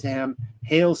said to him,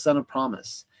 "Hail, son of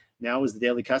promise." Now is the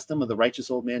daily custom of the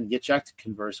righteous old man Yitzchak to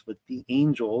converse with the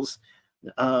angels.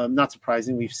 Not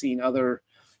surprising. We've seen other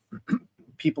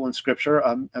people in Scripture.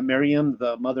 Miriam,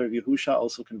 the mother of Yahusha,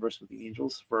 also conversed with the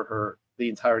angels for the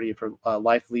entirety of her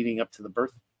life leading up to the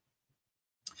birth.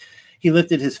 He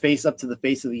lifted his face up to the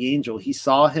face of the angel. He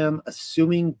saw him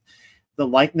assuming the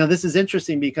like. Now, this is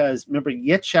interesting because remember,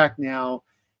 Yitzchak now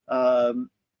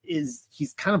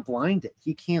he's kind of blinded.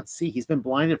 He can't see. He's been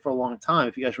blinded for a long time.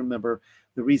 If you guys remember,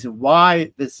 the reason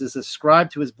why this is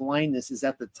ascribed to his blindness is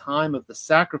at the time of the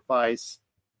sacrifice.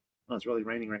 Oh, it's really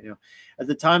raining right now. At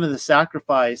the time of the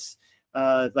sacrifice,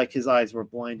 like his eyes were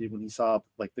blinded when he saw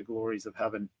like the glories of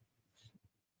heaven.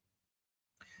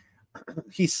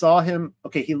 He saw him.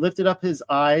 Okay, he lifted up his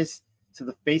eyes to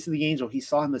the face of the angel. He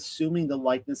saw him assuming the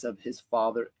likeness of his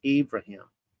father Abraham.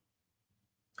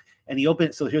 And he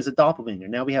opened, so here's a doppelganger.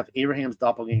 Now we have Abraham's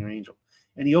doppelganger angel.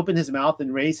 And he opened his mouth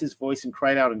and raised his voice and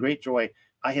cried out in great joy,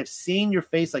 "I have seen your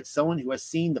face like someone who has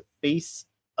seen the face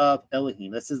of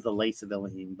Elohim." This is the lace of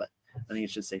Elohim, but I think it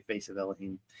should say face of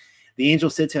Elohim. The angel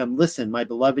said to him, "Listen, my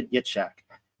beloved Yitzchak,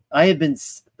 I have been..."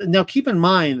 Now keep in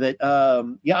mind that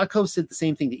Yaakov said the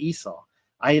same thing to Esau.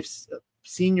 "I have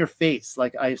seen your face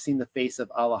like I have seen the face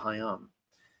of Elohim."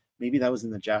 Maybe that was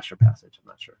in the Jasher passage. I'm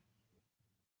not sure.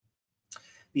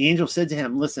 The angel said to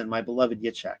him, "Listen, my beloved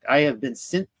Yitzchak, I have been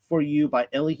sent for you by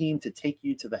Elohim to take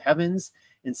you to the heavens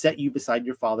and set you beside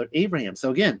your father Abraham."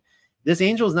 So again, this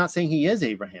angel is not saying he is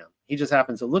Abraham. He just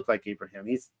happens to look like Abraham.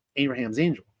 He's Abraham's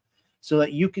angel. So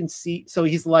that you can see, so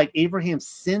he's like, Abraham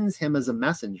sends him as a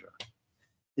messenger,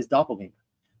 his doppelganger,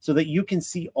 so that you can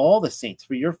see all the saints,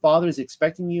 for your father is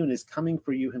expecting you and is coming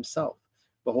for you himself.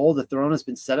 Behold, the throne has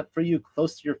been set up for you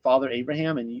close to your father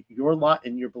Abraham, and your lot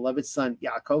and your beloved son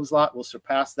Yaakov's lot will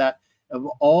surpass that of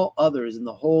all others in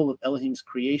the whole of Elohim's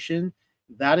creation.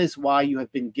 That is why you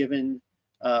have been given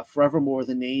forevermore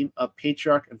the name of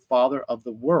patriarch and father of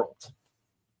the world.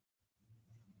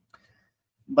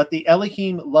 But the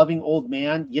Elohim-loving old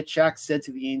man, Yitzchak, said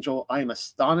to the angel, "I am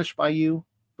astonished by you,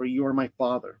 for you are my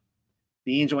father."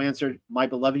 The angel answered, "My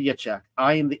beloved Yitzchak,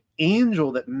 I am the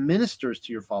angel that ministers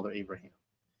to your father Abraham."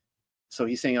 So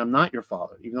he's saying, "I'm not your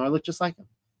father, even though I look just like him.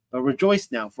 But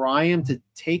rejoice now, for I am to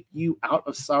take you out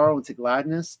of sorrow into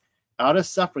gladness, out of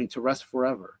suffering to rest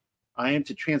forever. I am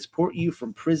to transport you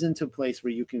from prison to a place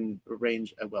where you can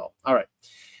arrange a will." All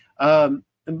right.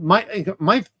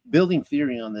 My building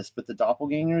theory on this, but the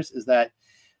doppelgangers, is that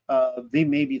they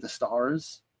may be the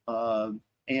stars.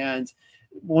 And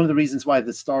one of the reasons why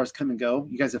the stars come and go,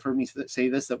 you guys have heard me say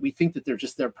this, that we think that they're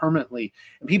just there permanently.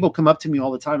 And people come up to me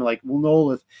all the time like, "Well,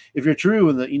 Noel, if you're true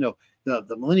and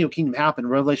the millennial kingdom happened,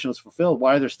 Revelation was fulfilled,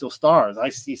 why are there still stars? I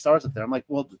see stars up there." I'm like,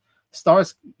 well,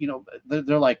 stars,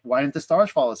 they're like, why didn't the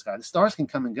stars follow the sky? The stars can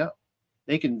come and go.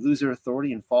 They can lose their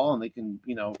authority and fall, and they can,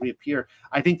 reappear.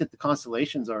 I think that the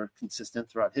constellations are consistent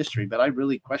throughout history, but I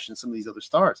really question some of these other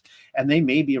stars. And they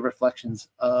may be reflections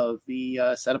of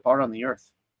the set apart on the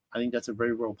earth. I think that's a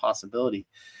very real possibility.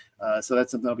 So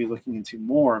that's something I'll be looking into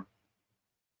more.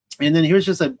 And then here's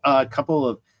just a couple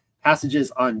of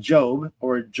passages on Job,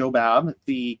 or Jobab,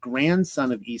 the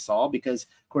grandson of Esau, because,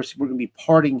 of course, we're going to be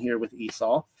parting here with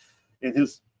Esau and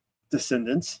his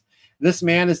descendants. This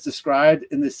man is described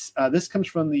in this. This comes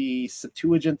from the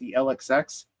Septuagint, the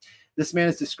LXX. This man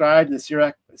is described in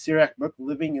the Sirach book,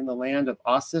 living in the land of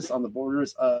Ossis on the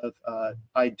borders of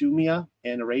Idumea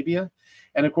and Arabia.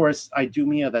 And of course,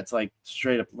 Idumea, that's like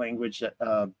straight up language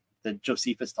that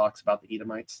Josephus talks about the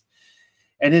Edomites.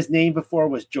 And his name before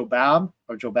was Jobab.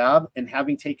 And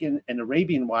having taken an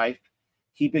Arabian wife,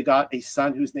 he begot a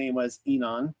son whose name was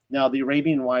Enon. Now, the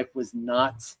Arabian wife was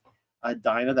not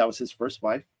Dinah. That was his first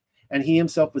wife. And he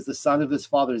himself was the son of his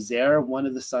father Zer, one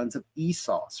of the sons of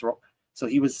Esau. So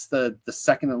he was the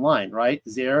second in line, right?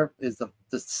 Zer is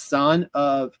the son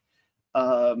of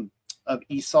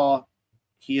Esau.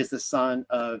 He is the son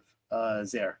of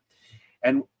Zer.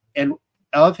 And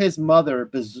of his mother,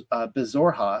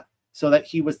 Bezorah, so that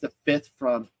he was the fifth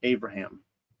from Abraham,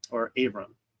 or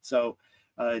Abram. So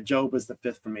Job was the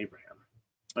fifth from Abraham.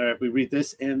 All right, we read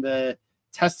this in the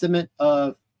Testament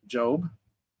of Job,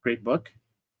 great book.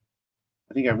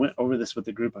 I think I went over this with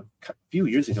the group a few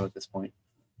years ago at this point.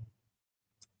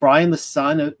 For I am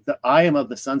of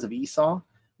the sons of Esau.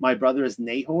 My brother is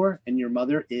Nahor, and your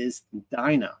mother is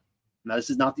Dinah. Now, this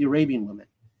is not the Arabian woman.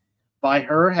 By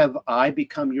her have I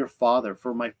become your father,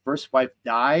 for my first wife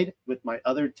died with my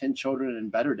other 10 children in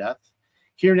better death.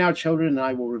 Hear now, children, and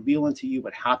I will reveal unto you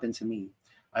what happened to me.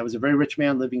 I was a very rich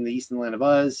man living in the eastern land of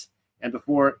Uz, and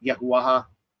before Yahuwah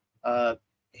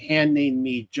hand named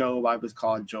me Job, I was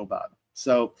called Jobab.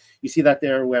 So you see that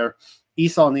there where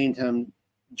Esau named him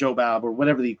Jobab, or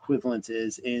whatever the equivalent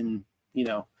is in,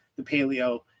 the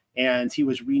Paleo, and he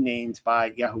was renamed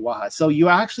by Yahuwah. So you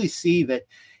actually see that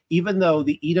even though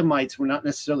the Edomites were not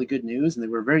necessarily good news, and they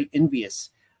were very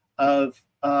envious of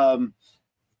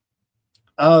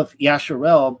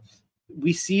Yasharel,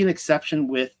 we see an exception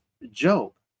with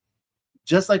Job,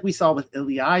 just like we saw with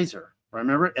Eliezer.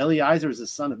 Remember, Eliezer is the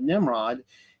son of Nimrod,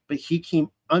 but he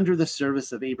came under the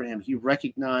service of Abraham. He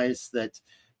recognized that,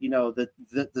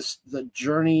 the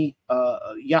journey,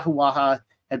 Yahuwah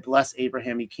had blessed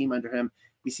Abraham. He came under him.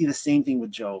 We see the same thing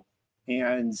with Job.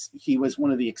 And he was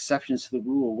one of the exceptions to the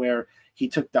rule where he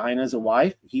took Dinah as a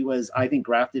wife. He was, I think,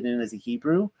 grafted in as a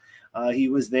Hebrew. He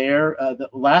was there. The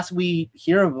last we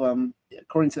hear of him,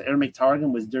 according to the Aramaic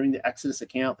Targum, was during the Exodus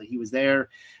account, that he was there,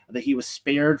 that he was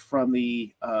spared from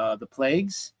the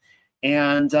plagues.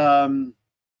 And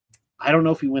I don't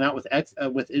know if he went out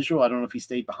with Israel. I don't know if he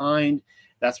stayed behind.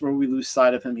 That's where we lose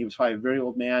sight of him. He was probably a very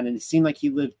old man, and it seemed like he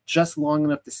lived just long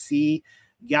enough to see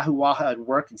Yahuwah at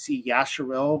work and see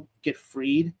Yasharel get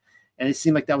freed. And it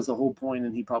seemed like that was the whole point,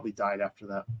 and he probably died after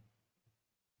that.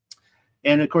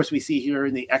 And of course, we see here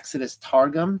in the Exodus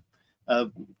Targum,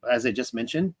 as I just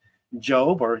mentioned,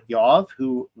 Job, or Yov,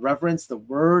 who reverenced the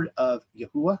word of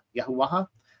Yahuwah,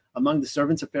 among the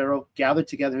servants of Pharaoh, gathered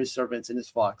together his servants and his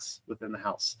flocks within the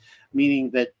house, meaning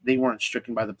that they weren't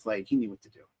stricken by the plague. He knew what to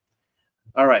do.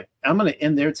 All right, I'm going to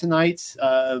end there tonight.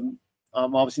 I'm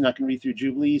obviously not going to read through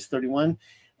Jubilees 31.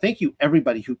 Thank you,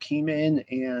 everybody who came in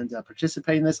and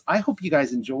participated in this. I hope you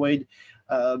guys enjoyed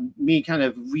me kind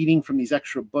of reading from these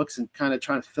extra books and kind of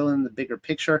trying to fill in the bigger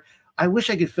picture. I wish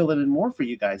I could fill it in more for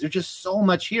you guys. There's just so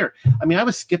much here. I mean, I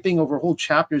was skipping over whole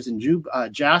chapters in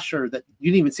Jasher that you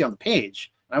didn't even see on the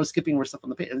page. I was skipping over stuff on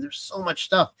the page. And there's so much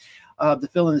stuff to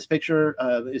fill in this picture,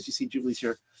 as you see Jubilees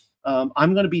here.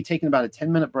 I'm going to be taking about a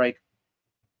 10-minute break,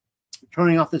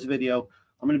 turning off this video.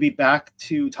 I'm going to be back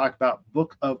to talk about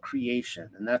Book of Creation,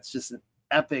 and that's just an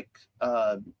epic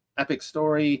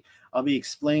story. I'll be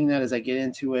explaining that as I get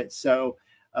into it. So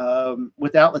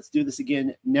with that, let's do this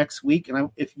again next week. And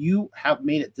if you have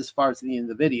made it this far to the end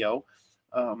of the video,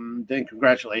 then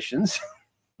congratulations.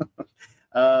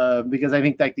 Because I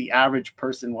think like the average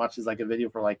person watches like a video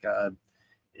for like,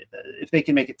 if they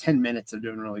can make it 10 minutes, they're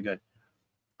doing really good.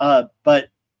 But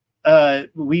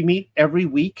we meet every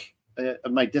week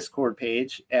on my Discord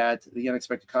page at the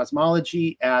Unexpected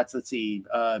Cosmology at, let's see,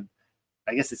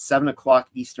 I guess it's 7 o'clock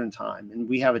Eastern time. And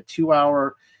we have a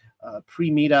 2-hour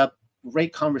pre-meetup,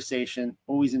 great conversation,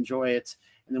 always enjoy it.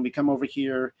 And then we come over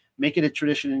here, make it a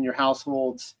tradition in your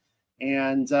households,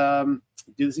 and do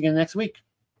this again next week.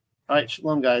 All right,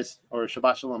 shalom, guys, or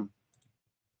Shabbat shalom.